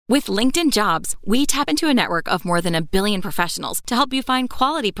With LinkedIn Jobs, we tap into a network of more than 1 billion professionals to help you find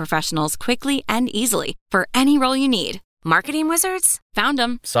quality professionals quickly and easily for any role you need. Marketing wizards? Found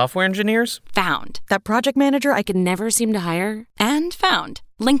them. Software engineers? Found. That project manager I could never seem to hire? And found.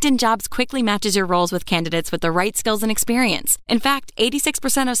 LinkedIn Jobs quickly matches your roles with candidates with the right skills and experience. In fact,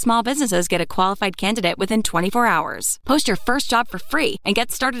 86% of small businesses get a qualified candidate within 24 hours. Post your first job for free and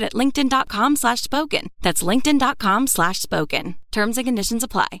get started at linkedin.com/spoken. That's linkedin.com/spoken. Terms and conditions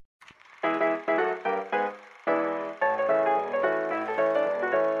apply.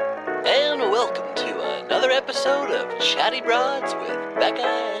 And welcome to another episode of Chatty Broads with Becca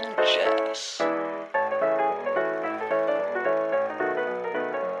and Jess.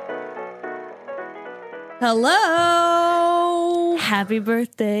 Hello. Happy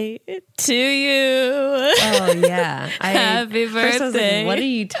birthday to you. Oh, yeah. Happy First I was like, birthday. what are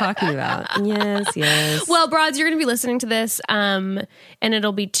you talking about? Yes. Well, Broads, you're going to be listening to this, and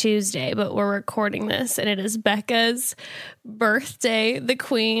it'll be Tuesday, but we're recording this, and it is Becca's birthday, the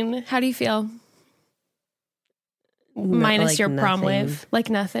queen. How do you feel? Minus like your prom nothing. wave. Like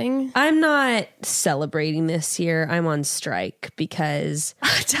nothing? I'm not celebrating this year. I'm on strike because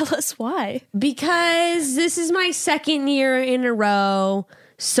Tell us why. this is my second year in a row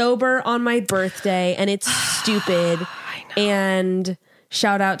sober on my birthday, and it's stupid. And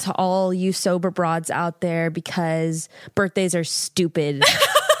shout out to all you sober broads out there because birthdays are stupid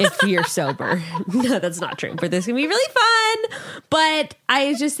if you're sober. No, that's not true. Birthday's gonna be really fun. But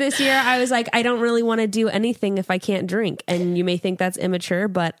this year I was like, I don't really want to do anything if I can't drink. And you may think that's immature,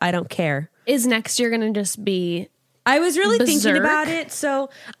 but I don't care. Is next year going to just be... I was really thinking Berserk? about it. So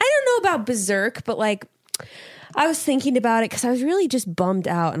I don't know about berserk, but like I was thinking about it because I was really just bummed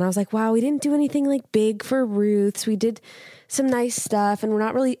out. And I was like, wow, we didn't do anything like big for Ruth's. We did some nice stuff, and we're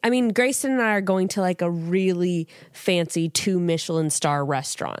not really, Grayson and I are going to like a really fancy 2 Michelin star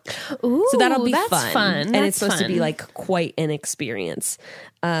restaurant. Ooh, So that'll be that's fun. And That's it's supposed to be fun. like quite an experience.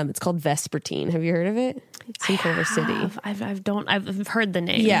 It's called Vespertine. Have you heard of it? It's in Culver City. I've heard the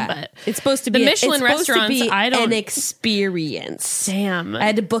name, Yeah, but it's supposed to the be Michelin it's supposed to restaurants, be I don't- an experience. damn. I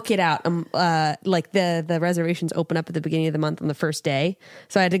had to book it out. Like the reservations open up at the beginning of the month on the first day,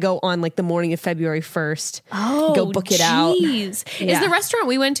 so I had to go on like the morning of February 1st. Go book it out. Jeez. Yeah. Is the restaurant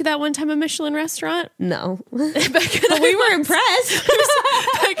we went to that one time a Michelin restaurant? No, But we were impressed.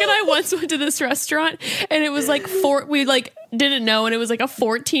 Beck and I once went to this restaurant, and it was like we like didn't know, and it was like a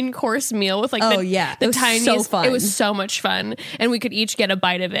 14-course meal with like Oh, yeah. It the was so tiniest. fun. It was so much fun, and we could each get a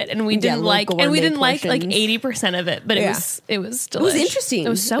bite of it, and we didn't little like gourmet like portions. 80% of it, but Yeah. it was It was delicious. interesting. It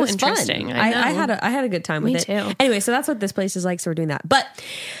was so fun. interesting. I know. had a good time Me with it. too. Anyway, so that's what this place is like. So we're doing that. But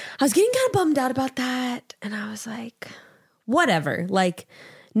I was getting kind of bummed out about that, and I was like, whatever. Like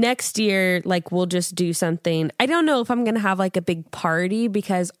next year, like we'll just do something. I don't know if I'm gonna have like a big party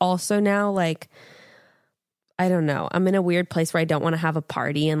because also now like I don't know. I'm in a weird place where I don't want to have a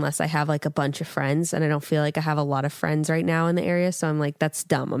party unless I have like a bunch of friends, and I don't feel like I have a lot of friends right now in the area. So I'm like, that's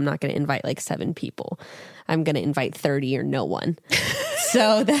dumb. I'm not going to invite like 7 people. I'm going to invite 30 or no one.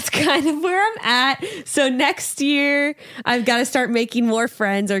 So that's kind of where I'm at. So next year I've got to start making more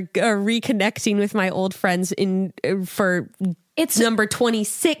friends or reconnecting with my old friends for It's number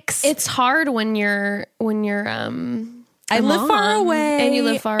 26. It's hard when you're I a live far mom, away, and you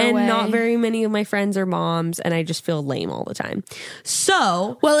live far and away. not very many of my friends are moms, and I just feel lame all the time.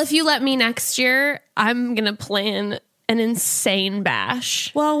 So, Well, if you let me next year, I'm gonna plan an insane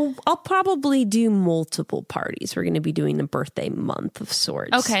bash. well, I'll probably do multiple parties. We're going to be doing a birthday month of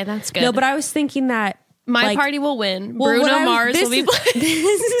sorts. Okay, that's good. No, but I was thinking that My like, party will win. well, Bruno what I- Mars this will be is- playing.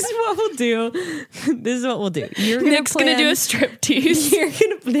 This is what we'll do. This is what we'll do. You're gonna Nick's gonna do a striptease. You're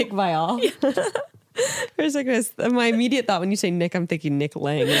gonna Nick Vial. For a second, my immediate thought when you say Nick, I'm thinking Nick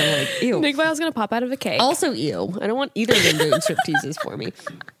Lang, and I'm like, ew. Nick Vile's gonna pop out of a cake. Also, ew. I don't want either of them doing stripteases for me.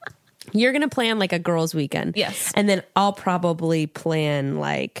 You're going to plan like a girls' weekend. Yes. And then I'll probably plan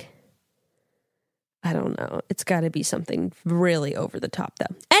like, I don't know. It's got to be something really over the top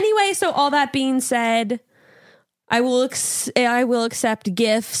though. Anyway, so all that being said, I will accept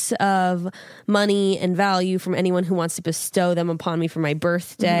gifts of money and value from anyone who wants to bestow them upon me for my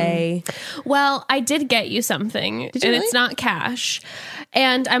birthday. Well, I did get you something, and really? it's not cash.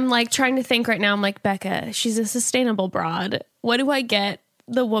 And I'm like trying to think right now. I'm like, Becca, she's a sustainable broad. What do I get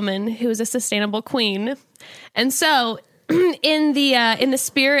the woman who is a sustainable queen? And so, in the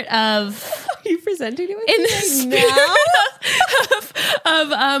spirit of Are you presenting it with in me the right spirit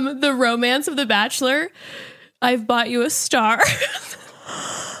of the romance of the Bachelor, I've bought you a star.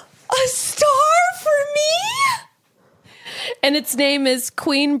 A star for me? And its name is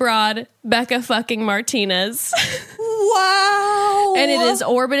Queen Broad Becca fucking Martinez. Wow. And it is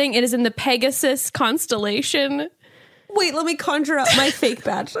orbiting. It is in the Pegasus constellation. Wait, let me conjure up my fake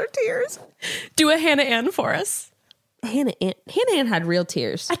Bachelor tears. Do a Hannah Ann for us. Hannah Ann had real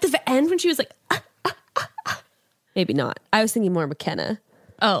tears. At the end when she was like, Maybe not. I was thinking more McKenna.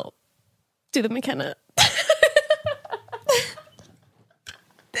 oh, do the McKenna.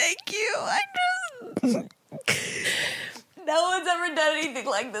 Thank you. No one's ever done anything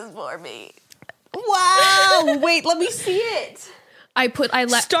like this for me. Wow. Wait, let me see it.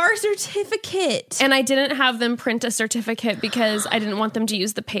 Star certificate. and I didn't have them print a certificate because I didn't want them to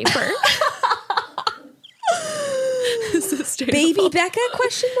use the paper. Baby Becca,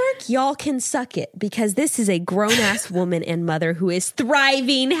 question mark? Y'all can suck it because this is a grown-ass woman and mother who is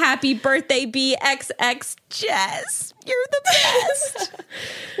thriving. Happy birthday, BXX Jess. You're the best.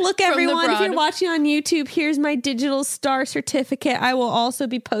 Look, everyone, if you're watching on YouTube, here's my digital star certificate. I will also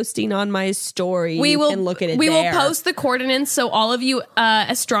be posting on my story. You can look at it We there. will post the coordinates so all of you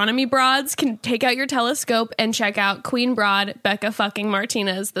astronomy broads can take out your telescope and check out Queen Broad Becca fucking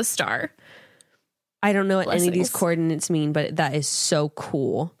Martinez, the star. I don't know what any of these Blessings. coordinates mean, but that is so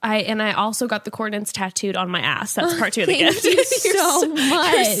cool. I also got the coordinates tattooed on my ass. That's part 2 of the Thank gift. you so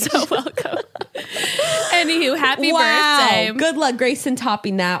much. You're so welcome. Anywho, happy Wow. birthday. Good luck, Grayson,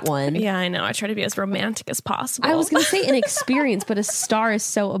 topping that one. Yeah, I know. I try to be as romantic as possible. I was going to say an experience, but a star is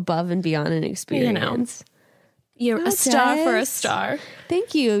so above and beyond an experience. You're Oh, a star for a Jess. star.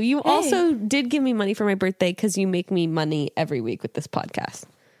 Thank you. You also did give me money for my birthday because you make me money every week with this podcast.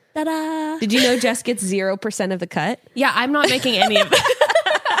 Ta-da. Did you know Jess gets 0% of the cut? Yeah, I'm not making any of it.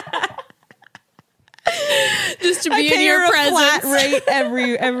 Just to be in your presence. flat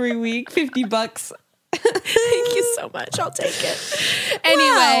rate every week, $50. Thank you so much. I'll take it.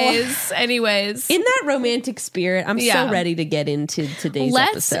 Anyways. In that romantic spirit, I'm Yeah. so ready to get into today's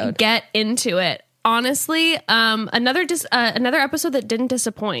Let's episode. get into it. Honestly, another episode that didn't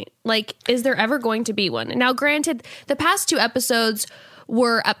disappoint. Like, is there ever going to be one? Now, granted, the past 2 episodes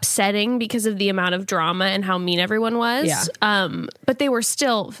were upsetting because of the amount of drama and how mean everyone was. Yeah. But they were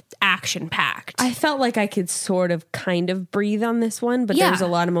still action packed. I felt like I could sort of kind of breathe on this one, but Yeah. there was a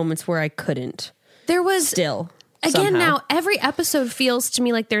lot of moments where I couldn't. There was Still. again somehow. now every episode feels to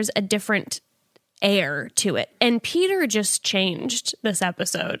me like there's a different air to it, and Peter just changed this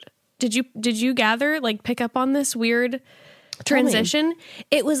episode. Did you gather, like, pick up on this weird transition?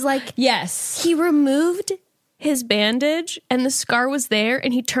 It was like Yes. he removed his bandage and the scar was there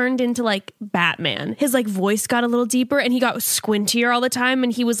and he turned into like Batman. His like voice got a little deeper and he got squintier all the time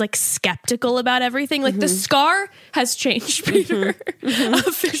and he was like skeptical about everything. Like the scar has changed Peter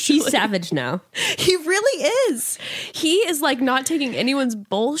officially. He's savage now. He really is. He is like not taking anyone's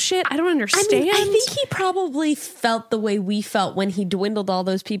bullshit. I don't understand. I think he probably felt the way we felt when he dwindled all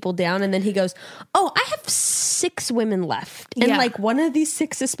those people down, and then he goes, "Oh, I have 6 women left, and Yeah. like one of these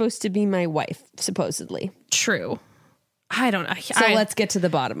 6 is supposed to be my wife, supposedly." True. I don't know. So let's get to the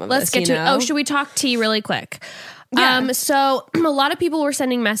bottom of Let's this. get to you it. know? Oh, should we talk tea really quick? Yeah. So a lot of people were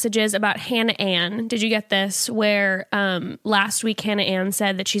sending messages about Hannah Ann. Did you get this? Where last week Hannah Ann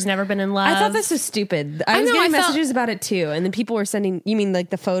said that she's never been in love. I thought this was stupid. I was know, getting I felt- messages about it too, and then people were sending. You mean like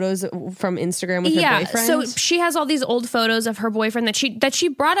the photos from Instagram with her boyfriend? So she has all these old photos of her boyfriend that she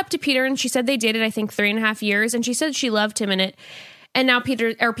brought up to Peter, and she said they dated, I think, 3.5 years, and she said she loved him in it. And now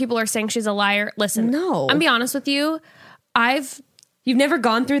people are saying she's a liar. Listen, No. I'm gonna be honest with you. You've never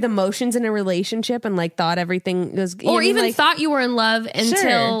gone through the motions in a relationship and like thought everything was, or even like, thought you were in love until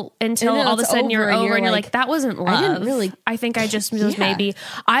Sure. And then all of a it's sudden you're over and you're like, that wasn't love. I didn't really- I think I just was Yeah. maybe.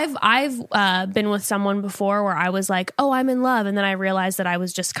 I've been with someone before where I was like, oh, I'm in love, and then I realized that I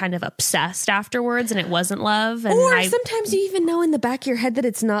was just kind of obsessed afterwards, and it wasn't love. And Or sometimes you even know in the back of your head that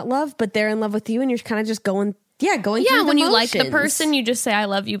it's not love, but they're in love with you, and you're kind of just going through when the you like the motions. person, you just say I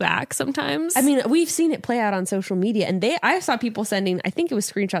love you back. Sometimes I mean, we've seen it play out on social media, and I saw people sending, I think it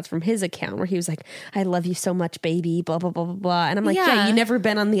was screenshots from his account where he was like, "I love you so much, baby," blah blah blah blah blah, and I'm like, Yeah. "Yeah, you never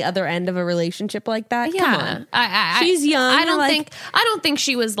been on the other end of a relationship like that? Come on." She's young. I don't like, think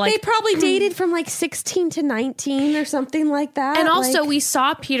she was like they probably dated from like 16 to 19 or something like that. And also, like, we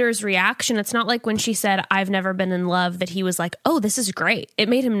saw Peter's reaction. It's not like when she said, I've never been in love, that he was like, oh, this is great. It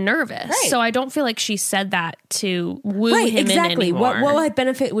made him nervous. Right. So I don't feel like she said that to woo right, him exactly. in What anymore.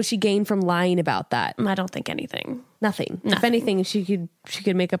 benefit would she gain from lying about that? I don't think anything. Nothing. If anything, she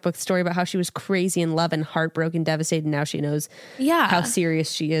could make up a story about how she was crazy in love and heartbroken, devastated. And now she knows Yeah. how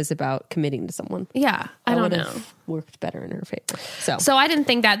serious she is about committing to someone. Yeah. I That don't would know. have worked better in her favor. So I didn't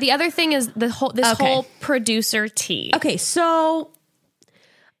think that. The other thing is this Okay. whole producer tea. Okay, so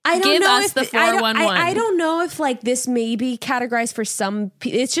I don't Give know us if the 411. I don't know if like this may be categorized for some.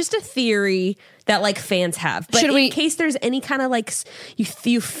 It's just a theory that like fans have. But Should we- in case there's any kind of like you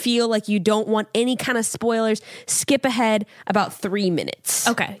feel like you don't want any kind of spoilers, skip ahead about 3 minutes.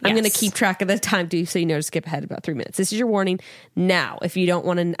 Okay, I'm going to yes. keep track of the time too, so you know to skip ahead about 3 minutes. This is your warning now. If you don't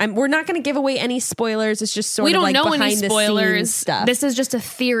want to, we're not going to give away any spoilers. It's just sort We of don't like know behind any the scenes spoilers. stuff. This is just a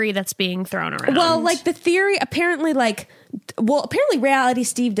theory that's being thrown around. Well, like the theory, apparently Reality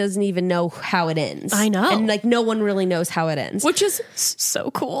Steve doesn't even know how it ends. I know. And like no one really knows how it ends. which is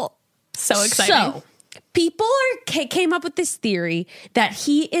so cool. So exciting. So people came up with this theory that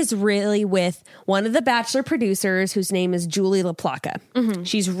he is really with one of the Bachelor producers whose name is Julie LaPlaca.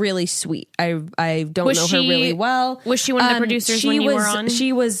 She's really sweet. I don't Was know her she- really well. was she one of the producers when you were on?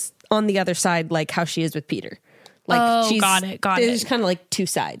 She was on the other side, like how she is with Peter. Like Oh, got it. There's kind of like two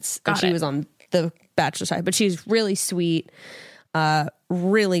sides. And Got she it. was on the Bachelor side, but she's really sweet,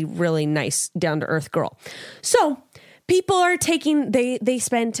 really, really nice, down to earth girl. So people are taking,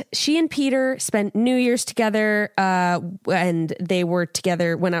 she and Peter spent New Year's together, and they were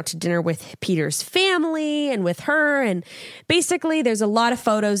together, went out to dinner with Peter's family and with her. And basically there's a lot of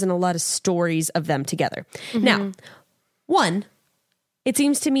photos and a lot of stories of them together. Now, one, it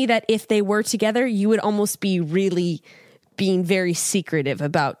seems to me that if they were together, you would almost be really being very secretive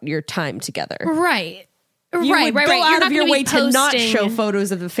about your time together. Right. You right, would right, go right. out You're of not your gonna way be to not posting- show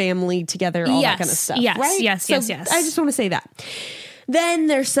photos of the family together, all that kind of stuff. yes, right? yes, So yes. I just want to say that. Then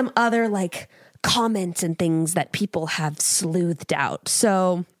there's some other like comments and things that people have sleuthed out.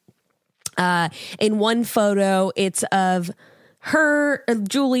 So in one photo, it's of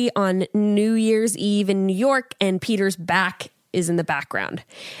Julie on New Year's Eve in New York, and Peter's back is in the background.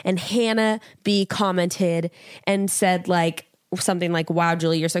 And Hannah B commented and said like something like, "Wow,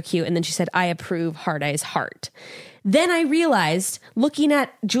 Julie, you're so cute." And then she said, "I approve, heart eyes heart." Then I realized, looking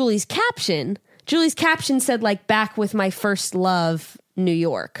at Julie's caption said like, "Back with my first love, New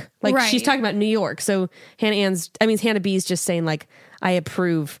York." Like Right. she's talking about New York. So Hannah B is just saying like, "I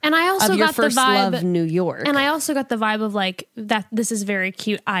approve." And I also of your got the first vibe- love, New York. And I also got the vibe of like that this is very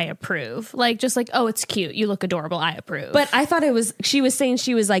cute. I approve. Like just like, oh, it's cute. You look adorable. I approve. But I thought she was saying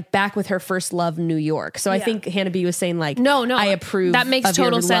she was like back with her first love, New York. So I think Hannah B was saying like, No, I approve. that makes of your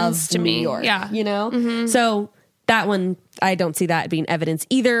total love, sense to New me. York. Yeah. You know? So that one, I don't see that being evidence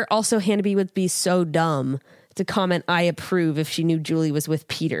either. Also, Hannah B would be so dumb to comment, "I approve," if she knew Julie was with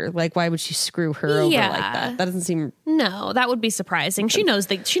Peter. Like, why would she screw her over like that? That doesn't seem. no, that would be surprising. She knows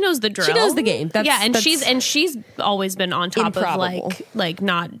the drill. She knows the game. She's always been on top improbable. of like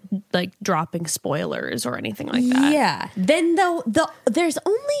not like dropping spoilers or anything like that. Yeah. Then though, there's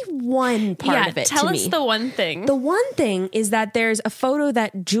only one part of it. Tell to us me. the one thing. The one thing is that there's a photo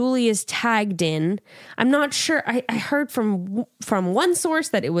that Julie is tagged in. I'm not sure. I heard from one source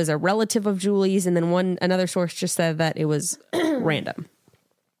that it was a relative of Julie's, and then another source just said that it was random.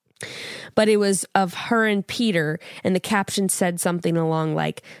 But it was of her and Peter, and the caption said something along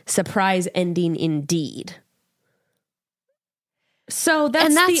like, "Surprise ending indeed." So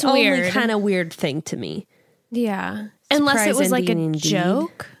that's the only weird. kind of weird thing to me. Yeah. Unless it Surprise was like a ending indeed.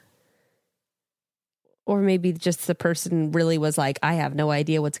 joke. Or maybe just the person really was like, "I have no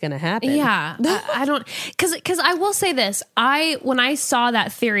idea what's going to happen." Yeah, I don't, because I will say this. When I saw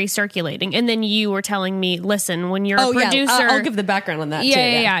that theory circulating, and then you were telling me, listen, when you're a producer, Yeah, I'll give the background on that. yeah, too,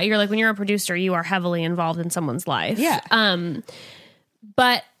 yeah. You're like, when you're a producer, you are heavily involved in someone's life. Yeah.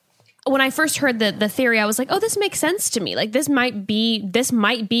 But when I first heard the theory, I was like, oh, this makes sense to me. Like this might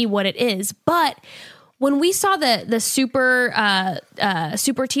be what it is. But when we saw the super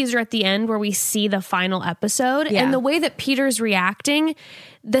teaser at the end where we see the final episode and the way that Peter's reacting,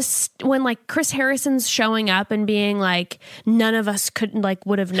 when like Chris Harrison's showing up and being like, none of us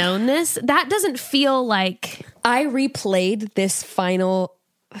would have known this, that doesn't feel like. I replayed this final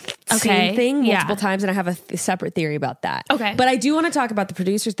scene thing multiple times, and I have a separate theory about that. Okay. But I do want to talk about the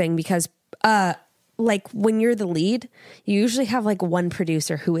producer thing because like when you're the lead, you usually have like one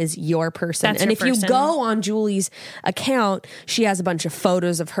producer who is your person. That's and your if person. you go on Julie's account, she has a bunch of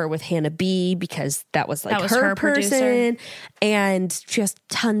photos of her with Hannah B because that was like her person. producer. And she has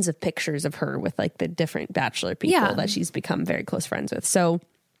tons of pictures of her with like the different Bachelor people Yeah. that she's become very close friends with. So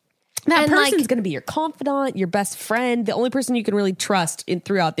that And, person's like- going to be your confidant, your best friend, the only person you can really trust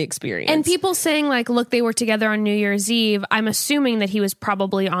throughout the experience. And people saying like, look, they were together on New Year's Eve. I'm assuming that he was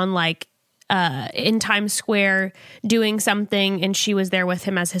probably on like in Times Square doing something, and she was there with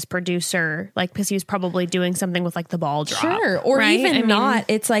him as his producer, like because he was probably doing something with like the ball drop, Sure, or right? even I mean, not.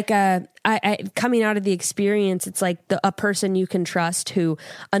 It's like coming out of the experience. It's like a person you can trust who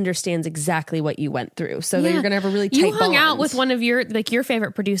understands exactly what you went through, so that yeah. you're going to have a really tight. You hung out bond. with one of your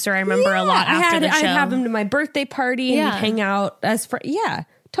favorite producer. I remember a lot after the show. I'd have him to my birthday party, and Yeah. we'd hang out as yeah.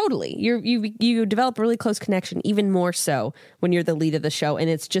 Totally. You develop a really close connection, even more so when you're the lead of the show. And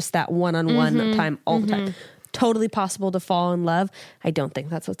it's just that one-on-one time all the time. Totally possible to fall in love. I don't think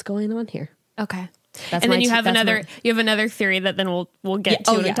that's what's going on here. Okay. That's and then my you t- have that's another my- you have another theory that then we'll get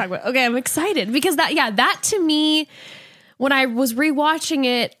to and talk about. Okay, I'm excited because that to me, when I was rewatching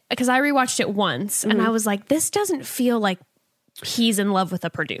it, because I rewatched it once and I was like, this doesn't feel like he's in love with a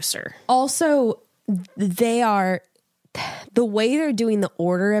producer. Also, the way they're doing the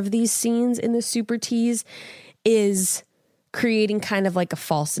order of these scenes in the super tease is creating kind of like a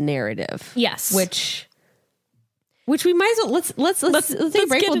false narrative. Yes. Which we might as well let's take a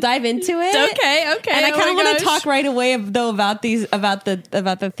break. We'll dive into it. Okay. And I kind of want to talk right away about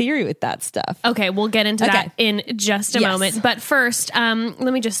the theory with that stuff. Okay, we'll get into that in just a moment. But first, let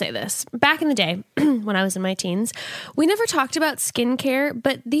me just say this. Back in the day, when I was in my teens, we never talked about skincare,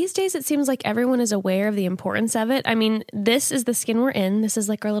 but these days it seems like everyone is aware of the importance of it. I mean, this is the skin we're in. This is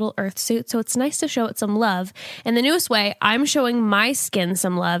like our little earth suit, so it's nice to show it some love. And the newest way I'm showing my skin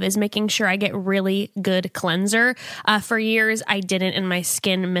some love is making sure I get really good cleanser. For years, I didn't, and my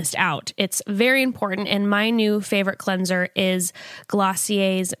skin missed out. It's very important, and my new favorite cleanser is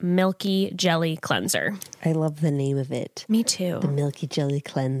Glossier's Milky Jelly Cleanser. I love the name of it. Me too. The Milky Jelly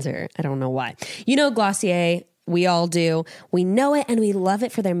Cleanser. I don't know why. You know Glossier. We all do. We know it and we love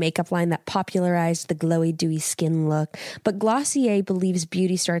it for their makeup line that popularized the glowy, dewy skin look. But Glossier believes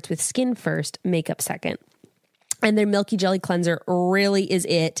beauty starts with skin first, makeup second. And their Milky Jelly Cleanser really is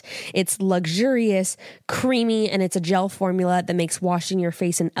it. It's luxurious, creamy, and it's a gel formula that makes washing your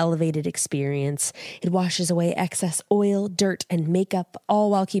face an elevated experience. It washes away excess oil, dirt, and makeup, all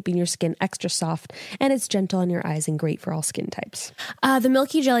while keeping your skin extra soft, and it's gentle on your eyes and great for all skin types. The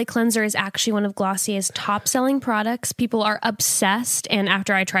Milky Jelly Cleanser is actually one of Glossier's top-selling products. People are obsessed, and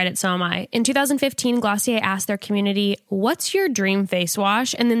after I tried it, so am I. In 2015, Glossier asked their community, "What's your dream face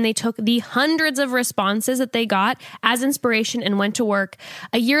wash?" And then they took the hundreds of responses that they got as inspiration and went to work.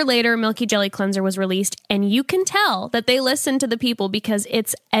 A year later, Milky Jelly Cleanser was released, and you can tell that they listened to the people because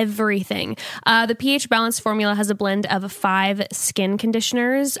it's everything. The pH balanced formula has a blend of 5 skin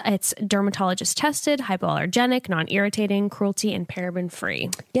conditioners. It's dermatologist tested, hypoallergenic, non-irritating, cruelty, and paraben free.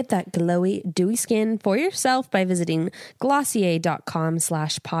 Get that glowy, dewy skin for yourself by visiting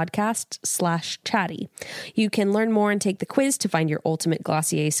glossier.com/podcast/chatty. You can learn more and take the quiz to find your ultimate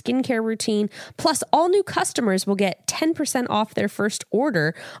Glossier skincare routine. Plus, all new customers will get 10% off their first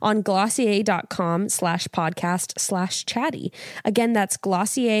order on glossier.com/podcast/chatty. Again, that's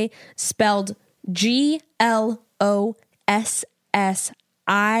Glossier spelled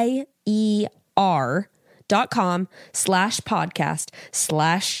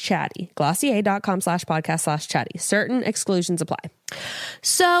GLOSSIER.com/podcast/chatty. Glossier.com/podcast/chatty. Certain exclusions apply.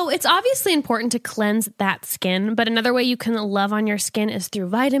 So it's obviously important to cleanse that skin, but another way you can love on your skin is through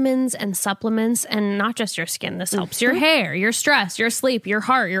vitamins and supplements, and not just your skin. This helps your hair, your stress, your sleep, your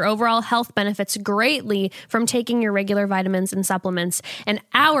heart, your overall health benefits greatly from taking your regular vitamins and supplements. And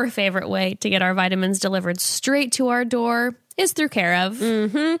our favorite way to get our vitamins delivered straight to our door is through Care of.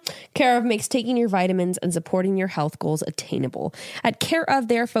 Care of makes taking your vitamins and supporting your health goals attainable. At Care of,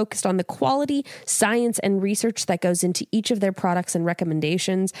 they're focused on the quality, science, and research that goes into each of their products and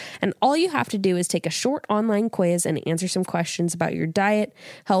recommendations. And all you have to do is take a short online quiz and answer some questions about your diet,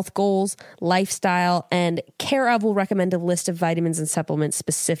 health goals, lifestyle, and Care of will recommend a list of vitamins and supplements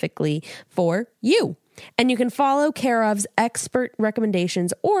specifically for you. And you can follow Care of's expert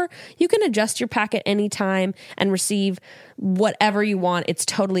recommendations, or you can adjust your packet anytime and receive whatever you want. It's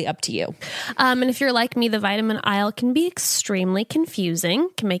totally up to you. And if you're like me, the vitamin aisle can be extremely confusing,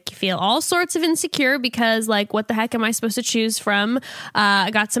 can make you feel all sorts of insecure because, like, what the heck am I supposed to choose from?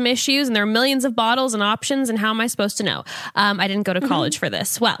 I got some issues and there are millions of bottles and options, and how am I supposed to know? I didn't go to college for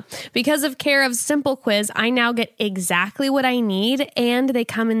this. Well, because of Care of's simple quiz, I now get exactly what I need, and they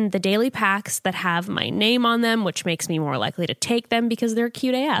come in the daily packs that have my name on them, which makes me more likely to take them because they're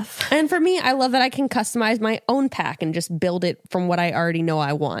cute AF. And for me, I love that I can customize my own pack and just build it from what I already know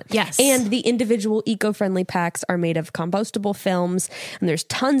I want. Yes. And the individual eco-friendly packs are made of compostable films, and there's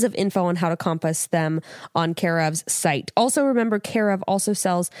tons of info on how to compost them on Care of's site. Also, remember, Care of also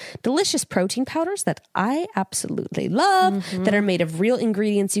sells delicious protein powders that I absolutely love that are made of real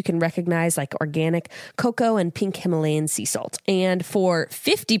ingredients you can recognize, like organic cocoa and pink Himalayan sea salt. And for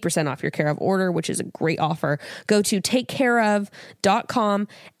 50% off your Care of order, which is a great offer, go to takecareof.com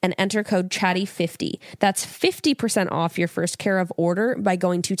and enter code chatty50. That's 50% off your first Care of order by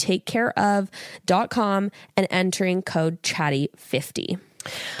going to takecareof.com and entering code chatty50.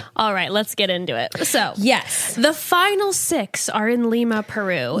 All right, let's get into it. So, Yes. the final 6 are in Lima,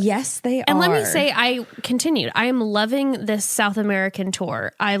 Peru. Yes, they are. And let me say, I continued. I am loving this South American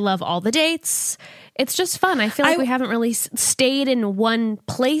tour. I love all the dates. It's just fun. I feel like we haven't really stayed in one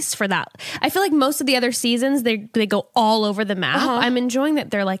place for that. I feel like most of the other seasons, they go all over the map. I'm enjoying that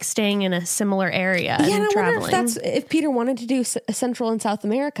they're like staying in a similar area and and I traveling. wonder if Peter wanted to do Central and South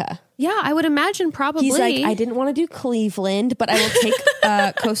America. Yeah, I would imagine probably. He's like, I didn't want to do Cleveland, but I will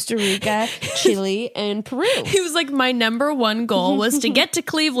take Costa Rica, Chile, and Peru. He was like, my number one goal was to get to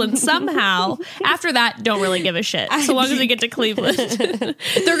Cleveland somehow. After that, don't really give a shit. So long as we get to Cleveland.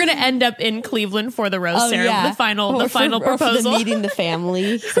 They're going to end up in Cleveland for the rose ceremony, the final proposal. Or for the meeting the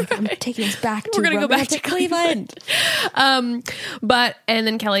family. He's like, I'm taking us back to We're going to go back to Cleveland. And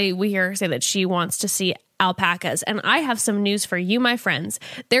then Kelly, we hear her say that she wants to see alpacas. And I have some news for you, my friends.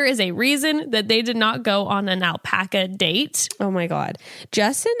 There is a reason that they did not go on an alpaca date. Oh my God.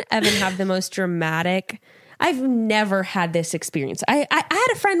 Jess and Evan have the most dramatic. I've never had this experience. I had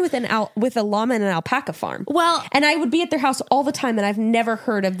a friend with a llama and an alpaca farm. Well, and I would be at their house all the time, and I've never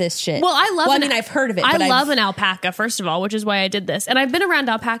heard of this shit. Well, I've heard of it. I love an alpaca, first of all, which is why I did this. And I've been around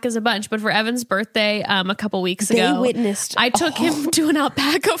alpacas a bunch, but for Evan's birthday a couple weeks ago, I took him to an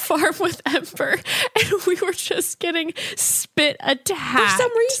alpaca farm with Ember, and we were just getting spit attacked. For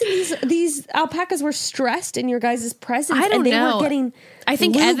some reason, these alpacas were stressed in your guys' presence. I don't and they know. were getting I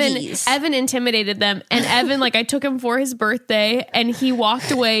think loogies. Evan intimidated them, and Evan, like, I took him for his birthday, and he walked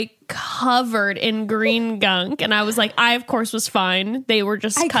away covered in green gunk, and I was like, I of course was fine. They were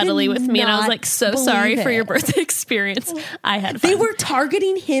just cuddly with me, and I was like, so sorry for your birthday experience. I had fun. They were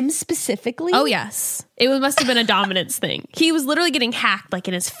targeting him specifically. Oh yes, it must have been a dominance thing. He was literally getting hacked, like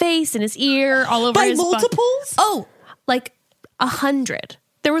in his face, in his ear, all over by his multiples. Oh, like 100.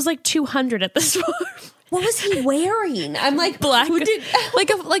 There was like 200 at this farm. What was he wearing? I'm like, black, like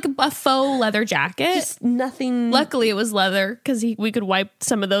a faux leather jacket. Just nothing. Luckily, it was leather because we could wipe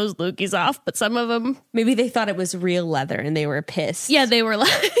some of those loogies off, but some of them, maybe they thought it was real leather and they were pissed. Yeah, they were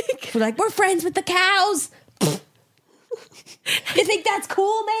like, we're friends with the cows. You think that's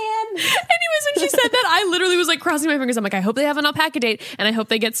cool, man? Anyways, when she said that, I literally was like crossing my fingers. I'm like, I hope they have an alpaca date, and I hope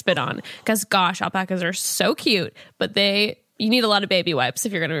they get spit on, because gosh, alpacas are so cute, but you need a lot of baby wipes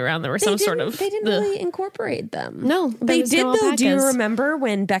if you're going to be around them, or some sort of. They didn't really incorporate them. No, they did no though. Do you remember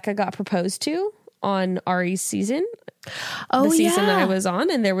when Becca got proposed to on Ari's season? Oh, the season that I was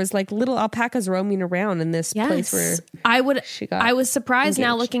on, and there was like little alpacas roaming around in this place where I was surprised engaged.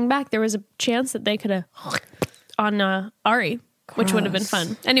 now looking back. There was a chance that they could have on Ari. Which would have been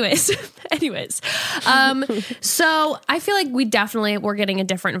fun. Anyways. So I feel like we're getting a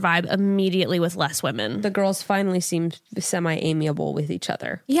different vibe immediately with less women. The girls finally seemed semi-amiable with each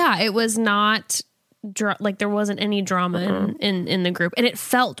other. Yeah, it was not like there wasn't any drama in the group, and it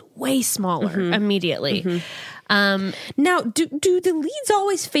felt way smaller immediately. Now, do the leads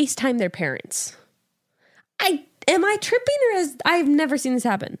always FaceTime their parents? Am I tripping, or I've never seen this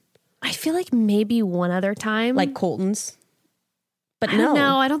happen? I feel like maybe one other time, like Colton's. But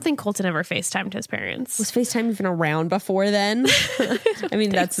no, I don't think Colton ever FaceTimed his parents. Was FaceTime even around before then? I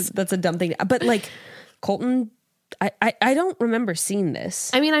mean, that's a dumb thing. But like Colton, I don't remember seeing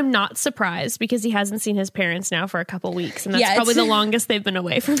this. I mean, I'm not surprised because he hasn't seen his parents now for a couple weeks, and that's probably the longest they've been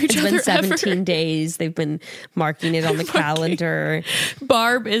away from each other. It's been 17 days. They've been marking it on the calendar.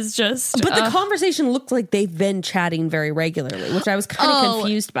 Barb is just... But the conversation looked like they've been chatting very regularly, which I was kind of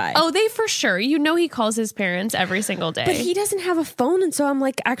confused by. Oh, they for sure. You know he calls his parents every single day. But he doesn't have a phone, and so I'm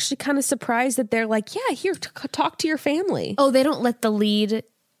like actually kind of surprised that they're like, yeah, here, talk to your family. Oh, they don't let the lead...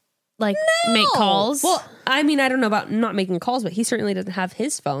 make calls. Well, I mean, I don't know about not making calls, but he certainly doesn't have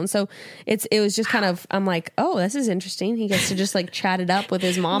his phone. So it was just kind of, I'm like, oh, this is interesting. He gets to just like chat it up with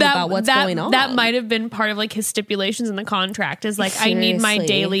his mom about what's going on. That might have been part of like his stipulations in the contract is like, seriously. I need my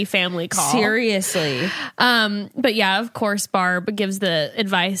daily family call. Seriously. But yeah, of course, Barb gives the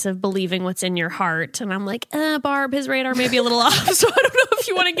advice of believing what's in your heart. And I'm like, Barb, his radar may be a little off. So I don't know if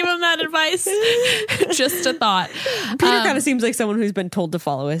you want to give him that advice. Just a thought. Peter kind of seems like someone who's been told to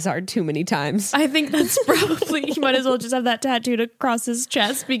follow his heart too many times. I think that's probably, he might as well just have that tattooed across his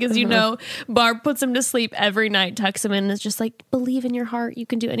chest because Barb puts him to sleep every night, tucks him in, and is just like, believe in your heart, you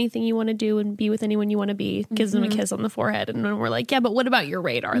can do anything you want to do and be with anyone you want to be. Gives him a kiss on the forehead, and then we're like, yeah, but what about your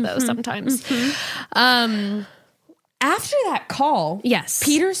radar though? Sometimes after that call, yes,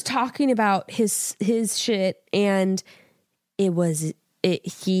 Peter's talking about his shit, and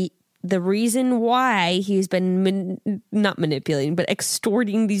the reason why he's been not manipulating, but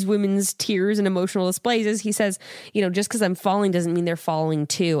extorting these women's tears and emotional displays is he says, just because I'm falling doesn't mean they're falling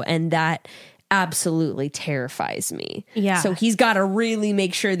too. And that absolutely terrifies me. Yeah. So he's got to really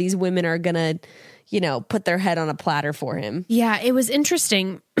make sure these women are going to, put their head on a platter for him. Yeah, it was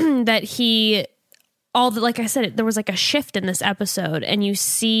interesting that like I said, there was like a shift in this episode, and you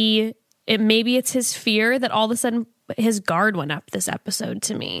see it. Maybe it's his fear that all of a sudden his guard went up this episode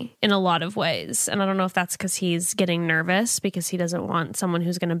to me in a lot of ways. And I don't know if that's because he's getting nervous because he doesn't want someone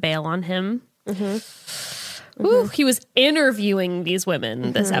who's going to bail on him. Ooh, he was interviewing these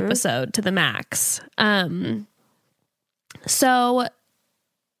women this episode to the max. So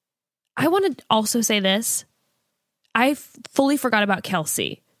I want to also say this. I fully forgot about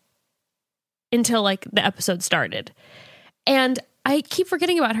Kelsey until like the episode started. And I keep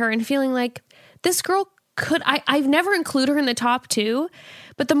forgetting about her and feeling like this girl I've never included her in the top 2,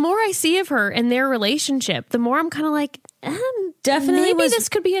 but the more I see of her and their relationship, the more I'm kind of like, definitely maybe this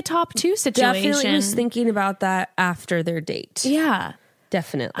could be a top 2 situation. Definitely was thinking about that after their date. Yeah.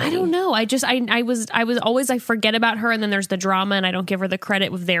 Definitely. I don't know. I was always, I forget about her, and then there's the drama, and I don't give her the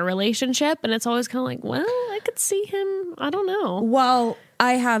credit with their relationship. And it's always kind of like, well, I could see him. I don't know. Well,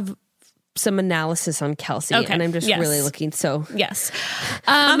 I have some analysis on Kelsey, and I'm just really looking. So yes,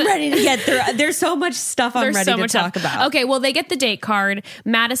 I'm ready to get through. There's so much stuff I'm ready to talk about. Okay, well, they get the date card.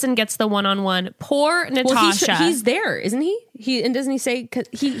 Madison gets the one-on-one. Poor Natasha. Well, he's there, isn't he? And doesn't he say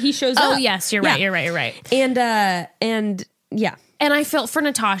he shows up? Oh yes, you're right. You're right. And yeah. And I felt for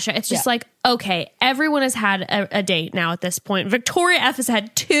Natasha, it's just like, okay, everyone has had a date now at this point. Victoria F has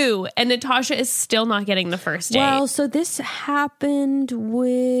had 2, and Natasha is still not getting the first date. Well, so this happened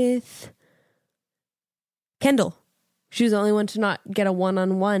with Kendall. She was the only one to not get a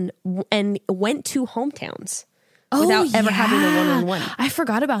one-on-one and went to hometowns without ever having a one-on-one. I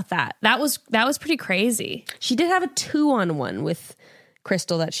forgot about that. That was pretty crazy. She did have a 2-on-1 with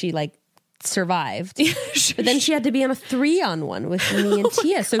Crystal that she survived, but then she had to be on a 3-on-1 with me and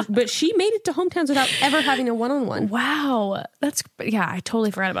Tia. So, but she made it to hometowns without ever having a 1-on-1. Wow, I totally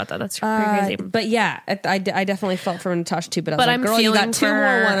forgot about that. That's pretty crazy. But yeah, I definitely felt for Natasha too. But I was I'm girl, you got 2 more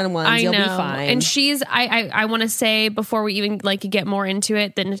her. 1-on-1s. You'll be fine. And she's. I want to say before we even get more into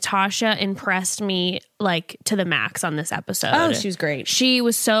it that Natasha impressed me to the max on this episode. Oh, she was great. She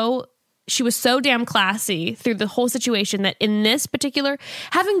was so damn classy through the whole situation that in this particular,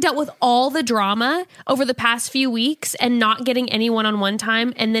 having dealt with all the drama over the past few weeks and not getting any one-on-one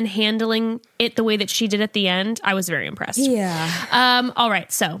time and then handling it the way that she did at the end, I was very impressed. Yeah. All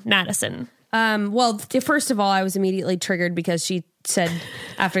right. So Madison. Well, first of all, I was immediately triggered because she said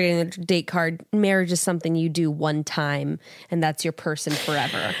after getting the date card, marriage is something you do one time and that's your person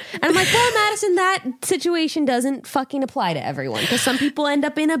forever. And I'm like, well, Madison, that situation doesn't fucking apply to everyone because some people end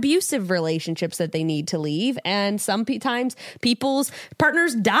up in abusive relationships that they need to leave, and sometimes people's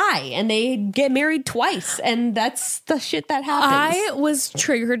partners die and they get married twice, and that's the shit that happens. I was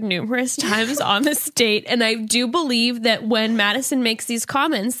triggered numerous times on this date, and I do believe that when Madison makes these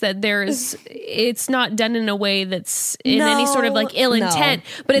comments that it's not done in a way that's in any sort of ill intent,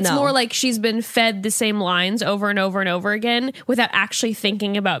 but it's more like she's been fed the same lines over and over and over again without actually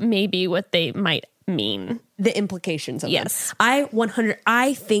thinking about maybe what they might mean. The implications of yes. them.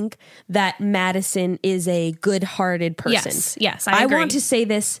 I think that Madison is a good-hearted person. Yes, I agree. I want to say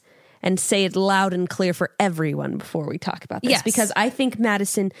this and say it loud and clear for everyone before we talk about this, because I think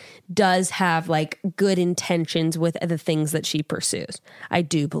Madison does have good intentions with the things that she pursues. I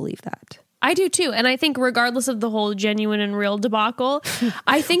do believe that. I do too. And I think regardless of the whole genuine and real debacle,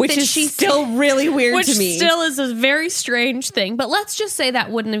 I think which that is she's still really weird to me. Which still is a very strange thing. But let's just say that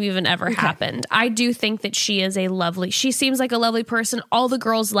wouldn't have even ever happened. I do think that she seems like a lovely person. All the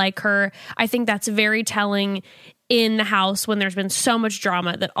girls like her. I think that's very telling in the house when there's been so much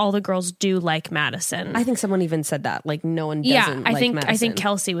drama that all the girls do like Madison. I think someone even said that, no one doesn't like Madison. I think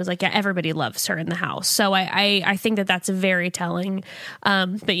Kelsey was everybody loves her in the house. So I think that that's very telling.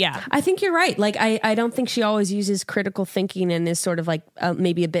 But yeah. I think you're right. I don't think she always uses critical thinking and is sort of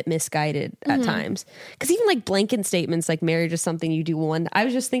maybe a bit misguided at times. Because even blanket statements like marriage is something you do one. I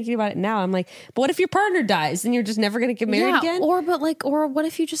was just thinking about it now. I'm like, but what if your partner dies and you're just never going to get married again? Or what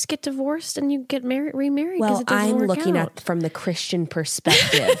if you just get divorced and you get remarried? Well, I'm looking at from the Christian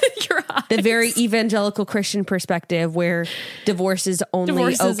perspective. The very evangelical Christian perspective where divorce is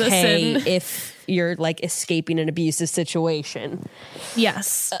only okay if you're escaping an abusive situation.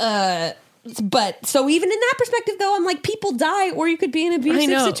 Yes. But so even in that perspective though, I'm people die, or you could be in an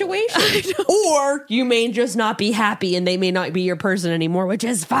abusive situation. Or you may just not be happy and they may not be your person anymore, which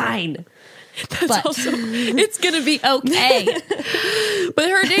is fine. But also, it's gonna be okay. But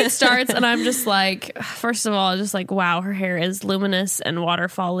her date date starts, and I'm just like, first of all, just like, wow, her hair is luminous and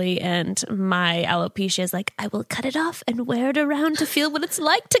waterfally, and my alopecia is like, I will cut it off and wear it around to feel what it's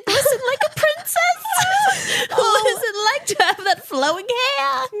like to glisten like a princess. What is it like to have that flowing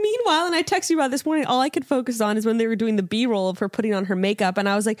hair? Meanwhile, and I texted you about this morning, all I could focus on is when they were doing the B-roll of her putting on her makeup, and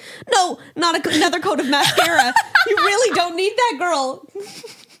I was like, no, not another coat of mascara. You really don't need that, girl.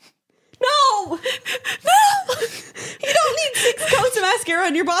 No! You don't need 6 coats of mascara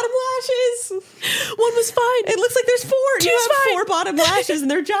on your bottom lashes. One was fine. It looks like there's 4. Two's You have fine. 4 bottom lashes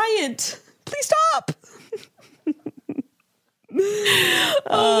and they're giant. Please stop.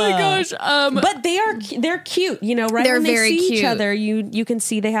 Oh my gosh. But they're cute, you know, right? They're when they very see each cute. other, you can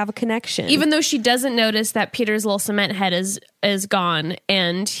see they have a connection. Even though she doesn't notice that Peter's little cement head is gone,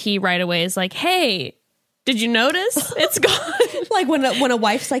 and he right away is like, hey, did you notice? It's gone. like when a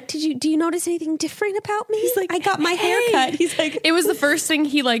wife's like, do you notice anything different about me? He's like, I got my hair cut. He's like, it was the first thing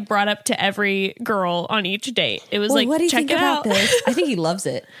he like brought up to every girl on each date. It was well, like, what do you check think it about out. this? I think he loves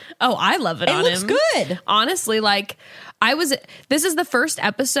it. Oh, I love it It on looks him. good. Honestly, like this is the first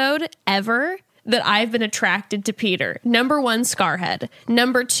episode ever that I've been attracted to Peter. Number 1, Scarhead.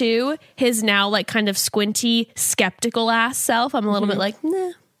 Number 2, his now like kind of squinty, skeptical ass self. I'm a little bit like,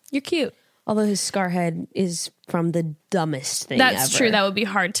 nah, you're cute. Although his scar head is from the dumbest thing That's ever. true. That would be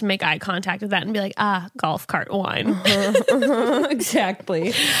hard to make eye contact with that and be like, golf cart wine.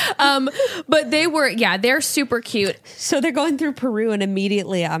 Exactly. But they're super cute. So they're going through Peru, and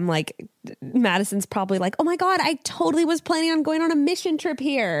immediately I'm like, Madison's probably like, oh my God, I totally was planning on going on a mission trip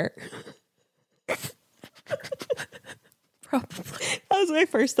here. Probably. That was my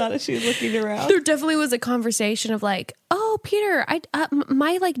first thought as she was looking around. There definitely was a conversation of like, oh, Peter,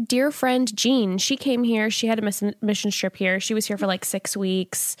 my like dear friend Jean, she came here. She had a mission trip here. She was here for like 6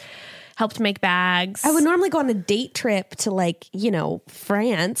 weeks, helped make bags. I would normally go on a date trip to like, you know,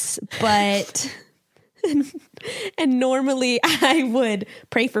 France, but and normally I would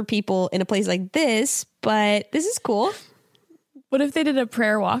pray for people in a place like this, but this is cool. What if they did a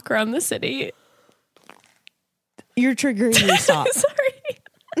prayer walk around the city? You're triggering me. Stop.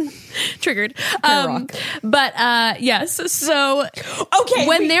 Sorry. Triggered. rock. But yes. So Okay.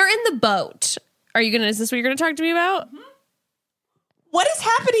 when they're in the boat, is this what you're gonna talk to me about? What is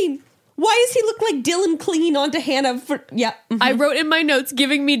happening? Why does he look like Dylan clinging onto Hannah yeah. I wrote in my notes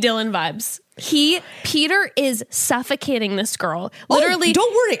giving me Dylan vibes. Peter is suffocating this girl. Literally. Oh,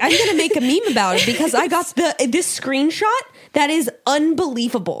 don't worry. I'm going to make a meme about it because I got this screenshot that is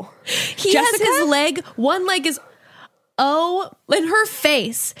unbelievable. He has his leg. One leg is, in her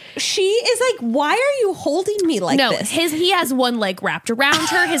face. She is like, why are you holding me like this? He has one leg wrapped around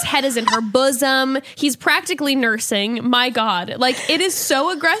her. His head is in her bosom. He's practically nursing. My God. Like, it is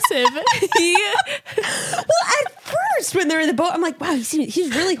so aggressive. Well, at first, when they're in the boat, I'm like, wow,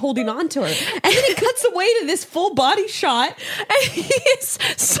 he's really holding on to her. And then it cuts away to this full body shot. And he is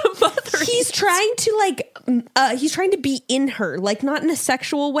smothering. He's trying to he's trying to be in her, like not in a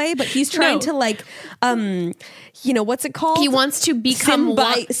sexual way, but he's trying to like, you know, what's it called? He wants to become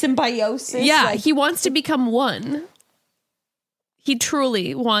one. Symbiosis. Yeah, like, he wants to become one. He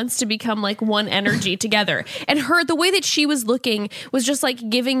truly wants to become like one energy together. And the way that she was looking was just like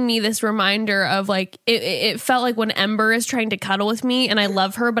giving me this reminder of like, it felt like when Ember is trying to cuddle with me and I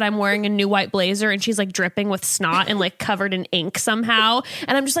love her, but I'm wearing a new white blazer and she's like dripping with snot and like covered in ink somehow.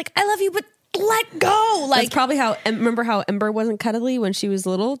 And I'm just like, I love you, but let go. Like, that's probably remember how Ember wasn't cuddly when she was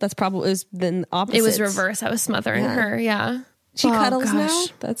little? That's probably, it was the opposite. it was reverse. I was smothering her. Yeah. She cuddles gosh. now?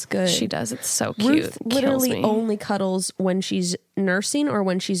 That's good. She does. It's so cute. Ruth literally Kills me. only cuddles when she's nursing or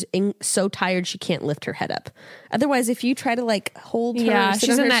when she's so tired she can't lift her head up. Otherwise, if you try to like hold her, Yeah, sit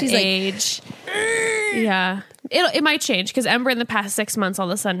she's on in her, that she's like, age. Yeah. It might change because Ember in the past 6 months all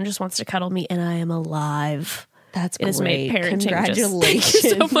of a sudden just wants to cuddle me and I am alive. that's It has made great. parenting Congratulations. thank you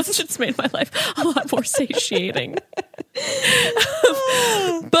so much. It's made my life a lot more satiating.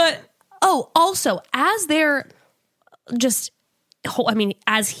 But also as they're just,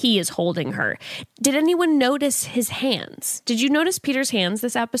 as he is holding her, did anyone notice his hands? Did you notice Peter's hands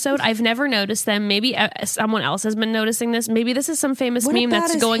this episode? I've never noticed them. Maybe someone else has been noticing this. Maybe this is some famous What meme about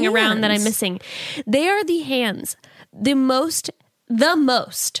that's his going around that I'm hands? missing. They are the hands, the most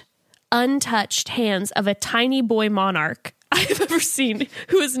untouched hands of a tiny boy monarch I've ever seen,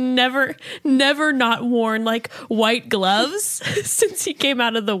 who has never not worn like white gloves since he came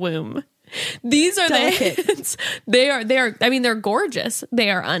out of the womb. These are Delicate. the hands. They're gorgeous.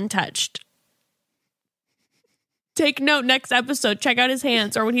 They are untouched. Take note, next episode, check out his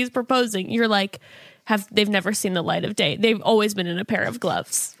hands, or when he's proposing, you're like, they've never seen the light of day. They've always been in a pair of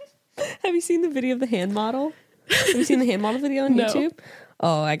gloves. Have you seen the video of the hand model? Have you seen the hand model video on No. YouTube?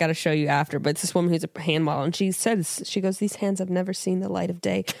 oh, I got to show you after, but it's this woman who's a hand model, and she says, she goes, these hands have never seen the light of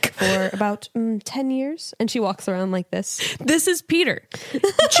day for about 10 years. And she walks around like this. This is Peter.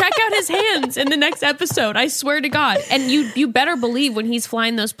 Check out his hands in the next episode. I swear to God. And you better believe when he's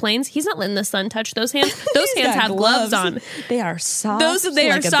flying those planes, he's not letting the sun touch those hands. Those hands have gloves on. They are soft. They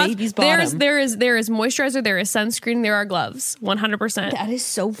like are a soft. baby's bottom. There is moisturizer. There is sunscrreen. There are gloves. 100%. That is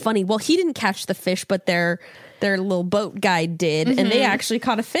so funny. Well, he didn't catch the fish, but their little boat guy did, and they actually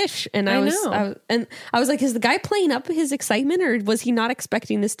caught a fish. And I was like, is the guy playing up his excitement, or was he not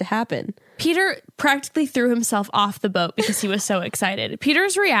expecting this to happen? Peter practically threw himself off the boat because he was so excited.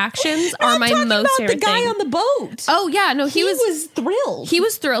 Peter's reactions are my most favorite the guy thing. on the boat. Oh yeah, no, he was thrilled. He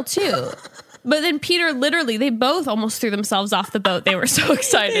was thrilled too. But then Peter, literally, they both almost threw themselves off the boat. They were so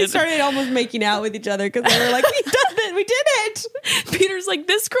excited. They started almost making out with each other because they were like, we did it. We did it. Peter's like,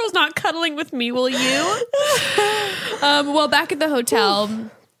 this girl's not cuddling with me, will you? Well, back at the hotel,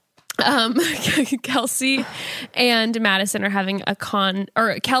 Kelsey and Madison are having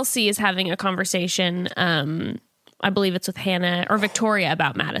Kelsey is having a conversation. I believe it's with Hannah or Victoria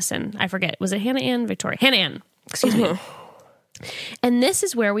about Madison. I forget. Was it Hannah Ann? Victoria? Hannah Ann. Excuse me. And this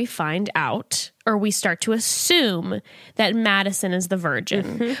is where we find out, or we start to assume, that Madison is the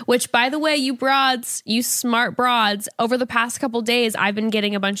virgin. Which, by the way, you broads, you smart broads, over the past couple days, I've been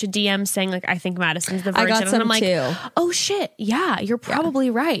getting a bunch of DMs saying, like, I think Madison's the virgin. I got some and I'm like, too. oh shit, yeah, you're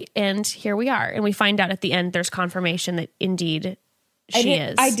probably right. And here we are. And we find out at the end, there's confirmation that indeed she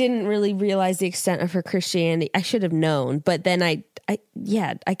is. I didn't really realize the extent of her Christianity. I should have known, but then I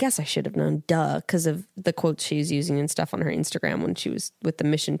guess I should have known, because of the quotes she was using and stuff on her Instagram when she was with the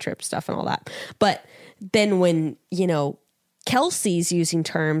mission trip stuff and all that. But then when, Kelsey's using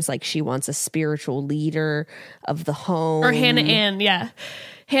terms like she wants a spiritual leader of the home. Or Hannah Ann, yeah.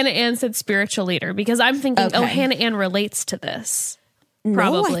 Hannah Ann said spiritual leader, because I'm thinking, oh, Hannah Ann relates to this.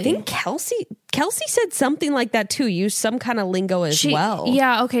 Probably. No, I think Kelsey said something like that too. Used some kind of lingo as well.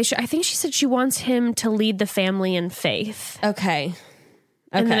 Yeah, okay. I think she said she wants him to lead the family in faith. Okay.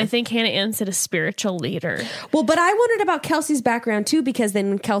 And then I think Hannah Ann said a spiritual leader. Well, but I wondered about Kelsey's background too, because then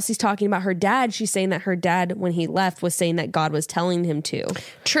when Kelsey's talking about her dad, she's saying that her dad, when he left, was saying that God was telling him to.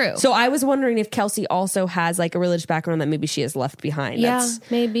 True. So I was wondering if Kelsey also has like a religious background that maybe she has left behind. Yeah,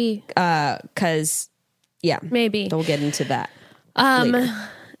 maybe. Maybe. We'll get into that. Later.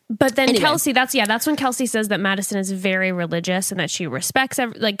 But then anyway. That's when Kelsey says that Madison is very religious and that she respects,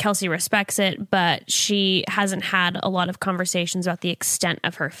 Kelsey respects it, but she hasn't had a lot of conversations about the extent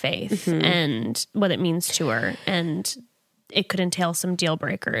of her faith and what it means to her. And it could entail some deal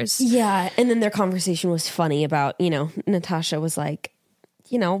breakers. Yeah. And then their conversation was funny about, Natasha was like,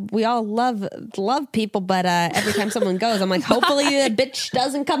 we all love people, but every time someone goes, I'm like, hopefully the bitch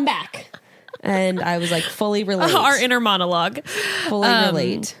doesn't come back. And I was like, fully relate. Our inner monologue. Fully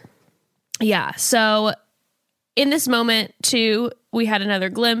relate. Yeah. So in this moment too, we had another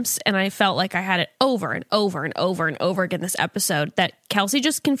glimpse, and I felt like I had it over and over and over and over again this episode, that Kelsey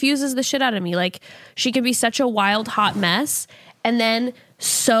just confuses the shit out of me. Like, she can be such a wild, hot mess and then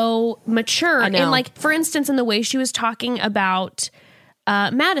so mature. And like, for instance, in the way she was talking about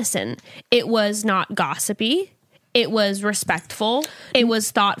Madison, it was not gossipy. It was respectful. It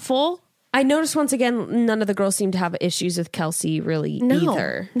was thoughtful. I noticed once again, none of the girls seem to have issues with Kelsey really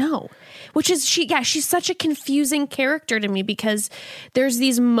either. No. Which is, she's such a confusing character to me, because there's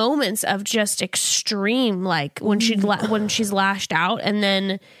these moments of just extreme, like when she's lashed out, and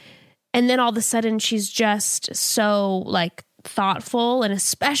then all of a sudden she's just so like thoughtful. And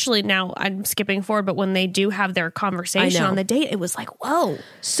especially now, I'm skipping forward, but when they do have their conversation on the date, it was like, whoa.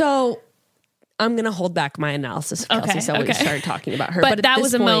 So I'm going to hold back my analysis of Kelsey so we started talking about her. But that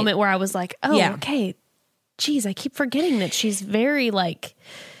was a moment where I was like, okay, geez, I keep forgetting that she's very like,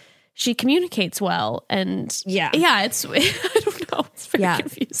 she communicates well. And it's, I don't know, it's very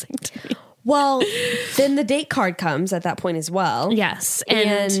confusing to me. Well, then the date card comes at that point as well. Yes.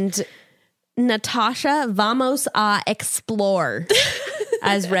 And Natasha, vamos a explore,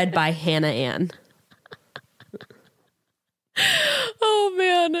 as read by Hannah Ann. Oh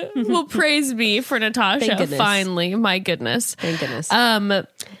man. Well, praise be for Natasha. Finally. My goodness. Thank goodness.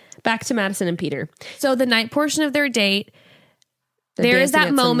 Back to Madison and Peter. So the night portion of their date, there is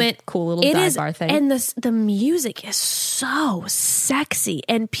that moment. Cool little dive bar thing. And the music is so sexy.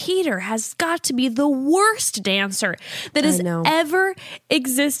 And Peter has got to be the worst dancer that has ever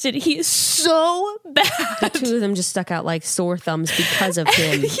existed. He is so bad. The two of them just stuck out like sore thumbs because of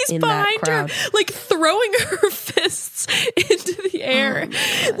him. He's in behind that crowd. her, like throwing her fists into the air,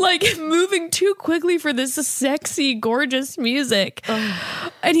 like moving too quickly for this sexy, gorgeous music.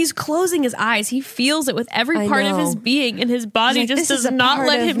 And he's closing his eyes. He feels it with every part of his being, and his body just does not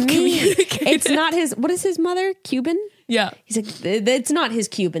let him communicate. It's not his, what is his mother? Cuban? Yeah. He's like, it's not his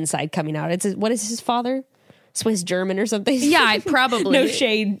Cuban side coming out. It's what is his father? Swiss German or something? Yeah, probably. No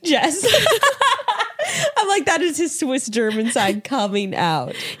shade, Jess. I'm like, that is his Swiss German side coming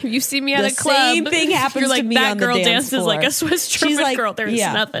out. If you see me at a club, same thing happens you're like, to me that on the girl dance dances floor. like a Swiss German girl. There's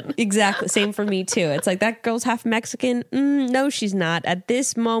nothing. Exactly. Same for me too. It's like, that girl's half Mexican. No, she's not. At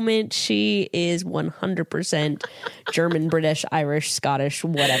this moment, she is 100% German, British, Irish, Scottish,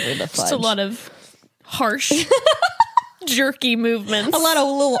 whatever the fuck. Just a lot of harsh, jerky movements. A lot of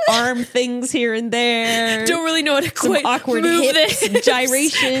little arm things here and there. Don't really know how to quite awkward move hips this and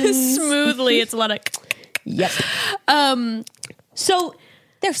gyrations. smoothly. It's a lot of... Yep. So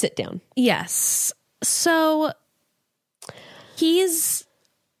they're sit down. Yes. So he's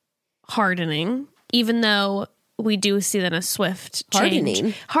hardening, even though we do see then a swift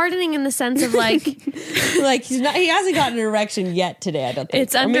change. Hardening in the sense of like like he hasn't gotten an erection yet today, I don't think.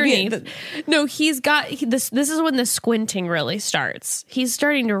 It's underneath. No, he's got this is when the squinting really starts. He's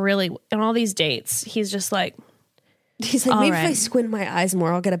starting to really, on all these dates, he's just like, he's like, maybe if I squint my eyes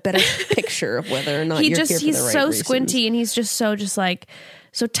more, I'll get a better picture of whether or not he's so squinty, and he's just like,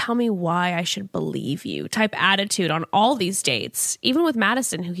 so tell me why I should believe you type attitude on all these dates, even with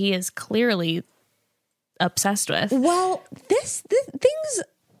Madison, who he is clearly obsessed with. Well, things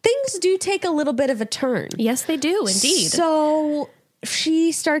do take a little bit of a turn. Yes, they do indeed. So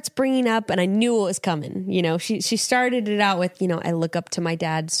she starts bringing up, and I knew it was coming. You know, she started it out with, I look up to my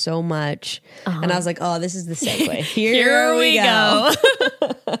dad so much, and I was like, oh, this is the segue. Here we go.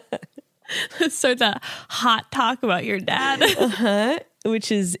 So it's a hot talk about your dad,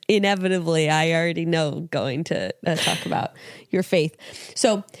 which is inevitably, I already know, going to talk about your faith.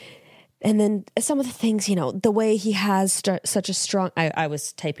 So. And then some of the things, the way he has such a strong, I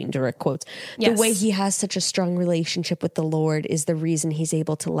was typing direct quotes. Yes. The way he has such a strong relationship with the Lord is the reason he's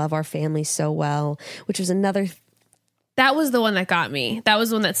able to love our family so well, which was another. That was the one that got me. That was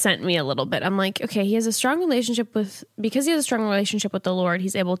the one that sent me a little bit. I'm like, okay, he has a strong relationship because he has a strong relationship with the Lord,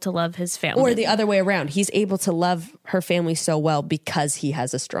 he's able to love his family. Or the other way around. He's able to love her family so well because he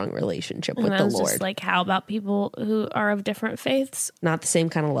has a strong relationship with the Lord. Just like, how about people who are of different faiths? Not the same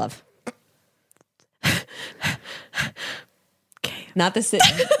kind of love. Okay. Not the same.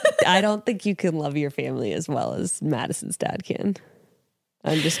 I don't think you can love your family as well as Madison's dad can.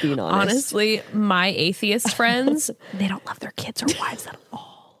 I'm just being honest. Honestly, my atheist friends, they don't love their kids or wives at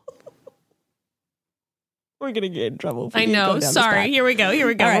all. We're gonna get in trouble. I know. Sorry. Here we go.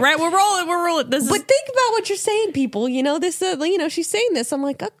 All right, we're rolling. But think about what you're saying, people. This. She's saying this. I'm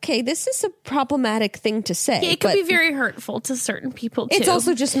like, okay, this is a problematic thing to say. Yeah, it could be very hurtful to certain people too. It's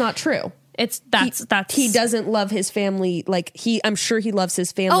also just not true. That's he doesn't love his family like I'm sure he loves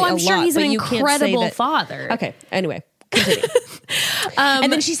his family. I'm sure he's an incredible father. Okay. Anyway, continue.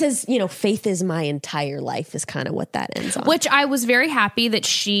 And then she says, faith is my entire life is kind of what that ends on. Which I was very happy that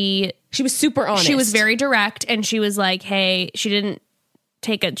she was super honest. She was very direct, and she was like, hey, she didn't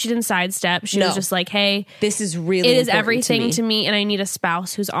sidestep. She was just like, hey, this is really it is everything to me, and I need a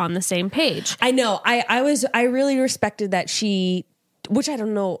spouse who's on the same page. I know. I really respected that she, which I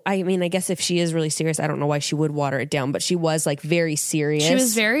don't know. I mean, I guess if she is really serious, I don't know why she would water it down, but she was like very serious. She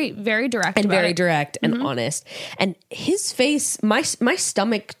was very, very direct and and honest. And his face, my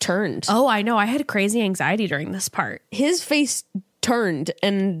stomach turned. Oh, I know. I had crazy anxiety during this part. His face turned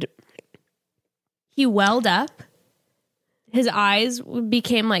and he welled up. His eyes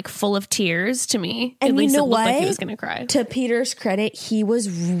became like full of tears to me. And at least it looked like he was going to cry. To Peter's credit, he was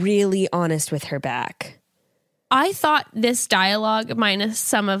really honest with her back. I thought this dialogue, minus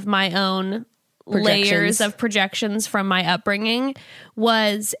some of my own layers of projections from my upbringing,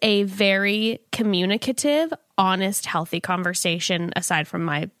 was a very communicative, honest, healthy conversation. Aside from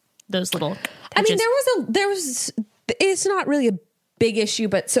those little touches. I mean, there was. It's not really a big issue,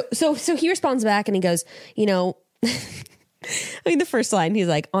 but so he responds back and he goes, I mean, the first line, he's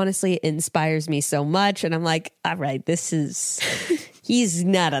like, honestly, it inspires me so much. And I'm like, all right, he's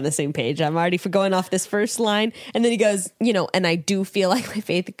not on the same page. I'm already going off this first line. And then he goes, and I do feel like my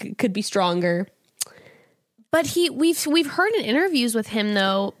faith could be stronger. But we've heard in interviews with him,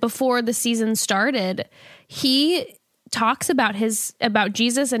 though, before the season started, he talks about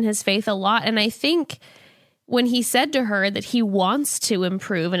Jesus and his faith a lot. And I think when he said to her that he wants to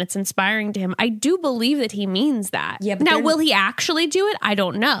improve and it's inspiring to him, I do believe that he means that. Yeah, but now, will he actually do it? I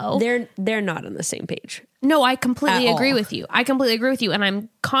don't know. They're not on the same page. No, I completely At agree all. with you. I completely agree with you. And I'm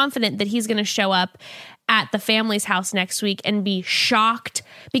confident that he's going to show up at the family's house next week and be shocked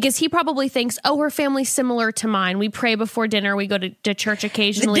because he probably thinks, oh, her family's similar to mine. We pray before dinner. We go to church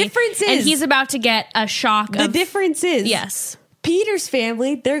occasionally. The difference is... And he's about to get a shock. The difference is... Yes. Peter's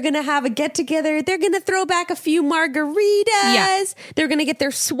family, they're going to have a get-together. They're going to throw back a few margaritas. Yeah. They're going to get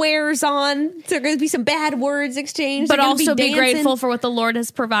their swears on. There are going to be some bad words exchanged. But They're gonna also be dancing. grateful for what the Lord has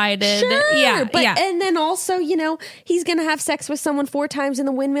provided. Sure. Yeah. But, yeah. And then also, he's going to have sex with someone 4 times in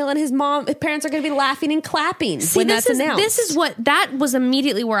the windmill, and his parents are going to be laughing and clapping when that's announced. This is what, that was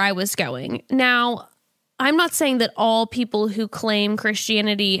immediately where I was going. Now, I'm not saying that all people who claim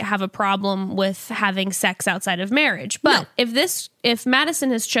Christianity have a problem with having sex outside of marriage, but if Madison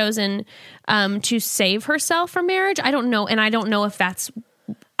has chosen to save herself from marriage, I don't know, and I don't know if that's.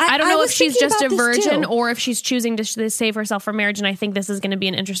 I don't know if she's just a virgin or if she's choosing to save herself from marriage, and I think this is going to be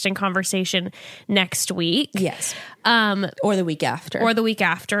an interesting conversation next week. Yes, or the week after,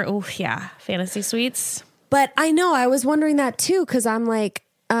 Oh yeah, fantasy suites. But I know I was wondering that too because I'm like.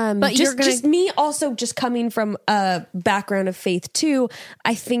 But just me also just coming from a background of faith too,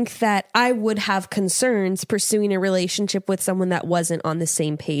 I think that I would have concerns pursuing a relationship with someone that wasn't on the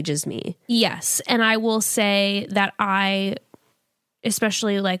same page as me. Yes. And I will say that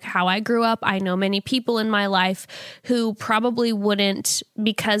especially like how I grew up, I know many people in my life who probably wouldn't,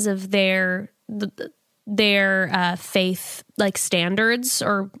 because of their faith like standards,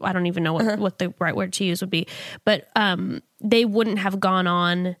 or I don't even know what the right word to use would be, but they wouldn't have gone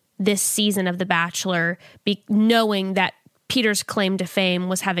on this season of The Bachelor knowing that Peter's claim to fame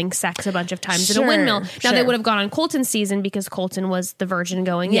was having sex a bunch of times in a windmill. Now they would have gone on Colton's season because Colton was the virgin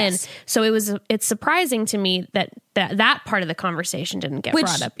going in. So it's surprising to me that part of the conversation didn't get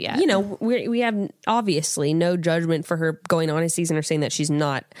brought up yet. We have obviously no judgment for her going on a season or saying that she's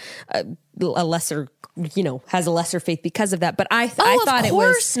not a lesser, has a lesser faith because of that. But I thought it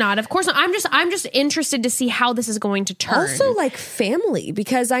was... Of course not. I'm just interested to see how this is going to turn. Also like family,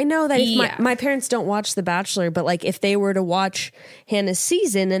 because I know that if my parents don't watch The Bachelor, but like if they were to watch Hannah's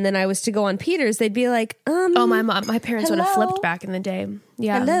season and then I was to go on Peter's, they'd be like, my parents would have flipped back in the day.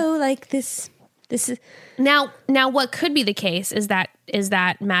 Yeah. Hello, like this is... Now what could be the case is that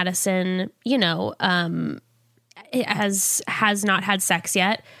Madison, has not had sex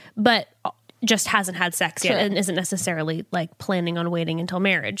yet, but just hasn't had sex yet and isn't necessarily like planning on waiting until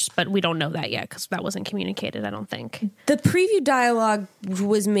marriage. But we don't know that yet because that wasn't communicated, I don't think. The preview dialogue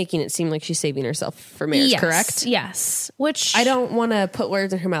was making it seem like she's saving herself for marriage, correct? Yes. Which I don't want to put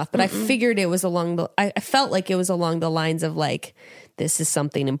words in her mouth, but I figured it was I felt like it was along the lines of like, this is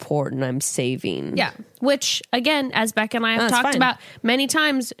something important I'm saving. Yeah. Which, again, as Becca and I have talked about many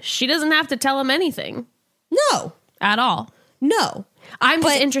times, she doesn't have to tell him anything. No. At all. No. I'm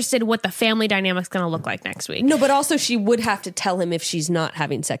just interested what the family dynamic's going to look like next week. No, but also she would have to tell him if she's not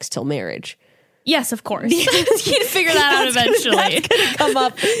having sex till marriage. Yes, of course. He'd figure that out eventually. That's going to come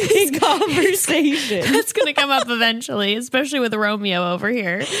up in conversation. That's going to come up eventually, especially with Romeo over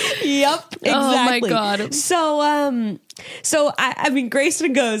here. Yep, exactly. Oh my God. So I mean,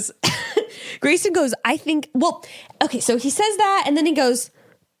 Grayson goes, I think, well, okay, so he says that and then he goes,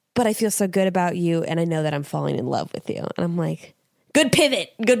 but I feel so good about you and I know that I'm falling in love with you. And I'm like, good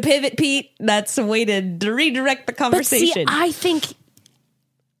pivot, Pete. That's a way to redirect the conversation. But see, I think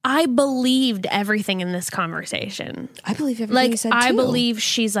I believed everything in this conversation. I believe everything you said too. I believe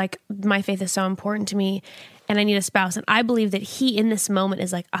she's like, my faith is so important to me and I need a spouse. And I believe that he in this moment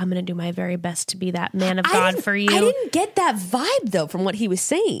is like, I'm going to do my very best to be that man of God for you. I didn't get that vibe though from what he was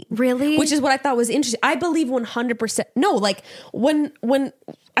saying. Really? Which is what I thought was interesting. I believe 100%. No, like when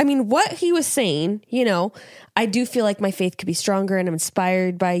I mean, what he was saying, I do feel like my faith could be stronger and I'm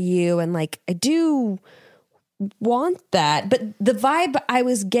inspired by you. And like, I do want that. But the vibe I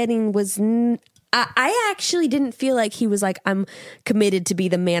was getting was, I actually didn't feel like he was like, I'm committed to be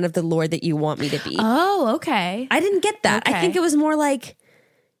the man of the Lord that you want me to be. Oh, okay. I didn't get that. Okay. I think it was more like,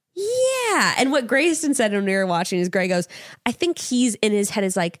 yeah. And what Grayson said when we were watching is Gray goes, I think he's in his head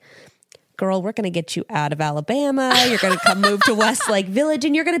is like, girl, we're going to get you out of Alabama. You're going to come move to Westlake Village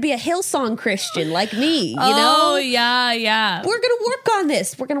and you're going to be a Hillsong Christian like me, you know? Oh, yeah. We're going to work on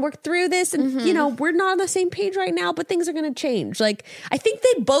this. We're going to work through this. And, we're not on the same page right now, but things are going to change. Like, I think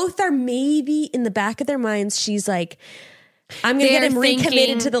they both are maybe in the back of their minds. She's like, I'm going to get him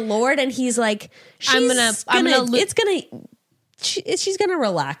recommitted to the Lord. And he's like, she's going to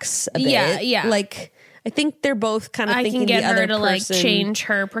relax a bit. Yeah. Like, I think they're both kind of I thinking can get the other her to like person- change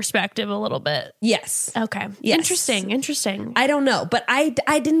her perspective a little bit. Yes. Okay. Yes. Interesting. I don't know, but I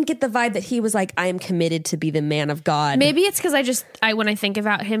didn't get the vibe that he was like, I am committed to be the man of God. Maybe it's because when I think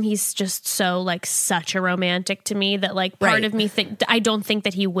about him, he's just so like such a romantic to me that like part Right. of me I don't think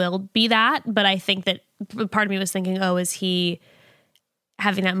that he will be that, but I think that part of me was thinking, oh, is he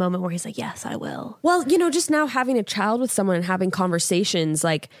having that moment where he's like, yes, I will. Well, just now having a child with someone and having conversations,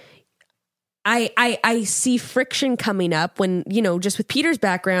 like I see friction coming up when, just with Peter's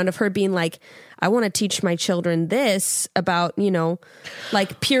background of her being like, I want to teach my children this about,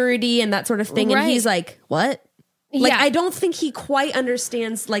 like purity and that sort of thing. Right. And he's like, what? Like, Yeah. I don't think he quite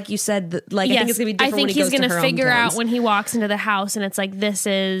understands, like you said, I think it's going to be different when he goes to her I think he's going to figure out hometowns. when he walks into the house and it's like, this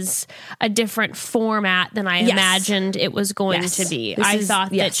is a different format than I imagined it was going Yes. to be. This I is- thought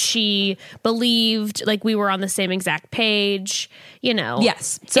that yes. she believed like we were on the same exact page,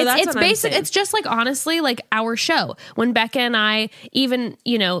 Yes. So that's it's what I'm basic. saying. It's just like, honestly, like our show. When Becca and I, even,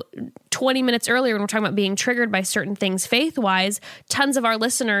 20 minutes earlier, when we're talking about being triggered by certain things faith-wise, tons of our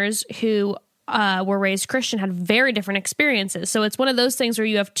listeners who were raised Christian had very different experiences. So it's one of those things where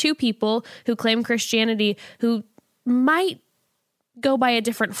you have two people who claim Christianity who might go by a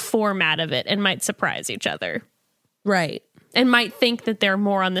different format of it and might surprise each other Right. and might think that they're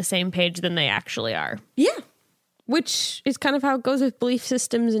more on the same page than they actually are. Yeah. Which is kind of how it goes with belief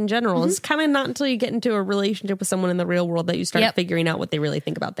systems in general. It's kind of not until you get into a relationship with someone in the real world that you start Yep. figuring out what they really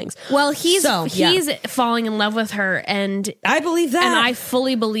think about things. Well, he's yeah. falling in love with her, and I believe that. And I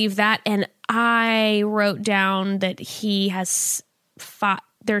fully believe that. And I wrote down that he has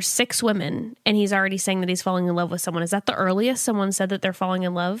there's 6 women, and he's already saying that he's falling in love with someone. Is that the earliest someone said that they're falling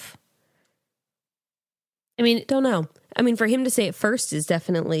in love? I mean, don't know. I mean, for him to say it first is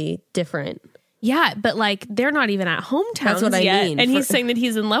definitely different. yeah, but like they're not even at hometowns That's what I yet, mean. and he's saying that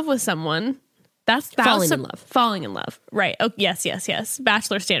he's in love with someone. That's Falling in love. Falling in love. Right. Oh, yes.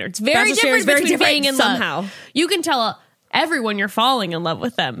 Bachelor standards. Very Bachelor different standards, very between different being in somehow. love. You can tell everyone you're falling in love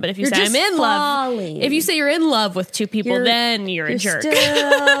with them, but if you You're say just I'm in falling. love, if you say you're in love with 2 people, then you're a jerk.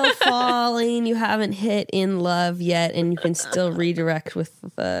 Still falling. You haven't hit in love yet, and you can still redirect with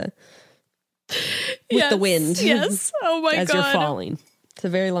the wind. Yes. Oh my as god. you're falling. It's a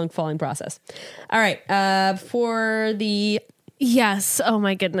very long falling process. All right. For the Yes. Oh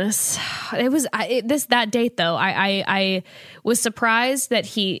my goodness. It was that date though. I was surprised that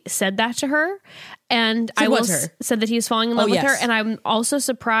he said that to her, and I what to her? said that he was falling in love with yes. her. And I'm also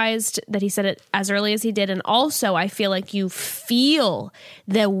surprised that he said it as early as he did. And also, I feel like you feel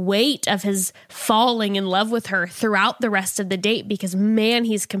the weight of his falling in love with her throughout the rest of the date, because man,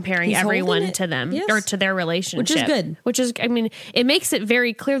 he's comparing He's everyone holding it. to them Yes. or to their relationship, Which is good. Which is, I mean, it makes it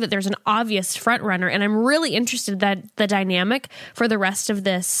very clear that there's an obvious front runner, and I'm really interested that the dynamic for the rest of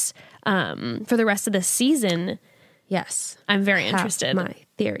this season. yes, I'm very have interested. my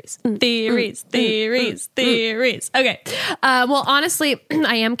theories. Theories. Okay. Well, honestly,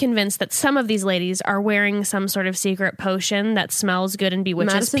 I am convinced that some of these ladies are wearing some sort of secret potion that smells good and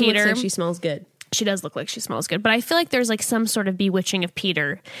bewitches Madison Peter. looks like she smells good. She does look like she smells good, but I feel like there's like some sort of bewitching of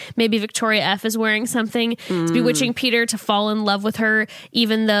Peter. Maybe Victoria F is wearing something. It's bewitching Peter to fall in love with her,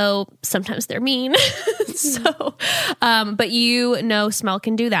 even though sometimes they're mean. So, but smell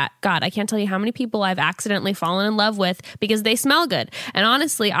can do that. God, I can't tell you how many people I've accidentally fallen in love with because they smell good. And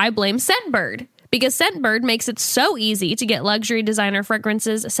honestly, I blame Scentbird. Because Scentbird makes it so easy to get luxury designer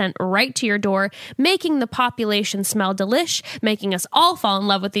fragrances sent right to your door, making the population smell delish, making us all fall in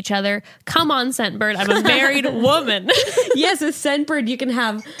love with each other. Come on, Scentbird. I'm a married woman. Yes, with Scentbird, you can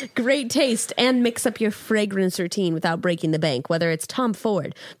have great taste and mix up your fragrance routine without breaking the bank, whether it's Tom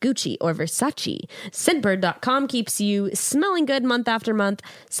Ford, Gucci, or Versace. Scentbird.com keeps you smelling good month after month.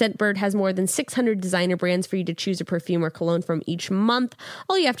 Scentbird has more than 600 designer brands for you to choose a perfume or cologne from each month.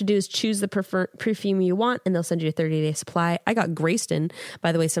 All you have to do is choose the perfume you want, and they'll send you a 30-day supply. I got Grayston,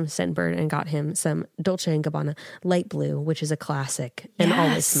 by the way, some Scentbird, and got him some Dolce & Gabbana Light Blue, which is a classic and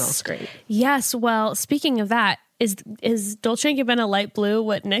always smells great. Yes. Well, speaking of that, is Dolce & Gabbana Light Blue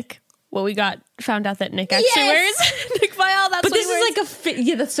what we found out that Nick actually wears? Nick Vial, that's But what this he wears. is like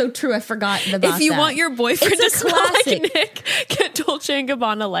yeah, that's so true. I forgot about that. If you want your boyfriend to It's a smell classic. like Nick, get Dolce &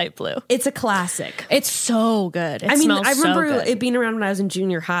 Gabbana Light Blue. It's a classic. It's so good. I remember so good. it being around when I was in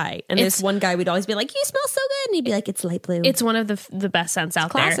junior high, and this one guy would always be like, "You smell so good," and he'd be like, "It's light blue." It's one of the best scents out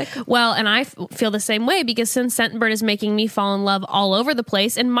classic. there. Well, and I feel the same way because since Scentbird is making me fall in love all over the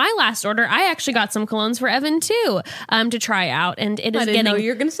place, in my last order, I actually got some colognes for Evan too to try out, and it is I didn't getting know you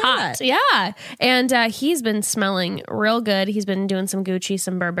were gonna say hot. that. Yeah, and he's been smelling real good. He's been doing some Gucci,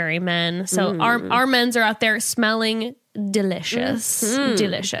 some Burberry Men. So our men's are out there smelling delicious.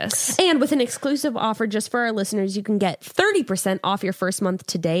 Delicious. And with an exclusive offer just for our listeners, you can get 30% off your first month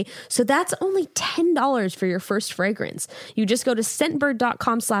today. So that's only $10 for your first fragrance. You just go to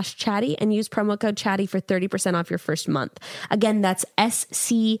scentbird.com/chatty and use promo code chatty for 30% off your first month. Again, that's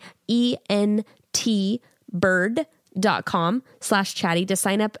SCENT bird.com/chatty to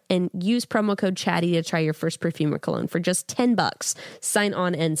sign up and use promo code chatty to try your first perfume or cologne for just $10. Sign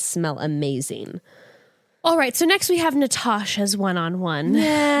on and smell amazing. All right, so next we have Natasha's one-on-one.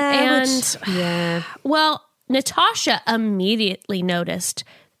 Well, Natasha immediately noticed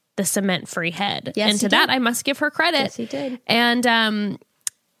the cement-free head. Yes, and to that, I must give her credit. Yes, he did. And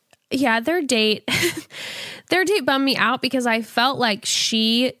their date bummed me out because I felt like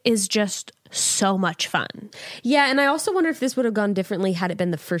she is just so much fun. Yeah, and I also wonder if this would have gone differently had it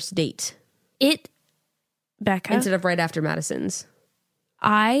been the first date. Becca, instead of right after Madison's.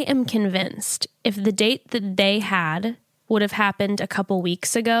 I am convinced if the date that they had would have happened a couple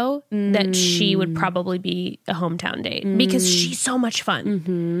weeks ago, that she would probably be a hometown date because she's so much fun.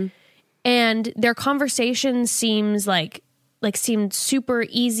 Mm-hmm. And their conversation seemed super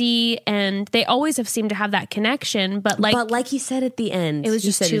easy, and they always have seemed to have that connection. But like he said at the end, it was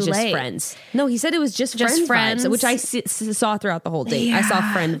just too late. Friends. No, he said it was just friends, which I saw throughout the whole date. Yeah. I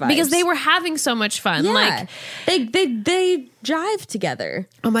saw friend vibes because they were having so much fun. Yeah. Like they jive together.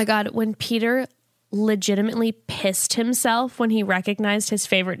 Oh my God, when Peter legitimately pissed himself when he recognized his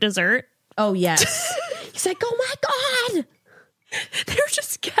favorite dessert. Oh yes. He's like, oh my God. They were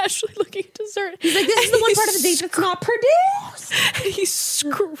just casually looking at dessert. He's like, this is the one part of the date that's not produced. And he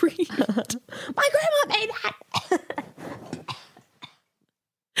screamed. My grandma made that.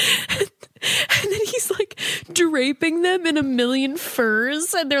 And then he's like draping them in a million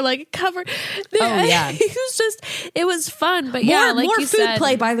furs, and they're like covered. Oh yeah. It was fun, but yeah, like more you food said,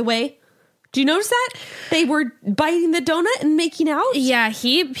 play, by the way. Do you notice that? They were biting the donut and making out? Yeah,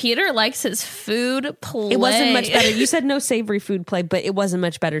 Peter likes his food play. It wasn't much better. You said no savory food play, but it wasn't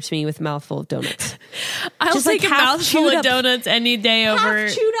much better to me with a mouthful of donuts. I'll Just take like a mouthful of donuts any day over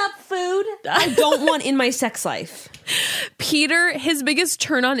half chewed up food I don't want in my sex life. Peter, his biggest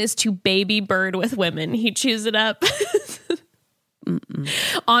turn on is to baby bird with women. He chews it up.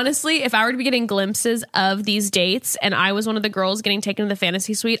 Honestly, if I were to be getting glimpses of these dates and I was one of the girls getting taken to the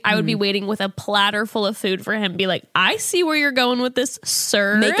fantasy suite, I would be waiting with a platter full of food for him. Be like, I see where you're going with this,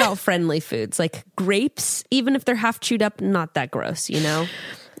 sir. Make out friendly foods like grapes, even if they're half chewed up, not that gross, you know?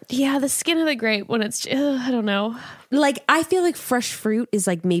 Yeah, the skin of the grape when it's, I don't know. Like, I feel like fresh fruit is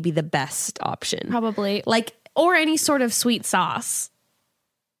like maybe the best option. Probably. Like, or any sort of sweet sauce.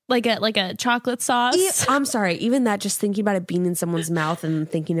 Like a chocolate sauce. I'm sorry. Even that, just thinking about it being in someone's mouth and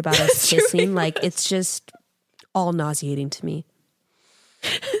thinking about us kissing, like it's just all nauseating to me.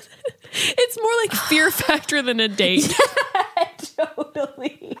 It's more like Fear Factor than a date. Yeah,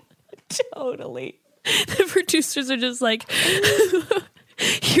 totally. The producers are just like,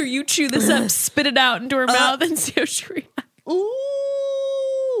 here, you chew this up, spit it out into her mouth and see how she reacts.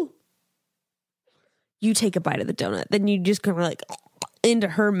 Ooh. You take a bite of the donut, then you just kind of like into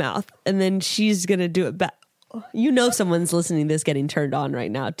her mouth, and then she's gonna do it back. You know someone's listening to this getting turned on right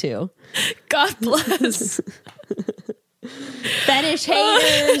now too. God bless. Fetish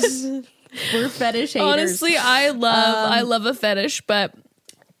haters. We're fetish haters. Honestly, I love a fetish, but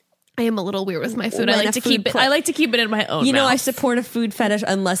I am a little weird with my food. I like to keep it in my own. You know, mouth. I support a food fetish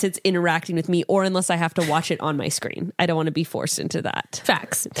unless it's interacting with me or unless I have to watch it on my screen. I don't want to be forced into that.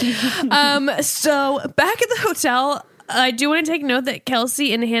 Facts. So back at the hotel, I do want to take note that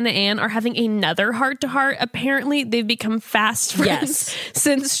Kelsey and Hannah Ann are having another heart-to-heart. Apparently, they've become fast friends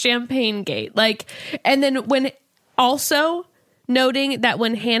since Champagne Gate. And then also noting that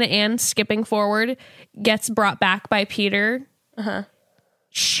when Hannah Ann, skipping forward, gets brought back by Peter, her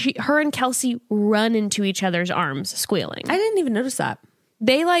and Kelsey run into each other's arms, squealing. I didn't even notice that.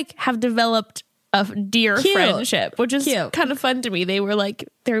 They have developed a dear friendship, which is cute. Kind of fun to me. They were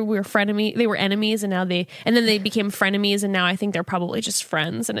they were enemies, and then they became frenemies, and now I think they're probably just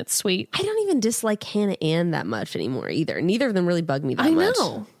friends, and it's sweet. I don't even dislike Hannah Ann that much anymore either. Neither of them really bug me that much. I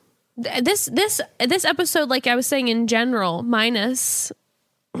know. This episode, like I was saying in general, minus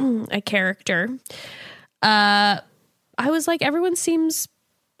a character, I was like, everyone seems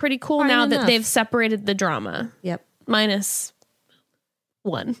pretty cool Fine now enough. that they've separated the drama. Yep. Minus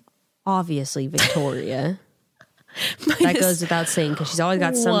one. Obviously, Victoria. That goes without saying because she's always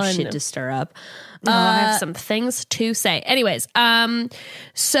got some shit to stir up. I have some things to say. Anyways,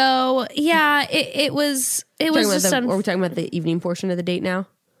 so yeah, it was just are we talking about the evening portion of the date now?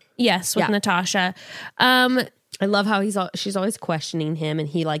 Yes, with Natasha. I love how she's always questioning him, and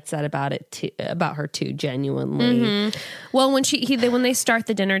he likes that about her too, genuinely. Well, when when they start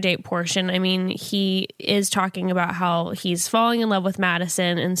the dinner date portion, I mean, he is talking about how he's falling in love with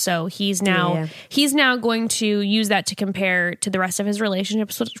Madison, and so he's now going to use that to compare to the rest of his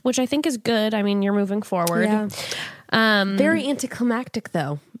relationships, which I think is good. I mean, you're moving forward. Yeah. Very anticlimactic,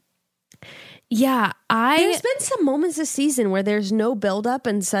 though. Yeah, there's been some moments this season where there's no buildup,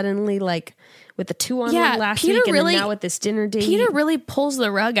 and suddenly, like, with the 2-on-1 last week, and then now with this dinner date, Peter really pulls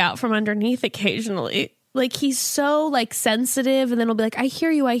the rug out from underneath occasionally. Like, he's so, like, sensitive, and then he'll be like, I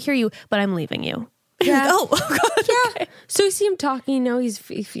hear you, but I'm leaving you. Yeah. Oh God. Yeah. Okay. So you see him talking.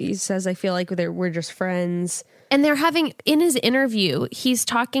 He says, I feel like we're just friends. And they're having, in his interview, he's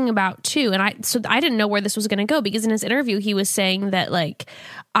talking about too, and I didn't know where this was going to go, because in his interview, he was saying that, like,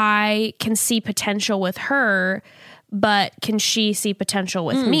 I can see potential with her, but can she see potential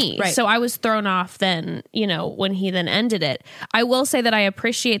with me? Right. So I was thrown off then, when he then ended it. I will say that I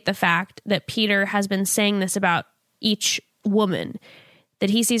appreciate the fact that Peter has been saying this about each woman, that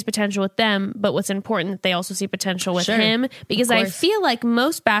he sees potential with them, but what's important that they also see potential with him, because I feel like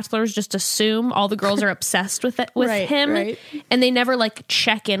most bachelors just assume all the girls are obsessed with him, and they never, like,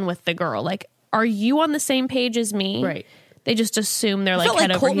 check in with the girl. Like, are you on the same page as me? Right. They just assume they're like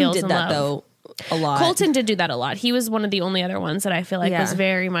head over heels in love. Though, a lot. Colton did do that a lot. He was one of the only other ones that I feel like was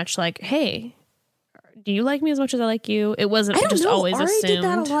very much like, hey, do you like me as much as I like you? It wasn't just always Ari assumed. did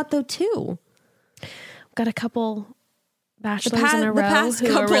that a lot though too. Got a couple bachelors in a row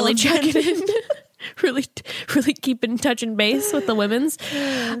who are really checking in, really keeping touching base with the women's.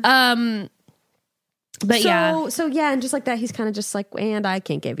 But and just like that, he's kind of just like, and I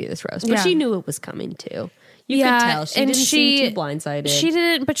can't give you this rose, but she knew it was coming too. You could tell she didn't seem too blindsided. She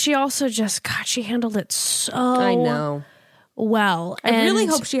didn't, but she also just, God, she handled it so I know. well. I really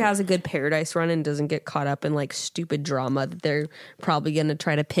hope she has a good Paradise run and doesn't get caught up in, like, stupid drama that they're probably going to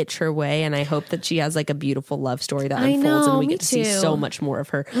try to pitch her way. And I hope that she has, like, a beautiful love story that unfolds and we get to see so much more of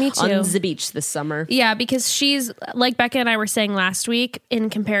her on the beach this summer. Yeah, because she's, like Becca and I were saying last week, in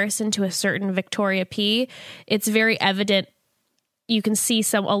comparison to a certain Victoria P, it's very evident you can see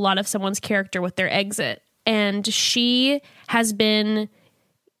a lot of someone's character with their exit. And she has been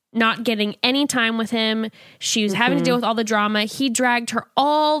not getting any time with him. She was having to deal with all the drama. He dragged her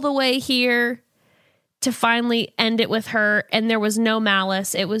all the way here to finally end it with her. And there was no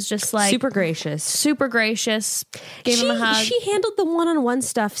malice. It was just like super gracious. Gave him a hug. She handled the one-on-one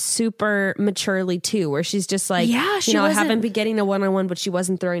stuff super maturely too, where she's just like, I haven't been getting a one-on-one, but she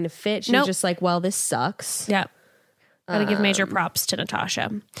wasn't throwing a fit. She was just like, well, this sucks. Yeah. Gotta give major props to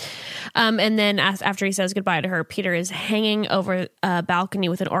Natasha. And then after he says goodbye to her, Peter is hanging over a balcony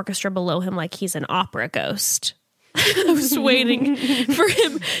with an orchestra below him like he's an opera ghost. I was waiting for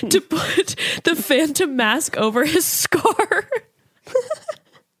him to put the phantom mask over his scar.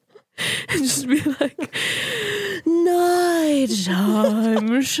 And just be like,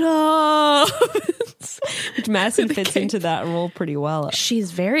 nighttime shines. Which Madison fits into that role pretty well.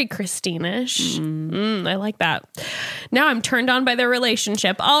 She's very Christine-ish. I like that. Now I'm turned on by their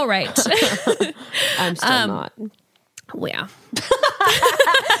relationship. All right. I'm still not. Well, yeah.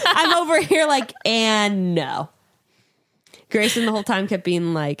 I'm over here like, and no. Grayson the whole time kept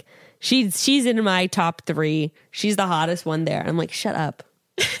being like, she's in my top 3. She's the hottest one there. I'm like, shut up.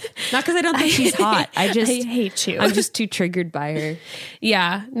 Not because I don't think she's hot. I hate you. I'm just too triggered by her.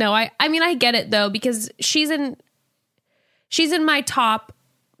 Yeah. No, I mean, I get it though, because she's in my top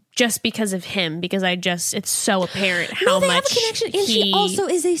just because of him, because it's so apparent how much have a connection. And she also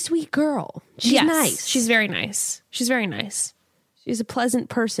is a sweet girl. She's nice. She's very nice. She's very nice. She's a pleasant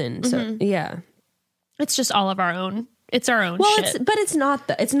person. So yeah. It's just all of our own. It's our own shit. But it's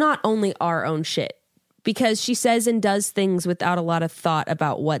not only our own shit. Because she says and does things without a lot of thought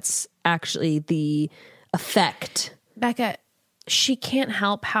about what's actually the effect. Becca, she can't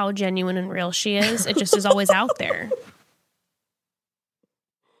help how genuine and real she is. It just is always out there.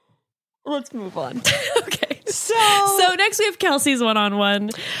 Let's move on. Okay. So next we have Kelsey's one-on-one.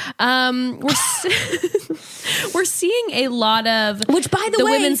 We're seeing a lot of, which by the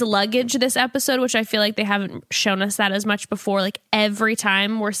way, women's luggage this episode, which I feel like they haven't shown us that as much before. Like every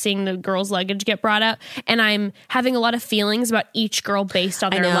time we're seeing the girls' luggage get brought up, and I'm having a lot of feelings about each girl based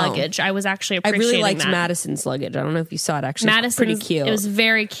on their luggage. I was actually appreciating I really liked that. Madison's luggage. I don't know if you saw it. Actually, Madison's pretty cute. It was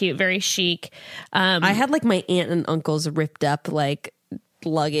very cute, very chic. I had like my aunt and uncle's ripped up like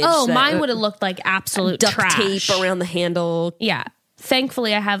luggage. Oh, mine would have looked like absolute duct trash. tape around the handle. Yeah.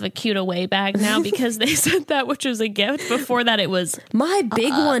 Thankfully, I have a cute away bag now because they sent that, which was a gift. Before that, it was my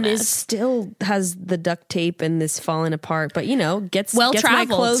big one is still has the duct tape and this falling apart, but gets my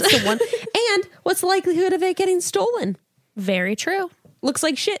clothes to one. And what's the likelihood of it getting stolen? Very true. Looks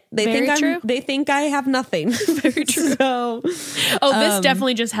like shit. Very true. They think I have nothing. Very true. So, this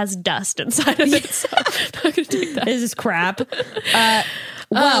definitely just has dust inside of it. So I'm not going to take that. this is crap.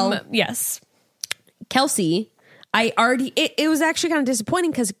 Yes. Kelsey, it was actually kind of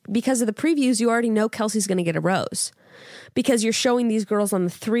disappointing because of the previews, you already know Kelsey's going to get a rose because you're showing these girls on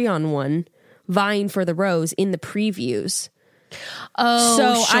the 3-on-1 vying for the rose in the previews. Oh,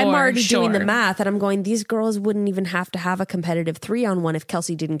 so sure, I'm already doing the sure. math and I'm going, these girls wouldn't even have to have a competitive 3-on-1 if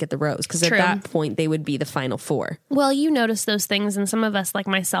Kelsey didn't get the rose. Because at True. that point they would be the final 4. Well, you noticed those things and some of us like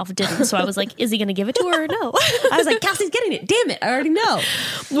myself didn't. So I was like, is he going to give it to her or no? I was like, Kelsey's getting it. Damn it. I already know.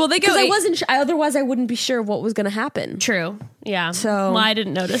 Well, they go. Because I wasn't sure. Otherwise I wouldn't be sure what was going to happen. True. Yeah. So- well, I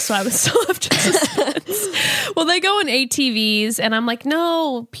didn't notice, so I was still left in suspense. Well, they go in ATVs, and I'm like,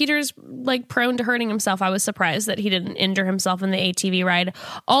 no, Peter's like prone to hurting himself. I was surprised that he didn't injure himself in the ATV ride.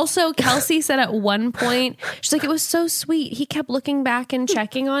 Also, Kelsey said at one point, she's like, it was so sweet. He kept looking back and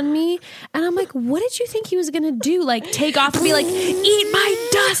checking on me, and I'm like, what did you think he was gonna do? Like take off and be like, eat my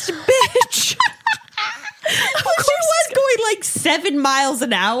dust, bitch. She was going like 7 miles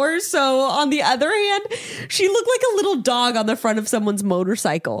an hour. So on the other hand, she looked like a little dog on the front of someone's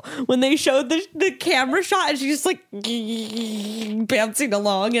motorcycle when they showed the camera shot, and she's just like bouncing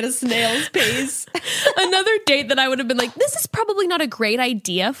along at a snail's pace. Another date that I would have been like, this is probably not a great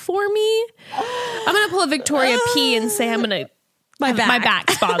idea for me. I'm gonna pull a Victoria P and say I'm gonna my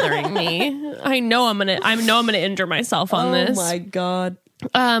back's bothering me. I know I'm gonna injure myself on this. Oh my God.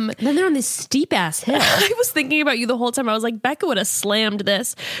 Then they're on this steep ass hill. I was thinking about you the whole time. I was like, Becca would have slammed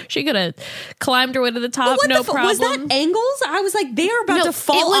this. She could have climbed her way to the top, no problem. Was that angles? I was like, they are about to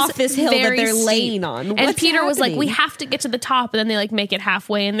fall off this hill that they're laying on. And Peter was like, we have to get to the top, and then they like make it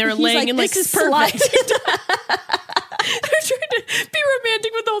halfway, and they're laying and like this is slide. perfect. They're trying to be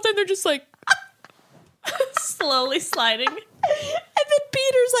romantic, but the whole time they're just like slowly sliding. And then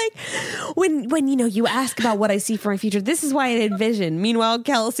Peter's like, when you ask about what I see for my future, this is what I envision. Meanwhile,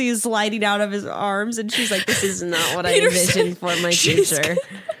 Kelsey is sliding out of his arms, and she's like, this is not what I envision for my future.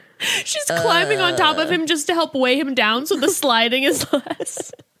 She's climbing on top of him just to help weigh him down so the sliding is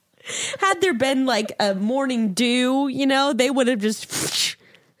less. Had there been like a morning dew, they would have just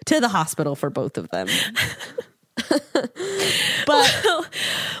to the hospital for both of them. But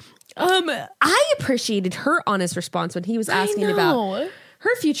I appreciated her honest response when he was asking about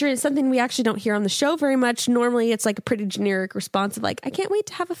her future. It's something we actually don't hear on the show very much. Normally it's like a pretty generic response of like, I can't wait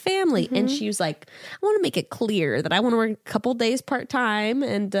to have a family. Mm-hmm. And she was like, I want to make it clear that I want to work a couple days part-time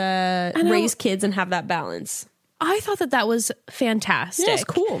and raise kids and have that balance. I thought that was fantastic. Yeah, it's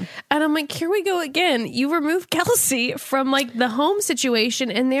cool. And I'm like, here we go again. You remove Kelsey from like the home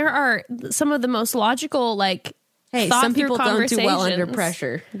situation, and there are some of the most logical, like, hey, some people don't do well under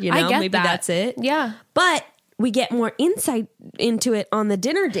pressure. I get maybe that's it. Yeah. But we get more insight into it on the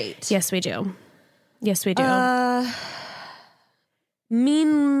dinner date. Yes, we do. Yes, we do.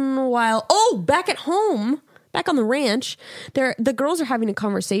 Meanwhile, back at home, back on the ranch, the girls are having a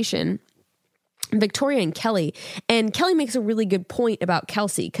conversation. Victoria and Kelly makes a really good point about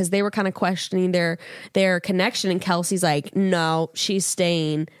Kelsey because they were kind of questioning their connection, and Kelsey's like, no, she's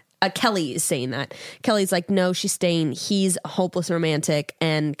staying. Kelly is saying that. Kelly's like, no, she's staying. He's a hopeless romantic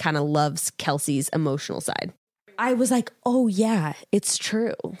and kind of loves Kelsey's emotional side. I was like, oh yeah, it's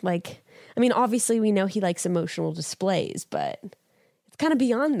true. Like, I mean, obviously we know he likes emotional displays, but it's kind of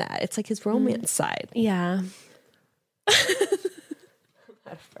beyond that. It's like his romance side. Yeah.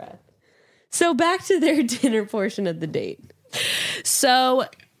 So back to their dinner portion of the date. So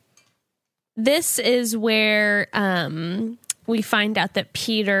this is where we find out that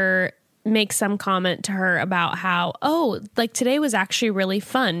Peter makes some comment to her about how, like today was actually really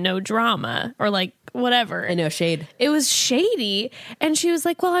fun, no drama, or like whatever. I know, shade. It was shady. And she was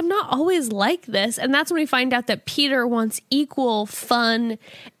like, well, I'm not always like this. And that's when we find out that Peter wants equal fun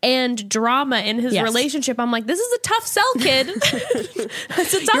and drama in his relationship. I'm like, this is a tough sell, kid.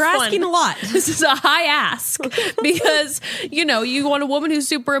 That's a tough You're asking one. a lot. This is a high ask because, you want a woman who's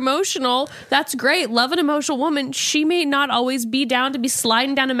super emotional. That's great. Love an emotional woman. She may not always be down to be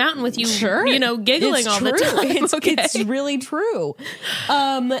sliding down a mountain with you, sure. Giggling it's all true. the time. It's really true.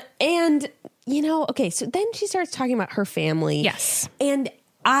 And okay, so then she starts talking about her family. Yes. And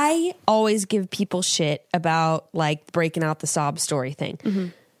I always give people shit about like breaking out the sob story thing. Mm-hmm.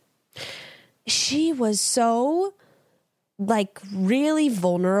 She was so like really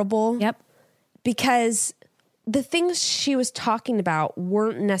vulnerable. Yep. Because the things she was talking about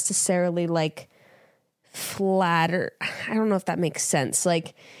weren't necessarily like I don't know if that makes sense.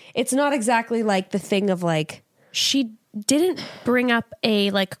 Like, it's not exactly like the thing of like, she didn't bring up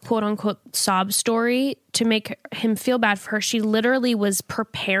a like quote unquote sob story to make him feel bad for her. She literally was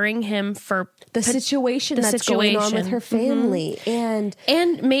preparing him for the situation that's going on with her family, and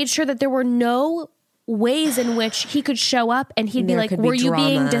made sure that there were no ways in which he could show up and he'd be like, were you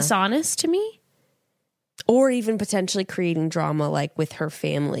being dishonest to me? Or even potentially creating drama like with her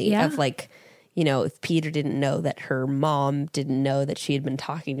family of like, you know, if Peter didn't know that her mom didn't know that she had been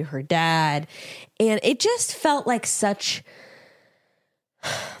talking to her dad. And it just felt like such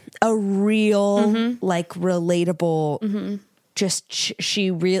a real, like relatable, just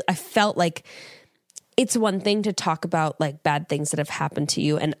I felt like it's one thing to talk about like bad things that have happened to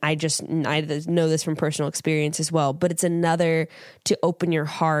you. And I know this from personal experience as well, but it's another to open your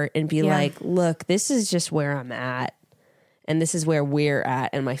heart and be like, look, this is just where I'm at. And this is where we're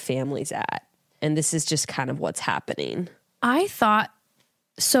at and my family's at. And this is just kind of what's happening. I thought,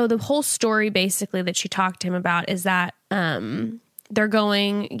 so the whole story basically that she talked to him about is that they're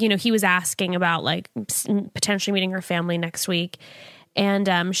going, you know, he was asking about like potentially meeting her family next week.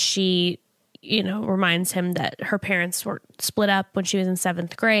 And she, you know, reminds him that her parents were split up when she was in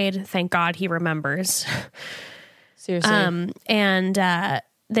 7th grade. Thank God he remembers. Seriously. And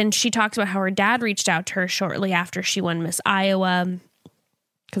then she talks about how her dad reached out to her shortly after she won Miss Iowa.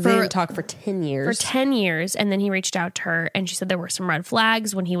 Because they didn't talk for 10 years. For 10 years. And then he reached out to her and she said there were some red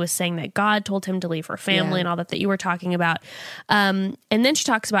flags when he was saying that God told him to leave her family and all that you were talking about. And then she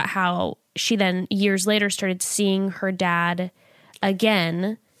talks about how she then years later started seeing her dad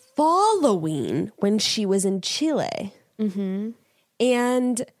again. Following when she was in Chile.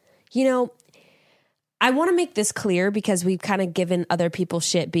 And, you know, I want to make this clear because we've kind of given other people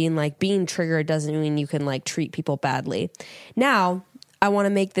shit being like, being triggered doesn't mean you can like treat people badly. Now, I want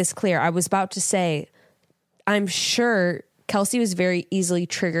to make this clear. I was about to say, I'm sure Kelsey was very easily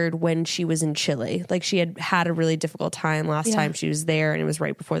triggered when she was in Chile. Like she had a really difficult time last time she was there, and it was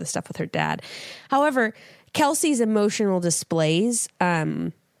right before the stuff with her dad. However, Kelsey's emotional displays,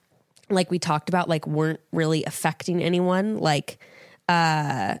 like we talked about, like weren't really affecting anyone. Like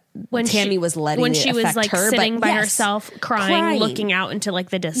when Tammy was letting when it she was affect like her, sitting but by herself crying, looking out into like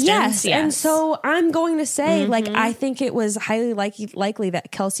the distance. Yes. And so I'm going to say, like, I think it was highly likely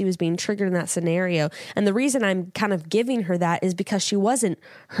that Kelsey was being triggered in that scenario. And the reason I'm kind of giving her that is because she wasn't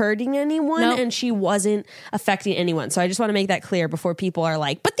hurting anyone and she wasn't affecting anyone. So I just want to make that clear before people are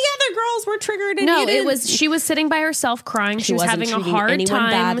like, but the other girls were triggered. And she was sitting by herself crying. She was having a hard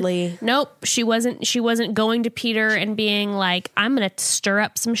time. Badly. Nope. She wasn't going to Peter and being like, I'm going to stir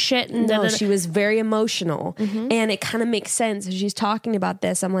up some shit. And she was very emotional. And it kind of makes sense as she's talking about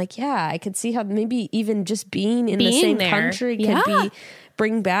this. I'm like, yeah, I could see how maybe even just being in the same country could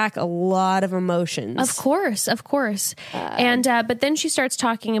bring back a lot of emotions. Of course. And but then she starts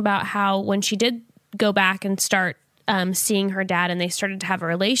talking about how when she did go back and start seeing her dad and they started to have a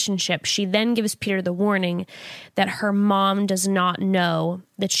relationship, she then gives Peter the warning that her mom does not know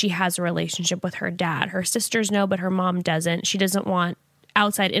that she has a relationship with her dad. Her sisters know, but her mom doesn't. She doesn't want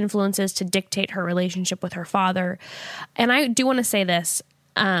outside influences to dictate her relationship with her father. And I do want to say this.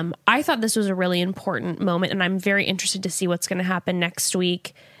 I thought this was a really important moment, and I'm very interested to see what's going to happen next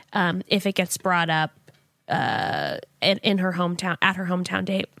week if it gets brought up in her hometown, at her hometown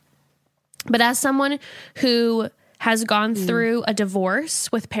date. But as someone who has gone through a divorce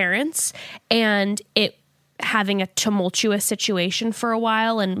with parents and it having a tumultuous situation for a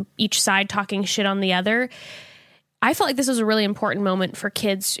while and each side talking shit on the other, I felt like this was a really important moment for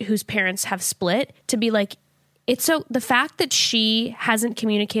kids whose parents have split to be like, the fact that she hasn't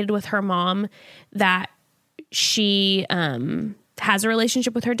communicated with her mom that she has a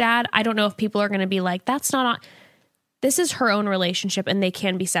relationship with her dad. I don't know if people are going to be like, that's not on. This is her own relationship and they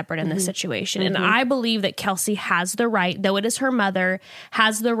can be separate in this situation. And I believe that Kelsey has the right, though it is her mother,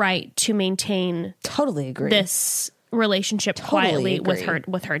 has the right to maintain this relationship quietly with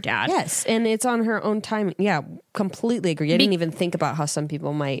her dad. Yes, and it's on her own time. Yeah, completely agree. I didn't even think about how some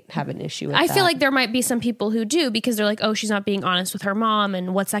people might have an issue with that. I feel like there might be some people who do because they're like, oh, she's not being honest with her mom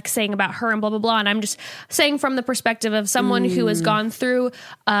and what's that saying about her and blah, blah, blah. And I'm just saying from the perspective of someone who has gone through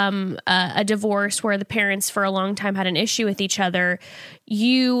a divorce where the parents for a long time had an issue with each other,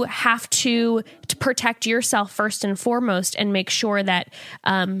 you have to protect yourself first and foremost and make sure that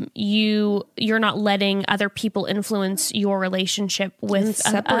you're not letting other people influence your relationship with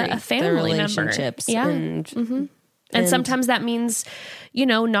a family member. Yeah. And sometimes that means,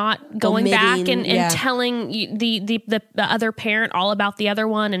 not going back and telling the other parent all about the other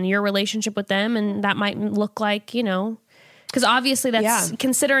one and your relationship with them. And that might look like, Because obviously that's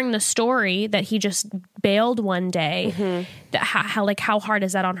considering the story that he just bailed one day. That how hard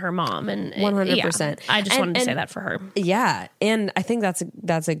is that on her mom? And 100%. I just wanted to say that for her. Yeah, and I think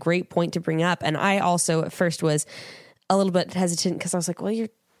that's a great point to bring up. And I also at first was a little bit hesitant because I was like, well, you're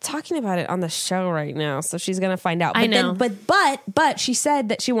talking about it on the show right now, so she's gonna find out. But I know. But she said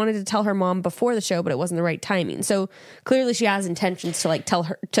that she wanted to tell her mom before the show, but it wasn't the right timing. So clearly she has intentions to like tell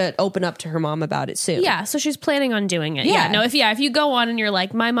her to open up to her mom about it soon. Yeah, so she's planning on doing it. Yeah. No, if you go on and you're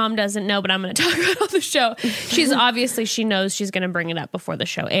like, my mom doesn't know, but I'm going to talk about it on the show. She's obviously, she knows she's going to bring it up before the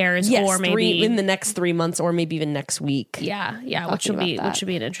show airs, or maybe in the next 3 months, or maybe even next week. Yeah, which will be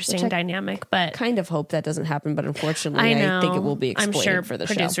an interesting dynamic. But kind of hope that doesn't happen, but unfortunately, I think it will be exploited for the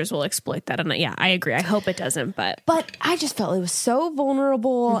show. Producers will exploit that. And I agree. I hope it doesn't, but I just felt it was so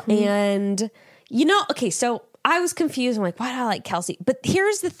vulnerable, and okay, so I was confused. I'm like, why do I like Kelsey? But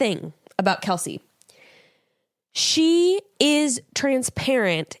here's the thing about Kelsey. She is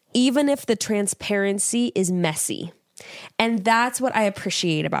transparent, even if the transparency is messy. And that's what I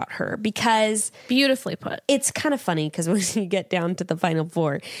appreciate about her, because beautifully put. It's kind of funny because when you get down to the final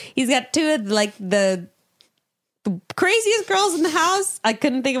four, he's got two of like the craziest girls in the house. I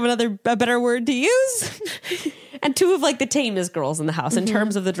couldn't think of a better word to use. And two of like the tamest girls in the house in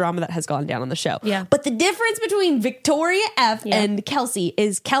terms of the drama that has gone down on the show. Yeah. But the difference between Victoria F and Kelsey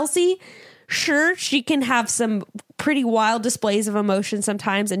is Kelsey, sure, she can have some pretty wild displays of emotion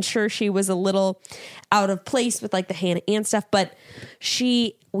sometimes. And sure, she was a little out of place with like the Hannah Ann stuff, but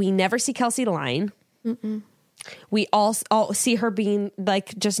we never see Kelsey lying. We all see her being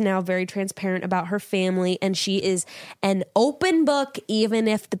like just now very transparent about her family, and she is an open book even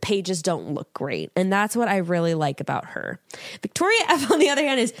if the pages don't look great. And that's what I really like about her. Victoria F, on the other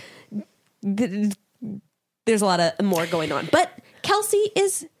hand, is there's a lot of more going on, but Kelsey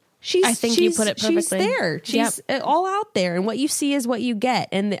is I think you put it perfectly. She's there. She's all out there, and what you see is what you get.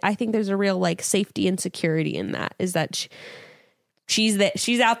 And I think there's a real like safety and security in that, is that she's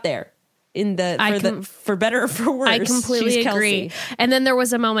out there. For better or for worse. I completely agree. And then there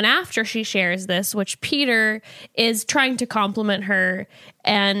was a moment after she shares this, which Peter is trying to compliment her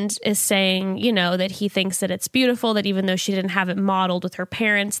and is saying, that he thinks that it's beautiful, that even though she didn't have it modeled with her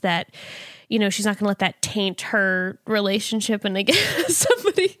parents, that, she's not going to let that taint her relationship. And again,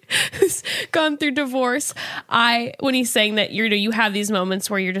 somebody who's gone through divorce, when he's saying that, you have these moments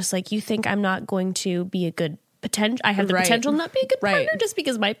where you're just like, you think I'm not going to be a good I have the potential to not be a good partner just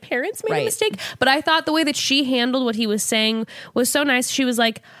because my parents made a mistake. But I thought the way that she handled what he was saying was so nice. She was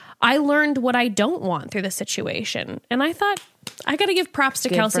like, I learned what I don't want through the situation. And I thought, I got to give props to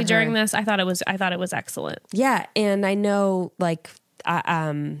Kelsey during this. I thought it was excellent. Yeah. And I know like,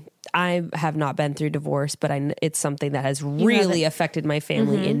 I have not been through divorce, but it's something that has really affected my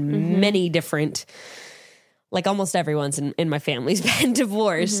family in many different, like almost everyone's in my family's been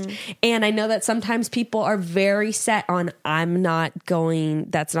divorced. And I know that sometimes people are very set on,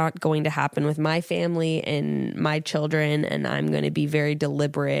 that's not going to happen with my family and my children. And I'm going to be very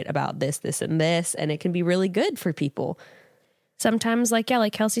deliberate about this, and this. And it can be really good for people. Sometimes like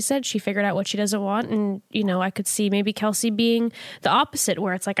Kelsey said, she figured out what she doesn't want. And, I could see maybe Kelsey being the opposite,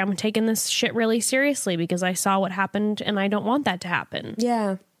 where it's like, I'm taking this shit really seriously because I saw what happened and I don't want that to happen.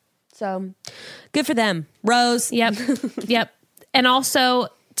 Yeah. So good for them. Rose. Yep. Yep. And also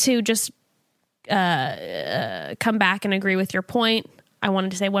to just come back and agree with your point, I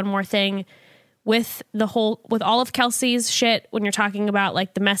wanted to say one more thing with all of Kelsey's shit, when you're talking about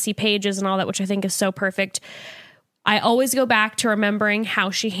like the messy pages and all that, which I think is so perfect. I always go back to remembering how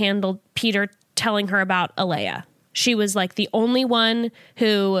she handled Peter telling her about Alea. She was like one of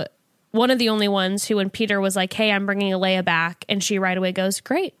the only ones who, when Peter was like, hey, I'm bringing Alea back, and she right away goes,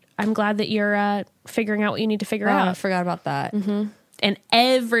 great. I'm glad that you're figuring out what you need to figure out. I forgot about that. And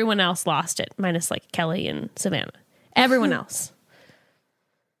everyone else lost it, minus like Kelly and Savannah. Everyone else.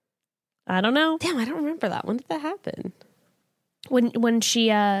 I don't know. Damn, I don't remember that. When did that happen? When she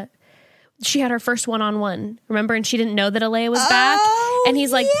had her first one-on-one, remember? And she didn't know that Alea was back. And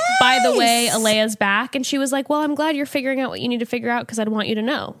he's like, by the way, Alea's back. And she was like, well, I'm glad you're figuring out what you need to figure out because I'd want you to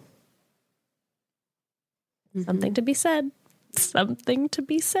know. Something to be said. Something to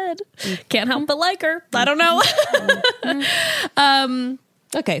be said. Can't help but like her. I don't know.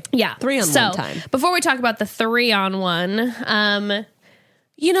 Okay. Yeah. 3-on-1 time. Before we talk about the 3-on-1,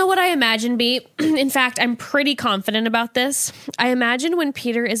 you know what I imagine, B? In fact, I'm pretty confident about this. I imagine when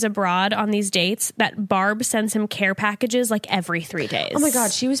Peter is abroad on these dates that Barb sends him care packages like every 3 days. Oh my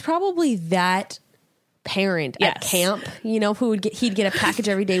God. She was probably that parent at camp, who he'd get a package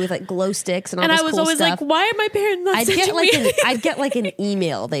every day with like glow sticks and all this cool stuff. And I was always like, why are my parents not sending me anything? I'd get like an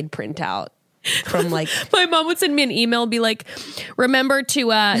email they'd print out. from like My mom would send me an email and be like, remember to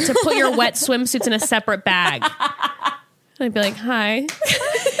put your wet swimsuits in a separate bag. And I'd be like, hi.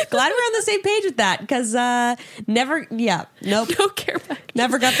 glad we're on the same page with that because never No care package.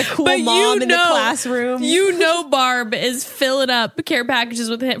 Never got the cool mom in the classroom. You know Barb is filling up care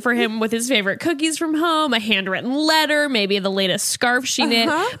packages for him with his favorite cookies from home, a handwritten letter, maybe the latest scarf she knit.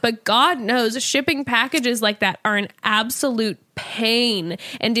 But God knows shipping packages like that are an absolute pain.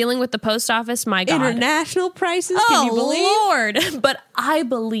 And dealing with the post office, my God. International prices, can you believe? Lord. But I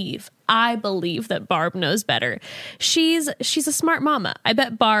believe that Barb knows better. She's a smart mama. I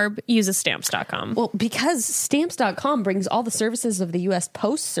bet Barb uses Stamps.com. Well, because Stamps.com brings all the services of the U.S.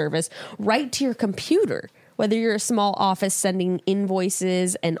 Post Service right to your computer. Whether you're a small office sending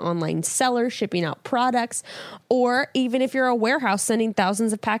invoices, an online seller shipping out products, or even if you're a warehouse sending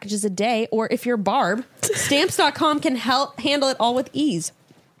thousands of packages a day, or if you're Barb, Stamps.com can help handle it all with ease.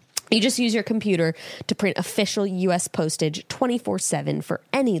 You just use your computer to print official U.S. postage 24/7 for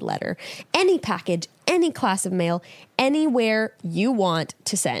any letter, any package, any class of mail, anywhere you want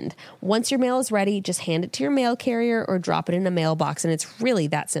to send. Once your mail is ready, just hand it to your mail carrier or drop it in a mailbox, and it's really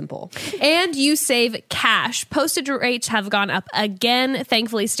that simple. And you save cash. Postage rates have gone up again.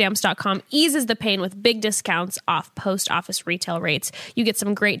 Thankfully, Stamps.com eases the pain with big discounts off post office retail rates. You get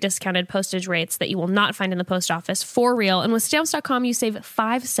some great discounted postage rates that you will not find in the post office for real. And with Stamps.com, you save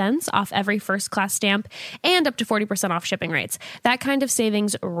 5 cents off every first class stamp and up to 40% off shipping rates. That kind of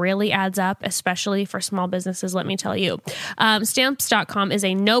savings really adds up, especially for small businesses, let me tell you. Stamps.com is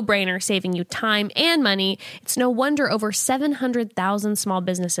a no-brainer, saving you time and money. It's no wonder over 700,000 small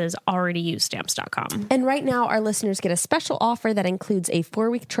businesses already use Stamps.com. And right now, our listeners get a special offer that includes a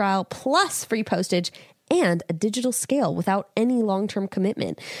 4-week trial plus free postage and a digital scale without any long-term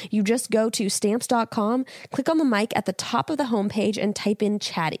commitment. You just go to Stamps.com, click on the mic at the top of the homepage, and type in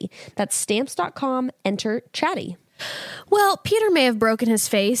Chatty. That's Stamps.com, enter Chatty. Well, Peter may have broken his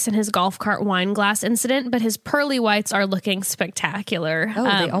face in his golf cart wine glass incident, but his pearly whites are looking spectacular. Oh,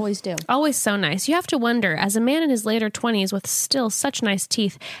 they always do. Always so nice. You have to wonder, as a man in his later 20s with still such nice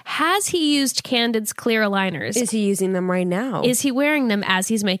teeth, has he used Candid's clear aligners? Is he using them right now? Is he wearing them as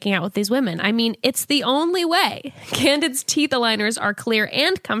he's making out with these women? I mean, it's the only way. Candid's teeth aligners are clear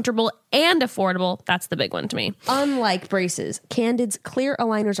and comfortable and affordable. That's the big one to me. Unlike braces, Candid's clear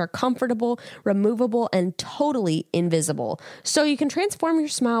aligners are comfortable, removable, and totally invisible. So you can transform your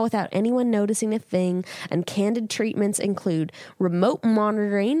smile without anyone noticing a thing. And Candid treatments include remote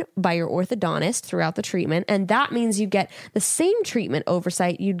monitoring by your orthodontist throughout the treatment. And that means you get the same treatment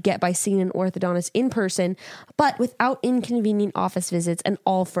oversight you'd get by seeing an orthodontist in person, but without inconvenient office visits, and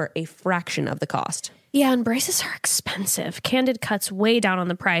all for a fraction of the cost. Yeah, and braces are expensive. Candid cuts way down on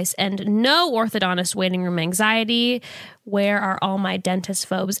the price, and no orthodontist waiting room anxiety. Where are all my dentist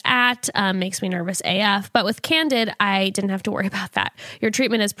phobes at? Makes me nervous AF. But with Candid, I didn't have to worry about that. Your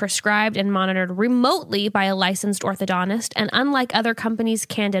treatment is prescribed and monitored remotely by a licensed orthodontist. And unlike other companies,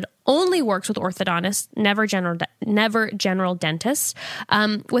 Candid only works with orthodontists, never general dentists.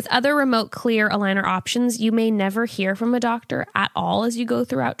 With other remote clear aligner options, you may never hear from a doctor at all as you go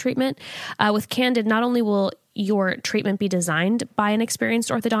throughout treatment. With Candid, not only will your treatment be designed by an experienced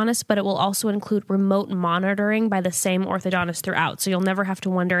orthodontist, but it will also include remote monitoring by the same orthodontist throughout. So you'll never have to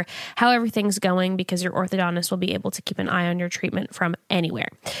wonder how everything's going because your orthodontist will be able to keep an eye on your treatment from anywhere.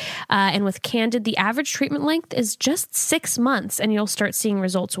 And with Candid, the average treatment length is just 6 months, and you'll start seeing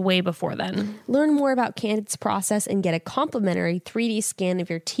results way before then. Learn more about Candid's process and get a complimentary 3D scan of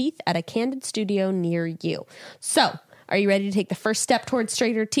your teeth at a Candid studio near you. So, are you ready to take the first step towards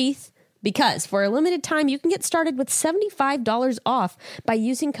straighter teeth? Because for a limited time, you can get started with $75 off by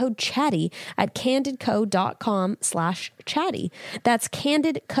using code CHATTY at candidco.com/chatty. That's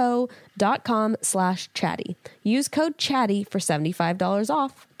candidco.com/chatty. Use code CHATTY for $75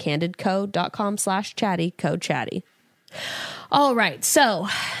 off. candidco.com/chatty, code CHATTY. All right. So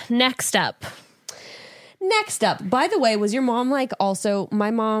next up, by the way, was your mom like also, my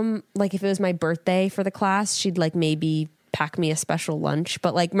mom, like if it was my birthday for the class, she'd like maybe pack me a special lunch.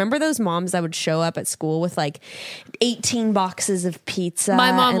 But like, remember those moms that would show up at school with like 18 boxes of pizza?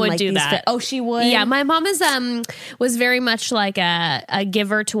 My mom and, would like, do that. Oh, she would? Yeah, my mom was very much like a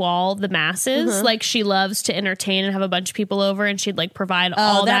giver to all the masses. Like she loves to entertain and have a bunch of people over, and she'd like provide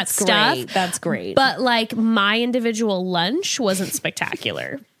all that stuff. That's great. But like my individual lunch wasn't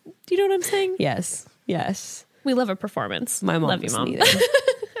spectacular. Do you know what I'm saying? Yes. We love a performance. My mom love you, Mom. neither.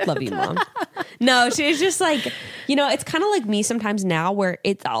 Love you, Mom. No, she's just like, it's kind of like me sometimes now where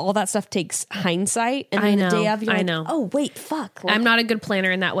it's all that stuff takes hindsight. And then the day of, you're like, oh, wait, fuck. Like, I'm not a good planner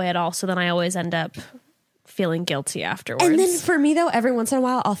in that way at all. So then I always end up feeling guilty afterwards. And then for me though, every once in a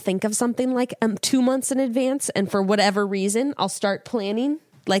while, I'll think of something like 2 months in advance, and for whatever reason, I'll start planning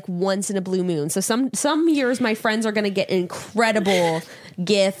like once in a blue moon. So some years my friends are going to get incredible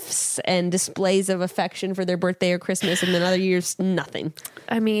gifts and displays of affection for their birthday or Christmas, and then other years nothing.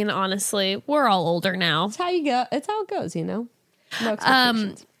 I mean, honestly, we're all older now. It's how you go. It's how it goes, you know. No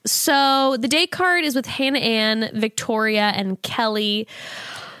expectations. So the date card is with Hannah Ann, Victoria, and Kelly.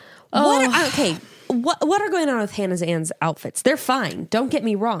 What are going on with Hannah Ann's outfits? They're fine. Don't get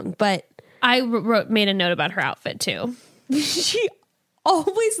me wrong, but I made a note about her outfit too. she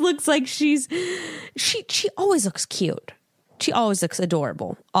always looks like she always looks cute. She always looks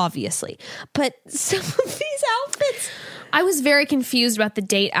adorable, obviously. But some of these outfits, I was very confused about the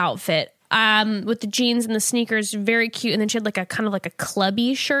date outfit. With the jeans and the sneakers, very cute, and then she had like a kind of like a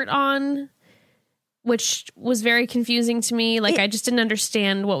clubby shirt on, which was very confusing to me. Like I just didn't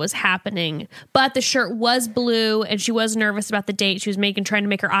understand what was happening. But the shirt was blue, and she was nervous about the date. She was trying to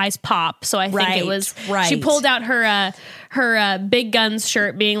make her eyes pop. So I think it was right. She pulled out her big guns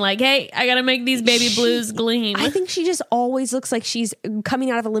shirt, being like, "Hey, I gotta make these baby blues gleam." I think she just always looks like she's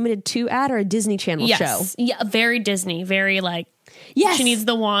coming out of a Limited 2 ad or a Disney Channel show. Yeah, very Disney, very like. Yes, she needs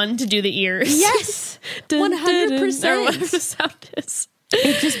the wand to do the ears. Yes, 100%. Whatever the sound is.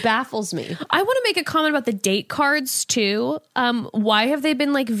 It just baffles me. I want to make a comment about the date cards too. Why have they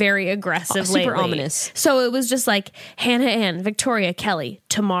been like very aggressive lately? Super ominous. So it was just like Hannah Ann, Victoria, Kelly,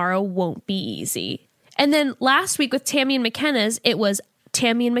 tomorrow won't be easy. And then last week with Tammy and McKenna's, it was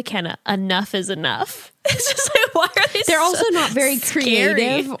Tammy and McKenna, enough is enough. It's just like, why are they They're so also not very scary?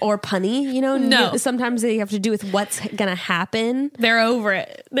 creative or punny, you know? No. Sometimes they have to do with what's going to happen. They're over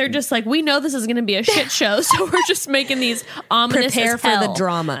it. They're just like, we know this is going to be a shit show, so we're just making these ominous Prepare as for hell. the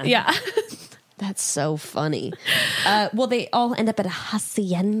drama. Yeah. That's so funny. Well, they all end up at a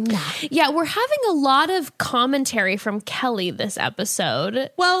hacienda. Yeah, we're having a lot of commentary from Kelly this episode.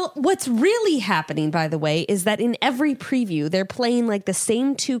 Well, what's really happening, by the way, is that in every preview, they're playing like the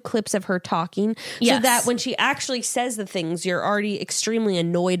same 2 clips of her talking, so that when she actually says the things, you're already extremely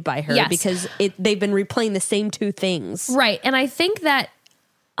annoyed by her because they've been replaying the same 2 things. Right, and I think that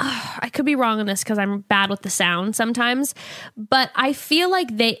I could be wrong on this because I'm bad with the sound sometimes, but I feel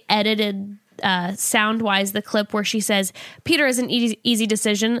like they edited sound-wise the clip where she says, Peter is an easy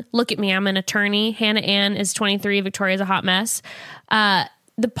decision. Look at me, I'm an attorney. Hannah Ann is 23. Victoria's a hot mess.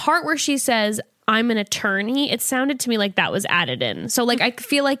 The part where she says, I'm an attorney, it sounded to me like that was added in. So like I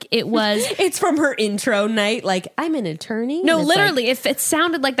feel like it was... It's from her intro night, like, I'm an attorney? No, literally, if it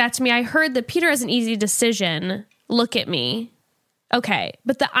sounded like that to me, I heard that Peter has an easy decision. Look at me. Okay,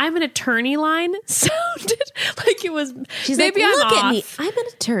 but the I'm an attorney line sounded like it was... She's maybe like, I'm look off. at me, I'm an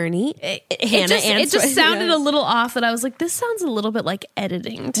attorney. It just sounded a little off that I was like, this sounds a little bit like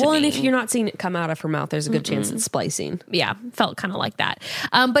editing to me. And if you're not seeing it come out of her mouth, there's a good chance it's splicing. Yeah, felt kind of like that.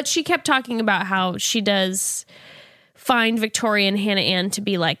 But she kept talking about how she does find Victoria and Hannah Ann to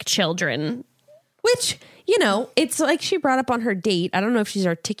be like children. Which, you know, it's like she brought up on her date. I don't know if she's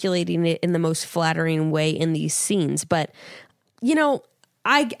articulating it in the most flattering way in these scenes, but... You know,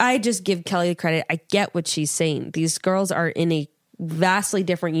 I just give Kelly the credit. I get what she's saying. These girls are in a vastly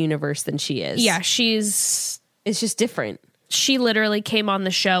different universe than she is. Yeah, it's just different. She literally came on the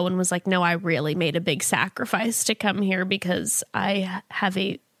show and was like, no, I really made a big sacrifice to come here because I have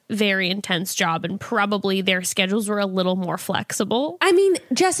a very intense job and probably their schedules were a little more flexible. I mean,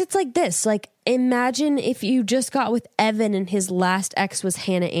 Jess, it's like this. Like, imagine if you just got with Evan and his last ex was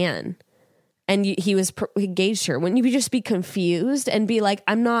Hannah Ann. And he engaged her. Wouldn't you just be confused and be like,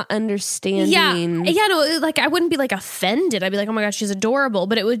 I'm not understanding? Yeah, no, like I wouldn't be like offended. I'd be like, oh my gosh, she's adorable.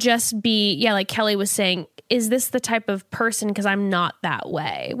 But it would just be, yeah, like Kelly was saying, is this the type of person? Because I'm not that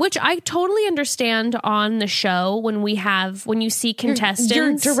way. Which I totally understand on the show when you see contestants.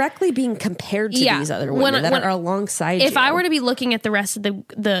 You're directly being compared to these other women that are alongside you. If I were to be looking at the rest of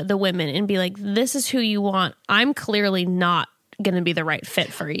the women and be like, this is who you want, I'm clearly not going to be the right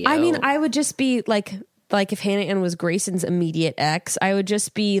fit for you. I mean, I would just be like if Hannah Ann was Grayson's immediate ex, I would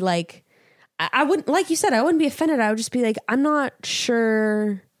just be like, I wouldn't, like you said, I wouldn't be offended. I would just be like, I'm not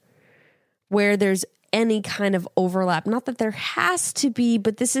sure where there's any kind of overlap. Not that there has to be,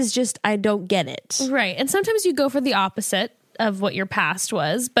 but this is just, I don't get it. Right. And sometimes you go for the opposite of what your past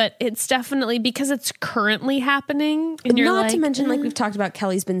was, but it's definitely because it's currently happening. And you're not like, to mention, like we've talked about,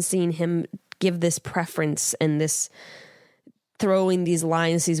 Kelly's been seeing him give this preference and this throwing these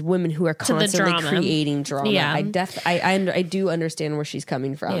lines, these women who are constantly creating drama. Yeah. I do understand where she's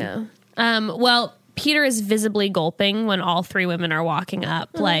coming from. Yeah. Well, Peter is visibly gulping when all 3 women are walking up.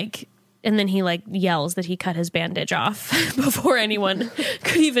 Like and then he like yells that he cut his bandage off before anyone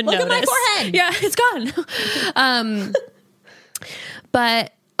could even Look notice. at my forehead. Yeah, it's gone.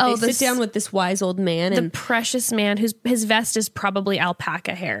 But they sit down with this wise old man, the and precious man whose his vest is probably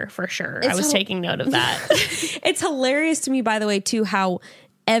alpaca hair for sure. I was taking note of that. it's hilarious to me, by the way, too, how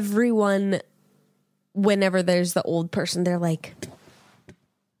everyone, whenever there's the old person, they're like,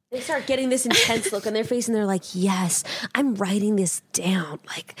 they start getting this intense look on their face, and they're like, yes, I'm writing this down.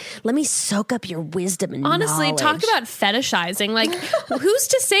 Like, let me soak up your wisdom and Honestly, knowledge. talk about fetishizing. Like, who's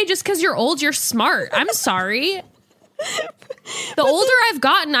to say just because you're old, you're smart? I'm sorry. The older I've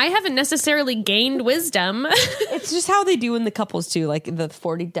gotten, I haven't necessarily gained wisdom. It's just how they do in the couples, too, like the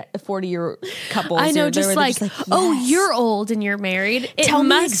 40-year couples. I know, just like, yes. oh, you're old and you're married. Tell me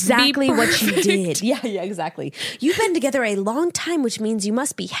must exactly be what you perfect. did. Yeah, exactly. You've been together a long time, which means you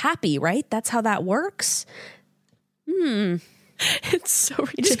must be happy, right? That's how that works. It's so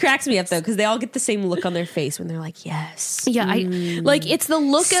ridiculous. It just cracks me up, though, because they all get the same look on their face when they're like, yes. Yeah, I like it's the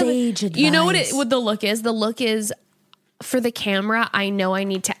look Sage of you know advice. what the look is? The look is for the camera, I know I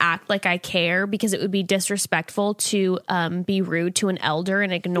need to act like I care because it would be disrespectful to be rude to an elder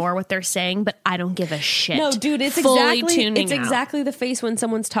and ignore what they're saying, but I don't give a shit. No, dude, it's Fully tuning out. exactly the face when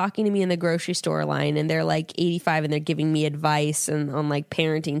someone's talking to me in the grocery store line and they're like 85 and they're giving me advice and on like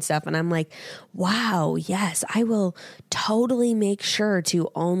parenting stuff, and I'm like, wow, yes, I will totally make sure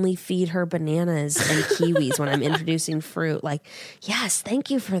to only feed her bananas and kiwis when I'm introducing fruit. Like, yes, thank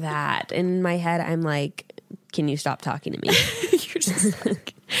you for that. And in my head, I'm like, can you stop talking to me? You're just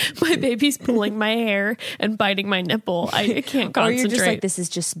like, my baby's pulling my hair and biting my nipple. I can't concentrate. Or you're just like, this is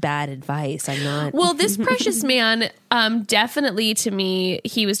just bad advice. I'm not. Well, this precious man, definitely to me,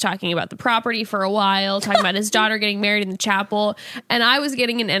 he was talking about the property for a while, talking about his daughter getting married in the chapel. And I was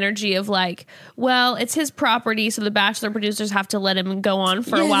getting an energy of like, well, it's his property, so the Bachelor producers have to let him go on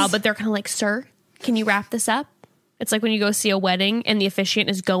for a while. But they're kind of like, sir, can you wrap this up? It's like when you go see a wedding and the officiant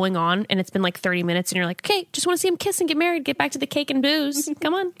is going on and it's been like 30 minutes and you're like, okay, just want to see him kiss and get married, get back to the cake and booze.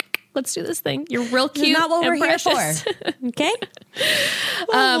 Come on, let's do this thing. You're real cute. It's not what we're precious. here for. Okay?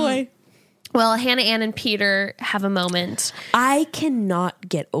 Oh, boy. Well, Hannah Ann and Peter have a moment. I cannot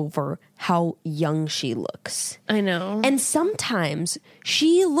get over how young she looks. I know. And sometimes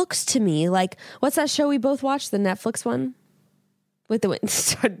she looks to me like, what's that show we both watched? The Netflix one? With the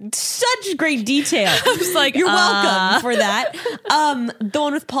such great detail. I was like, you're welcome for that. The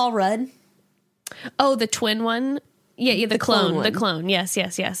one with Paul Rudd. Oh, the twin one? Yeah, the clone. one. The clone. Yes.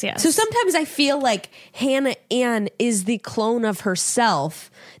 So sometimes I feel like Hannah Ann is the clone of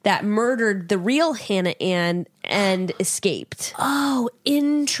herself that murdered the real Hannah Ann and escaped. Oh,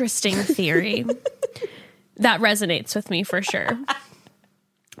 interesting theory. That resonates with me for sure.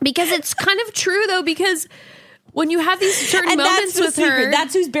 Because it's kind of true though, because when you have these certain moments with her,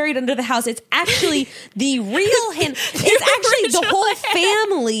 that's who's buried under the house. It's actually the real Hannah. It's actually the whole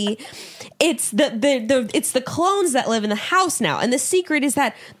family. It's the clones that live in the house now. And the secret is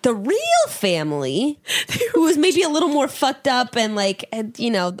that the real family, who was maybe a little more fucked up and like,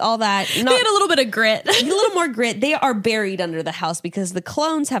 all that. They had a little bit of grit. A little more grit. They are buried under the house because the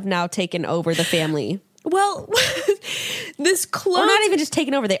clones have now taken over the family. Well, this clone... Or not even just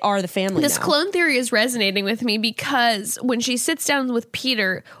taken over, they are the family This now. clone theory is resonating with me because when she sits down with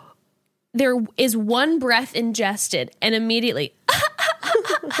Peter, there is one breath ingested and immediately...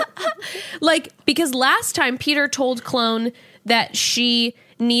 because last time Peter told Clone that she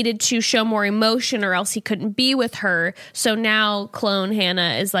needed to show more emotion or else he couldn't be with her. So now Clone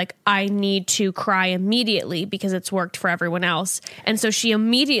Hannah is like, I need to cry immediately because it's worked for everyone else. And so she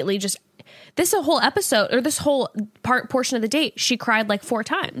immediately just... This whole episode, or this whole portion of the date, she cried like 4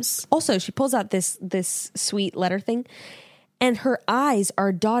 times. Also, she pulls out this sweet letter thing, and her eyes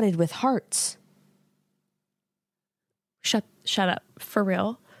are dotted with hearts. Shut up, for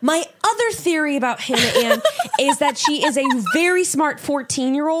real. My other theory about Hannah Ann is that she is a very smart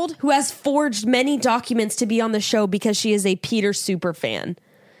 14-year-old who has forged many documents to be on the show because she is a Peter super fan,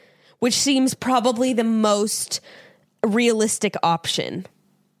 which seems probably the most realistic option.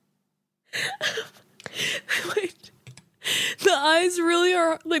 Wait, the eyes really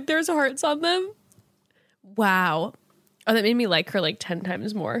are like there's hearts on them. Wow. Oh, that made me like her like 10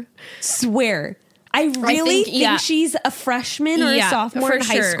 times more. Swear. I really think she's a freshman or a sophomore in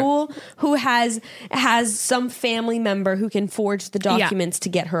high school who has some family member who can forge the documents to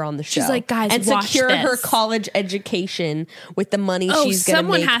get her on the show. She's like, guys, and watch secure this. her college education with the money she's going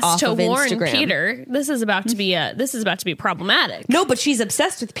to make off of Instagram. Someone has to warn Peter. This is about to be problematic. No, but she's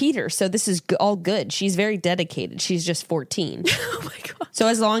obsessed with Peter, so this is all good. She's very dedicated. She's just 14. Oh my god! So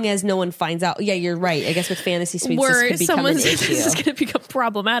as long as no one finds out, yeah, you're right. I guess with fantasy suites, this could become an issue. This is going to become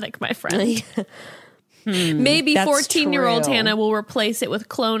problematic, my friend. Maybe 14-year-old Hannah will replace it with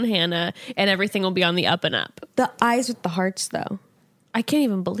clone Hannah, and everything will be on the up and up. The eyes with the hearts, though. I can't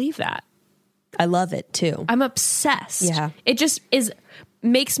even believe that. I love it too. I'm obsessed. Yeah, it just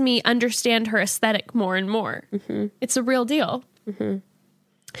makes me understand her aesthetic more and more. Mm-hmm. It's a real deal. Mm-hmm.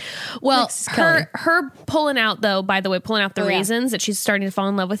 Well, her pulling out the reasons that she's starting to fall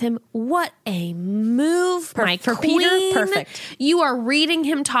in love with him. What a move, for queen. Peter, perfect. You are reading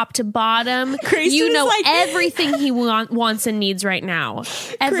him top to bottom. You know everything he wants and needs right now.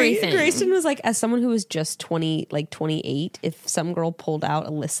 Everything. Grayson was like, as someone who was just 28, if some girl pulled out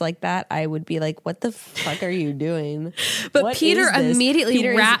a list like that, I would be like, what the fuck are you doing? But what Peter immediately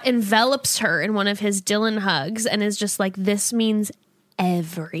envelops her in one of his Dylan hugs and is just like, this means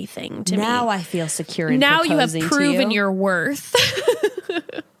everything to me. Now I feel secure in now you have proposing proven your worth.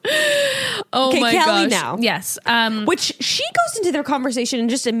 Oh my Kelly gosh. Now. Yes. Which she goes into their conversation and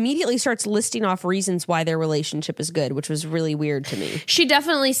just immediately starts listing off reasons why their relationship is good, which was really weird to me. She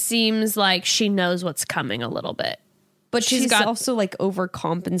definitely seems like she knows what's coming a little bit. But she's also like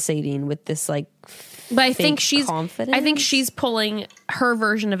overcompensating with this like But I think confidence. she's pulling her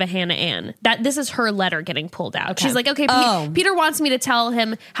version of a Hannah Ann. That this is her letter getting pulled out. Okay. She's like, okay, Peter wants me to tell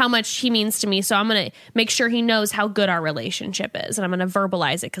him how much he means to me, so I'm going to make sure he knows how good our relationship is, and I'm going to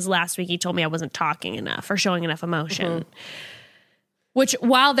verbalize it because last week he told me I wasn't talking enough or showing enough emotion. Mm-hmm. Which,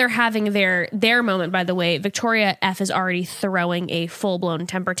 while they're having their moment, by the way, Victoria F is already throwing a full-blown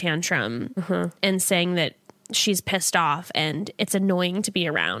temper tantrum and saying that she's pissed off and it's annoying to be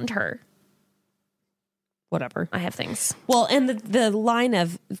around her. Whatever. I have things. Well, and the line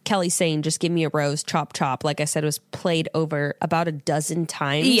of Kelly saying, just give me a rose, chop, chop, like I said, was played over about a dozen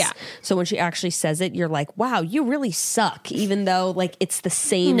times. Yeah. So when she actually says it, you're like, wow, you really suck, even though like it's the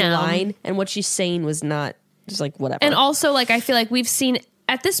same line. And what she's saying was not just like whatever. And also, like, I feel like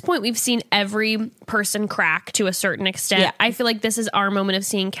at this point, we've seen every person crack to a certain extent. Yeah. I feel like this is our moment of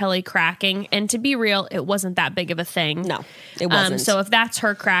seeing Kelly cracking. And to be real, it wasn't that big of a thing. No, it wasn't. So if that's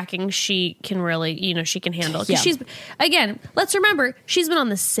her cracking, she can really, she can handle it. Yeah. She's, again, let's remember, she's been on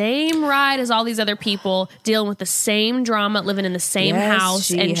the same ride as all these other people, dealing with the same drama, living in the same house,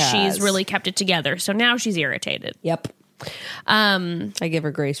 she's really kept it together. So now she's irritated. Yep. I give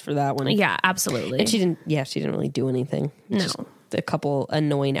her grace for that one. Yeah, absolutely. And she didn't really do anything. No. Just a couple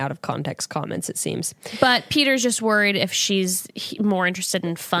annoying out of context comments, it seems. But Peter's just worried if she's more interested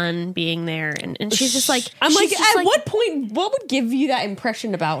in fun being there, and she's just like, I'm like, at what point, what would give you that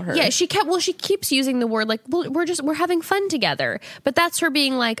impression about her? Yeah, she keeps using the word like, well, we're having fun together, but that's her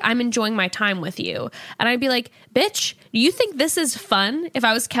being like, I'm enjoying my time with you, and I'd be like, bitch, do you think this is fun? If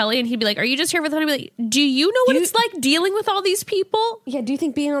I was Kelly and he'd be like, are you just here for the fun? I'd be like, do you know what it's like dealing with all these people? Yeah, do you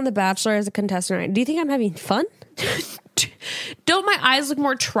think being on The Bachelor as a contestant, do you think I'm having fun? Don't my eyes look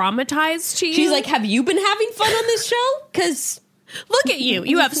more traumatized to you? She's like, have you been having fun on this show? Because look at you.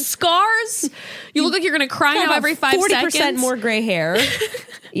 You have scars. You look like you're going to cry now every 5 seconds. 40% more gray hair.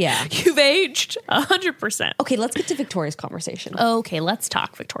 Yeah. You've aged 100%. Okay, let's get to Victoria's conversation. Okay, let's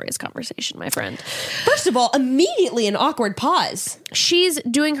talk Victoria's conversation, my friend. First of all, immediately an awkward pause. She's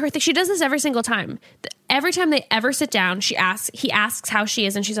doing her thing. She does this every single time. Every time they ever sit down, he asks how she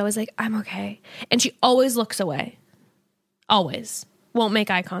is, and she's always like, I'm okay. And she always looks away. Always. Won't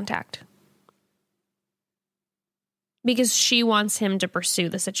make eye contact. Because she wants him to pursue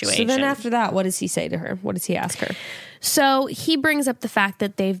the situation. So then after that, what does he say to her? What does he ask her? So he brings up the fact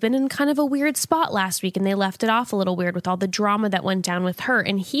that they've been in kind of a weird spot last week and they left it off a little weird with all the drama that went down with her.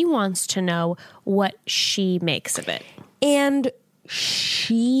 And he wants to know what she makes of it. And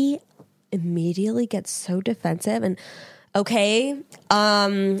she immediately gets so defensive and okay, I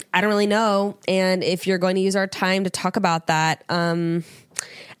don't really know. And if you're going to use our time to talk about that, and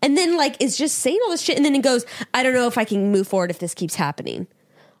then like is just saying all this shit, and then it goes, I don't know if I can move forward if this keeps happening.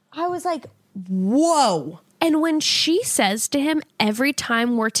 I was like, whoa. And when she says to him, every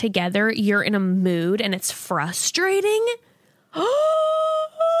time we're together, you're in a mood and it's frustrating.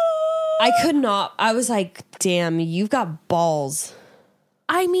 I could not. I was like, damn, you've got balls.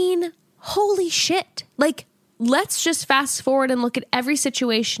 I mean, holy shit. Like, let's just fast forward and look at every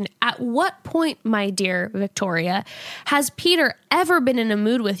situation. At what point, my dear Victoria, has Peter ever been in a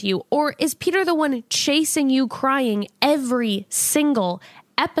mood with you? Or is Peter the one chasing you crying every single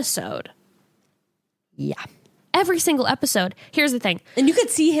episode? Yeah. Every single episode. Here's the thing. And you could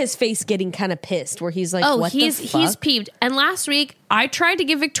see his face getting kind of pissed where he's like, what the fuck? He's peeved. And last week, I tried to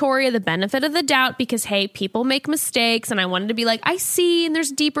give Victoria the benefit of the doubt because, hey, people make mistakes. And I wanted to be like, I see, and there's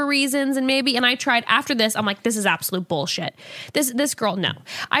deeper reasons. And maybe, and I tried after this, I'm like, this is absolute bullshit. This girl, no.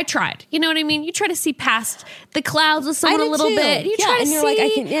 I tried. You know what I mean? You try to see past the clouds with someone a little bit. You try to see. Like, I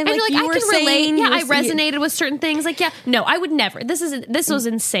can relate. Yeah, I resonated with certain things. Like, yeah, no, I would never. This was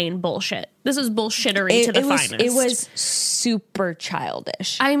insane bullshit. This was bullshittery to the finest. It was super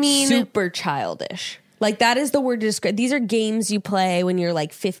childish. I mean, super childish. Like, that is the word to describe. These are games you play when you're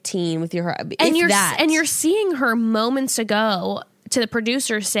like 15 with your and you're seeing her moments ago to the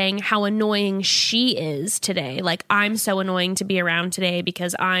producer saying how annoying she is today. Like, I'm so annoying to be around today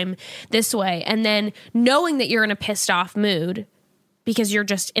because I'm this way. And then knowing that you're in a pissed off mood because you're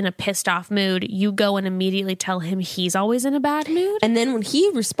just in a pissed off mood, you go and immediately tell him he's always in a bad mood. And then when he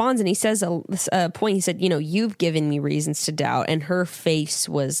responds and he says a point, he said, you know, you've given me reasons to doubt. And her face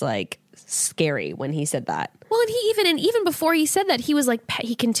was like scary when he said that. Well, and even before he said that, he was like,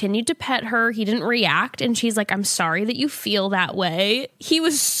 he continued to pet her. He didn't react. And she's like, I'm sorry that you feel that way. He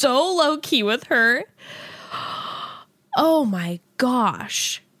was so low key with her. Oh my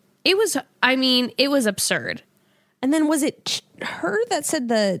gosh. It was absurd. And then was it her that said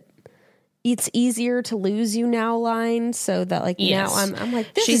the "it's easier to lose you now" line? So that like yes. Now I'm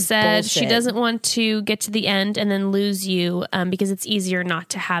like, this she is said bullshit. She doesn't want to get to the end and then lose you because it's easier not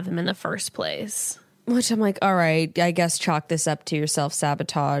to have him in the first place. Which I'm like, all right, I guess chalk this up to your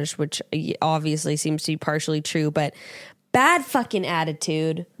self-sabotage, which obviously seems to be partially true, but bad fucking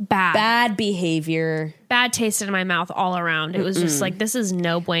attitude, bad behavior, bad taste in my mouth all around. It was just like, this is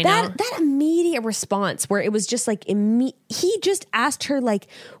no bueno. That immediate response where it was just like, he just asked her like,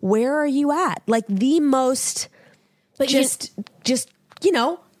 where are you at? Like the most, but just, you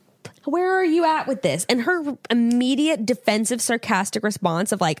know, where are you at with this? And her immediate defensive, sarcastic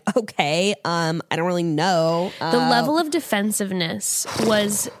response of like, okay, I don't really know. The level of defensiveness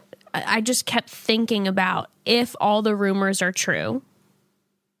was, I just kept thinking about if all the rumors are true,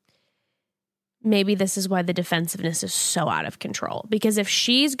 maybe this is why the defensiveness is so out of control. Because if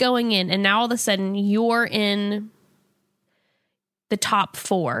she's going in and now all of a sudden you're in the top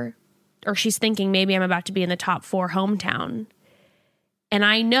 4, or she's thinking maybe I'm about to be in the top 4 hometown, and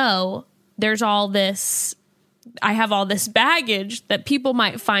I know there's all this, I have all this baggage that people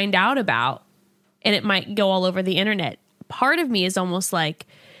might find out about and it might go all over the internet. Part of me is almost like,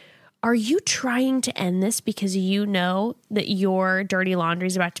 are you trying to end this because you know that your dirty laundry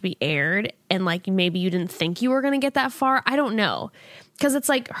is about to be aired and like maybe you didn't think you were going to get that far? I don't know. Because it's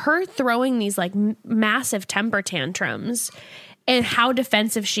like her throwing these like massive temper tantrums and how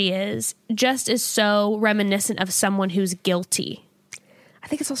defensive she is just is so reminiscent of someone who's guilty. I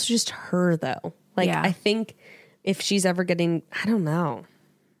think it's also just her though. Like, yeah. I think if she's ever getting, I don't know.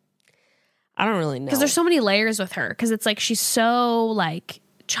 I don't really know. Because there's so many layers with her. Because it's like she's so like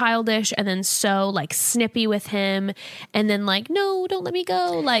childish and then so like snippy with him and then like, no, don't let me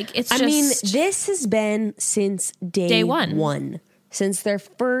go. Like it's just, I mean, this has been since day one. Since their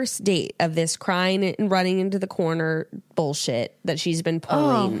first date of this crying and running into the corner bullshit that she's been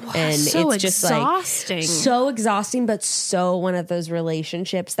pulling. And so it's just exhausting. Like so exhausting, but so one of those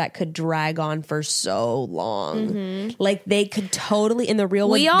relationships that could drag on for so long. Mm-hmm. Like they could totally, in the real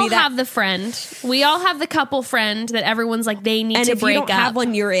we all have the friend. We all have the couple friend that everyone's like, they need to break up. And if you don't have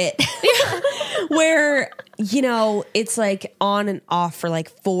one, you're it. Where, you know, it's like on and off for like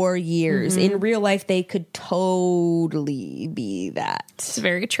 4 years. Mm-hmm. In real life, they could totally be that. It's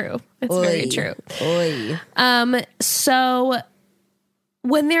very true. It's very true. Oy. So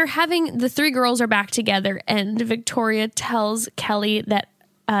when they're having, the 3 girls are back together and Victoria tells Kelly that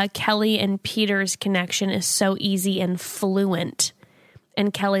Kelly and Peter's connection is so easy and fluent.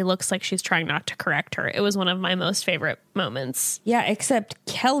 And Kelly looks like she's trying not to correct her. It was one of my most favorite moments. Yeah, except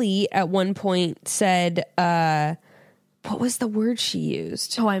Kelly at one point said, what was the word she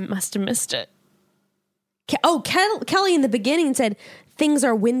used? Oh, I must have missed it. Kelly in the beginning said, things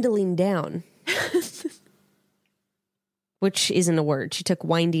are dwindling down. Which isn't a word. She took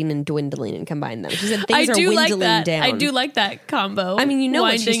winding and dwindling and combined them. She said things are dwindling down. I do like that combo. I mean, you know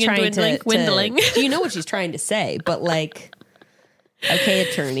winding what she's trying dwindling. You know what she's trying to say, but like... Okay,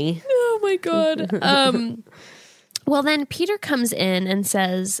 attorney. Oh my God. Well, then Peter comes in and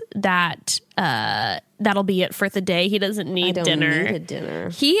says that that'll be it for the day. He doesn't need dinner. Need a dinner.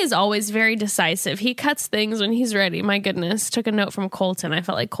 He is always very decisive. He cuts things when he's ready. My goodness. Took a note from Colton. I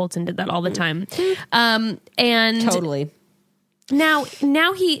felt like Colton did that all the time. And Totally. Now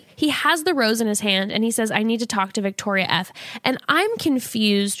he has the rose in his hand and he says, I need to talk to Victoria F. And I'm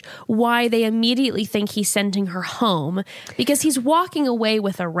confused why they immediately think he's sending her home because he's walking away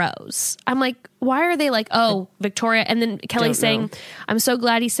with a rose. I'm like, why are they like, oh, Victoria? And then Kelly's saying, I'm so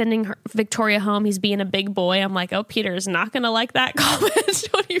glad he's sending Victoria home. He's being a big boy. I'm like, oh, Peter's not going to like that comment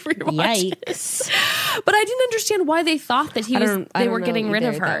when he rewatches it. But I didn't understand why they thought that they were getting rid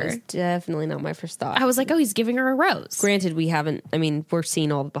of her. That was definitely not my first thought. I was like, oh, he's giving her a rose. Granted, we're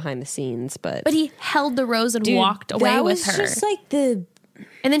seeing all the behind the scenes, but he held the rose and walked away with her. Just like and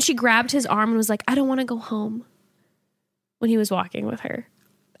then she grabbed his arm and was like, I don't want to go home when he was walking with her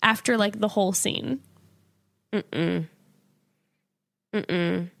after like the whole scene. And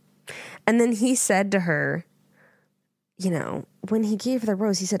then he said to her, when he gave her the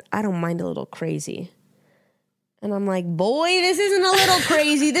rose, he said, I don't mind a little crazy. And I'm like, boy, this isn't a little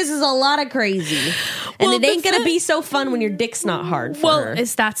crazy. This is a lot of crazy. And it ain't going to be so fun when your dick's not hard for her.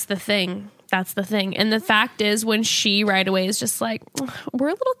 That's the thing. That's the thing. And the fact is, when she right away is just like, we're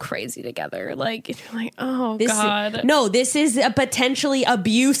a little crazy together. Like, you're like, oh, God. This is a potentially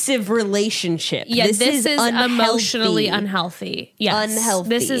abusive relationship. Yeah, this is emotionally unhealthy. Yes. Unhealthy.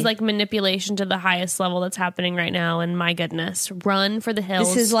 This is like manipulation to the highest level that's happening right now. And my goodness, run for the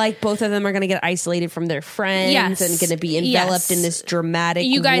hills. This is like both of them are going to get isolated from their friends and going to be enveloped in this dramatic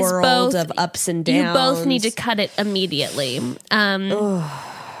world of ups and downs. You both need to cut it immediately.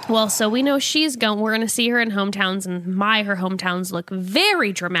 Well, so we know she's going. We're going to see her in hometowns, and her hometowns look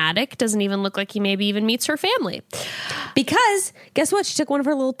very dramatic. Doesn't even look like he maybe even meets her family. Because guess what? She took one of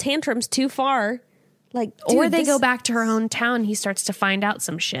her little tantrums too far. Like, or they go back to her own town. He starts to find out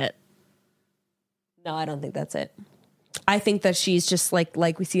some shit. No, I don't think that's it. I think that she's just like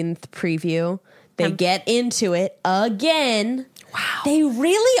we see in the preview. They get into it again. Wow. They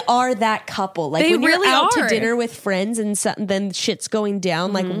really are that couple. Like when you're out to dinner with friends and then shit's going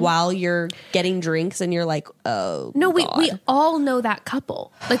down, like while you're getting drinks and you're like, oh, no, we all know that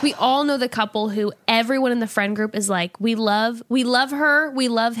couple. Like we all know the couple who everyone in the friend group is like, we love her. We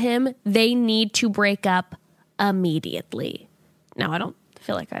love him. They need to break up immediately. Now, I don't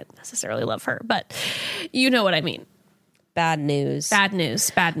feel like I necessarily love her, but you know what I mean. Bad news. Bad news.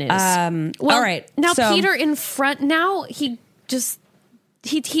 Well, all right. Now Peter in front, now he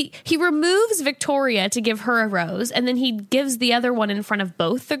removes Victoria to give her a rose, and then he gives the other one in front of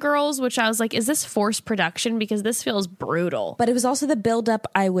both the girls, which I was like, is this forced production? Because this feels brutal. But it was also the buildup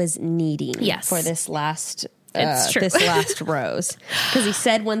I was needing for this last this last rose. Because he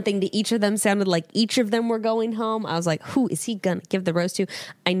said one thing to each of them, sounded like each of them were going home. I was like, who is he going to give the rose to?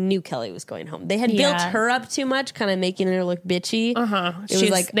 I knew Kelly was going home. They had built her up too much, kind of making her look bitchy. It was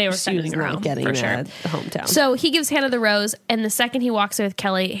like they were sending her home, getting for sure. the hometown. So he gives Hannah the rose, and the second he walks away with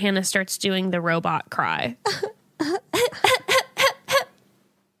Kelly, Hannah starts doing the robot cry.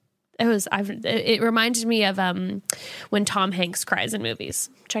 It reminded me of when Tom Hanks cries in movies.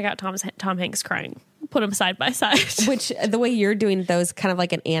 Check out Tom Hanks crying. Put them side by side. Which the way you're doing those, kind of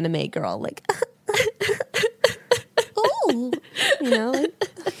like an anime girl, like, oh,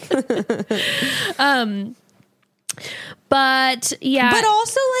 but yeah, but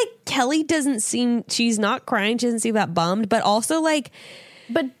also like Kelly doesn't seem, she's not crying. She doesn't seem that bummed, but also like,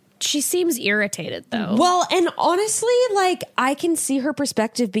 but she seems irritated though. Well, and honestly, like I can see her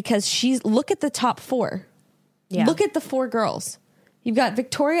perspective because look at the top four. Yeah. Look at the four girls. You've got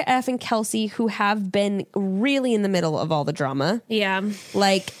Victoria F. and Kelsey, who have been really in the middle of all the drama. Yeah.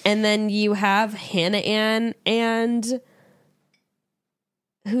 Like, and then you have Hannah Ann and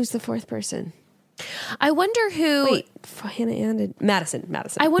who's the fourth person? I wonder who. Wait, Hannah Ann and Madison.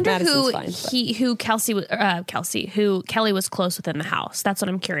 I wonder who who Kelly was close with in the house. That's what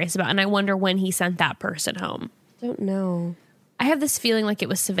I'm curious about. And I wonder when he sent that person home. Don't know. I have this feeling like it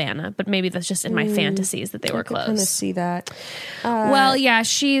was Savannah, but maybe that's just in my fantasies that they were close. I kind of see that. Well, yeah,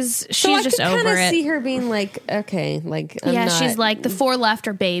 she's just over it. So I could see her being like, okay, like she's like the four left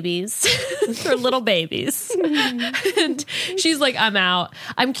are babies, they're little babies, and she's like, I'm out.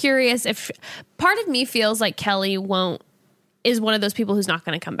 I'm curious if part of me feels like Kelly is one of those people who's not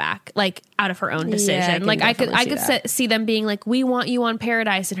going to come back, like out of her own decision. Yeah, I could see them being like, we want you on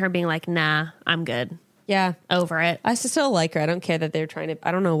Paradise, and her being like, nah, I'm good. Yeah. Over it. I still like her. I don't care that they're trying to,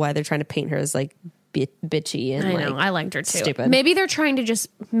 I don't know why they're trying to paint her as like bitchy and I know. I liked her too. Stupid. Maybe they're trying to just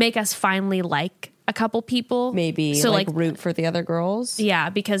make us finally like a couple people. Maybe so like root for the other girls. Yeah,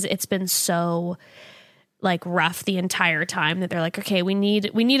 because it's been so like rough the entire time, that they're like, okay, we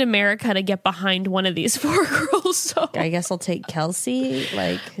need America to get behind one of these 4 girls. So I guess I'll take Kelsey.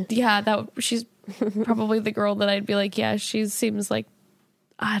 Like, yeah, she's probably the girl that I'd be like, yeah, she seems like,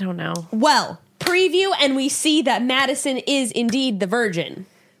 I don't know. well, preview, and we see that Madison is indeed the virgin.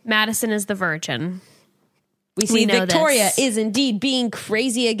 Madison is the virgin. We see know Victoria this. is indeed being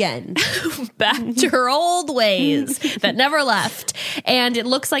crazy again. Back to her old ways that never left. And it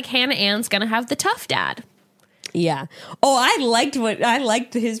looks like Hannah Ann's going to have the tough dad. Yeah. Oh, I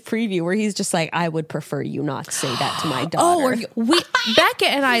liked his preview where he's just like, I would prefer you not say that to my daughter. Becca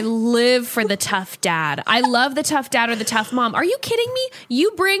and I live for the tough dad. I love the tough dad or the tough mom. Are you kidding me?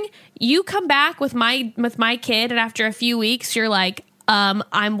 You come back with my kid, and after a few weeks, you're like,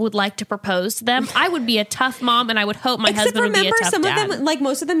 I would like to propose to them. I would be a tough mom, and I would hope my husband would be a tough some dad. of them, like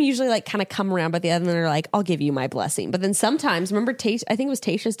most of them, usually like kind of come around, but the other one are like, "I'll give you my blessing." But then sometimes, remember, I think it was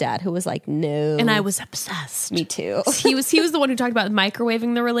Tasha's dad who was like, "No," and I was obsessed. Me too. He was the one who talked about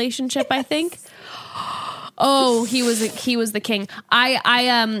microwaving the relationship. I think. Oh, he was the king.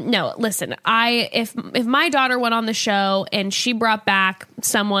 No, listen. If my daughter went on the show and she brought back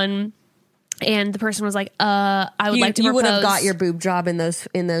someone, and the person was like, I would like to propose. You would have got your boob job in those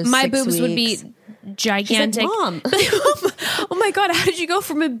my 6 boobs would be weeks. gigantic. She's like, Mom. Oh my God, how did you go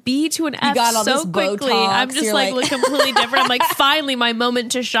from a B to an F got all so this quickly? Botox, I'm just you're like like- completely different. I'm like, finally my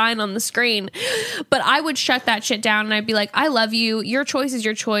moment to shine on the screen. But I would shut that shit down, and I'd be like, I love you. Your choice is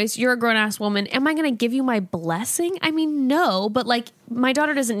your choice. You're a grown ass woman. Am I going to give you my blessing? I mean, no, but like, my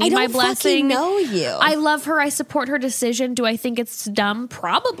daughter doesn't need my blessing. I don't fucking know you. I love her. I support her decision. Do I think it's dumb?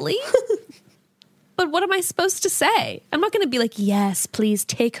 Probably. But what am I supposed to say? I'm not going to be like, yes, please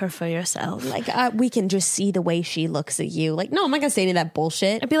take her for yourself. Like, we can just see the way she looks at you. Like, no, I'm not going to say any of that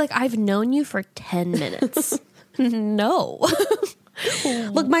bullshit. I'd be like, I've known you for 10 minutes. No.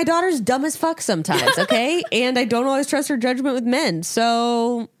 Look, my daughter's dumb as fuck sometimes, okay? And I don't always trust her judgment with men.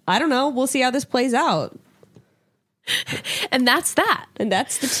 So, I don't know. We'll see how this plays out. And that's that. And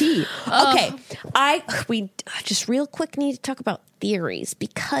that's the tea. Okay. We just real quick need to talk about theories,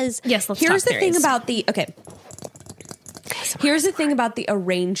 because Yes, let's here's talk the thing theories. about here's the thing about the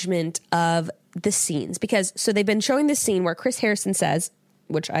arrangement of the scenes, because so they've been showing this scene where Chris Harrison says,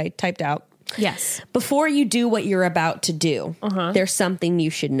 which I typed out, Yes. before you do what you're about to do, there's something you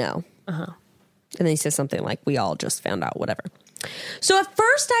should know. And then he says something like, we all just found out, whatever. So at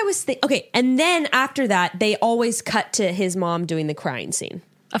first I was thinking, okay, and then after that, they always cut to his mom doing the crying scene.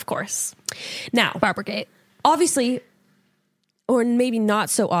 Of course. Now, Barbara Gate. obviously, or maybe not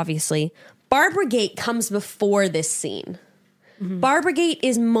so obviously, Barbara Gate comes before this scene. Barbara Gate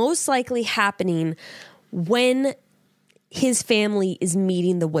is most likely happening when his family is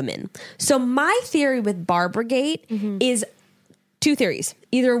meeting the women. So my theory with Barbara Gate is 2 theories.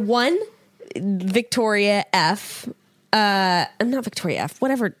 Either one, Victoria F. Not Victoria F.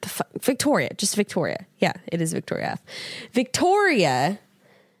 Whatever. Victoria. Just Victoria. Yeah, it is Victoria F. Victoria,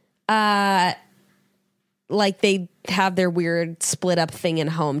 like they have their weird split up thing in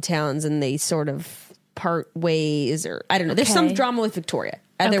hometowns and they sort of part ways, or I don't know. There's some drama with Victoria.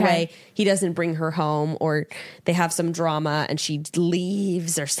 Either way, he doesn't bring her home, or they have some drama and she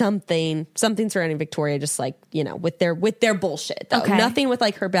leaves, or something surrounding Victoria, just like, you know, with their bullshit though. Okay. Nothing with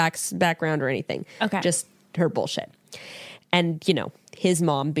like her background or anything. Okay. Just her bullshit. And, you know, his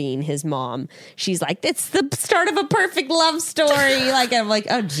mom being his mom, she's like, it's the start of a perfect love story. Like, I'm like,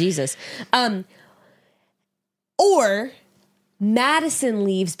 oh, Jesus. Or Madison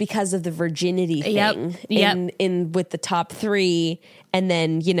leaves because of the virginity thing in with the top 3. And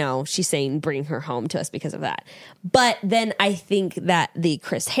then, you know, she's saying, bring her home to us because of that. But then I think that the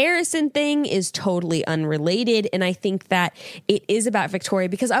Chris Harrison thing is totally unrelated. And I think that it is about Victoria,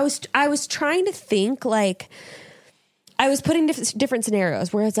 because I was trying to think, like, I was putting different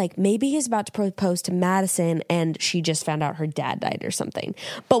scenarios where it's like, maybe he's about to propose to Madison and she just found out her dad died or something.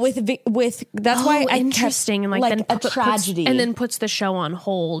 But with that's why I interesting, kept, and like then a tragedy, and then puts the show on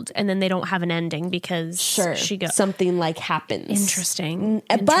hold, and then they don't have an ending because she goes, something like happens. Interesting.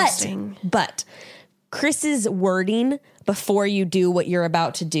 But Chris's wording, before you do what you're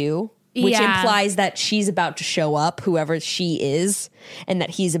about to do, which implies that she's about to show up, whoever she is, and that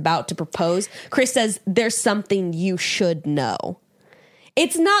he's about to propose. Chris says, there's something you should know.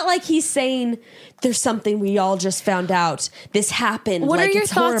 It's not like he's saying, there's something we all just found out. This happened. What like, are your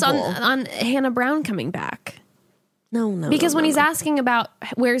it's thoughts horrible. on Hannah Brown coming back? No. Because when he's asking about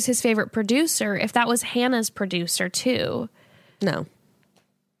where's his favorite producer, if that was Hannah's producer too. No.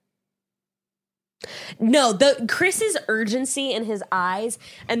 No, the Chris's urgency in his eyes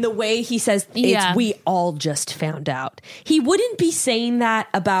and the way he says Yeah. it's we all just found out. He wouldn't be saying that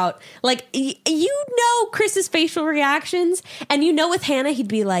about like Chris's facial reactions, and with Hannah he'd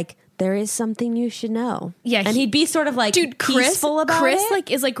be like, there is something you should know. Yeah, and he'd be sort of like peaceful about Chris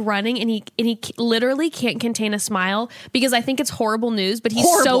it. is like running, and he literally can't contain a smile because I think it's horrible news. But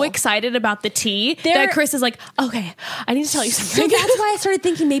he's so excited about the tea that Chris is like, okay, I need to tell you something. So that's why I started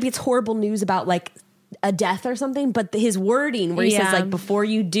thinking maybe it's horrible news about like a death or something. But his wording where he says like, before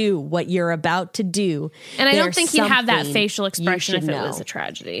you do what you're about to do, and I don't think he'd have that facial expression if it was a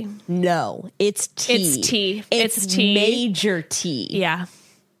tragedy. No, it's tea. It's tea. It's tea. Major tea. Yeah.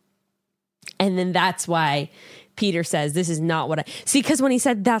 And then that's why Peter says, this is not what I see. Because when he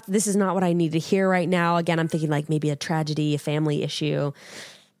said that, this is not what I need to hear right now. Again, I'm thinking like maybe a tragedy, a family issue.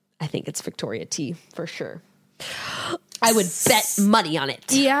 I think it's Victoria T for sure. I would bet money on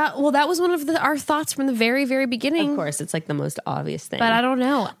it. Yeah. Well, that was one of our thoughts from the very, very beginning. Of course, it's like the most obvious thing. But I don't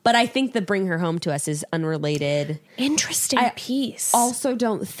know. But I think the bring her home to us is unrelated. Interesting piece. Also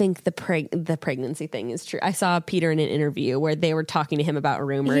don't think the pregnancy thing is true. I saw Peter in an interview where they were talking to him about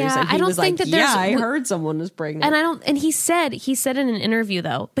rumors. Yeah, and he I don't was think like, that there's... I heard someone was pregnant. And he said in an interview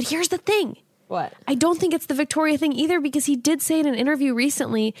though, but here's the thing. What? I don't think it's the Victoria thing either, because he did say in an interview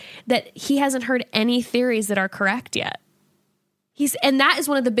recently that he hasn't heard any theories that are correct yet. And that is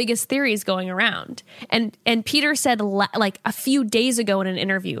one of the biggest theories going around. And Peter said like a few days ago in an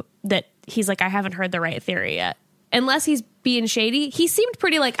interview that he's like, I haven't heard the right theory yet. Unless he's being shady. He seemed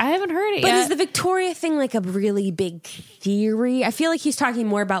pretty like, I haven't heard it yet. But is the Victoria thing like a really big theory? I feel like he's talking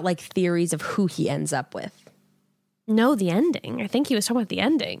more about like theories of who he ends up with. No, the ending. I think he was talking about the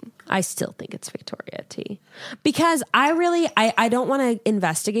ending. I still think it's Victoria T. Because I don't want to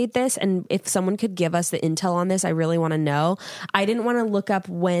investigate this. And if someone could give us the intel on this, I really want to know. I didn't want to look up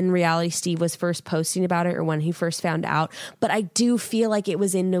when Reality Steve was first posting about it or when he first found out. But I do feel like it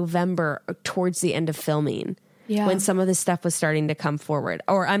was in November towards the end of filming. Yeah. When some of this stuff was starting to come forward.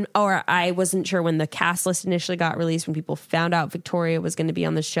 Or I wasn't sure when the cast list initially got released, when people found out Victoria was going to be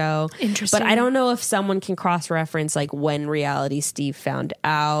on the show. Interesting. But I don't know if someone can cross-reference like when Reality Steve found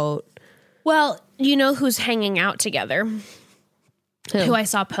out. Well, you know who's hanging out together? Who I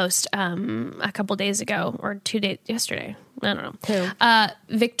saw post a couple days ago or 2 days yesterday. I don't know.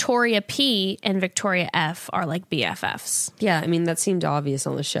 Who? Victoria P and Victoria F are like BFFs. Yeah, I mean, that seemed obvious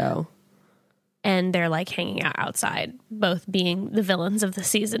on the show. And they're like hanging out outside, both being the villains of the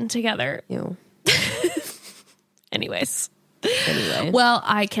season together. Ew. Anyways. Anyway. Well,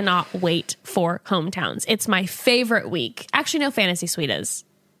 I cannot wait for Hometowns. It's my favorite week. Actually, no, Fantasy Suite is.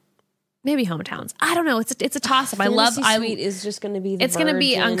 Maybe Hometowns. I don't know. It's a toss up. Fantasy Suite is just going to be. It's going to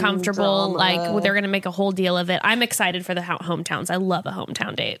be uncomfortable. Drama. Like they're going to make a whole deal of it. I'm excited for the Hometowns. I love a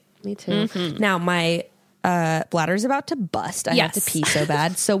hometown date. Me too. Mm-hmm. Now my bladder's about to bust. I have to pee so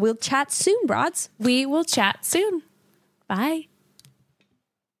bad. So we'll chat soon, broads. We will chat soon. Bye.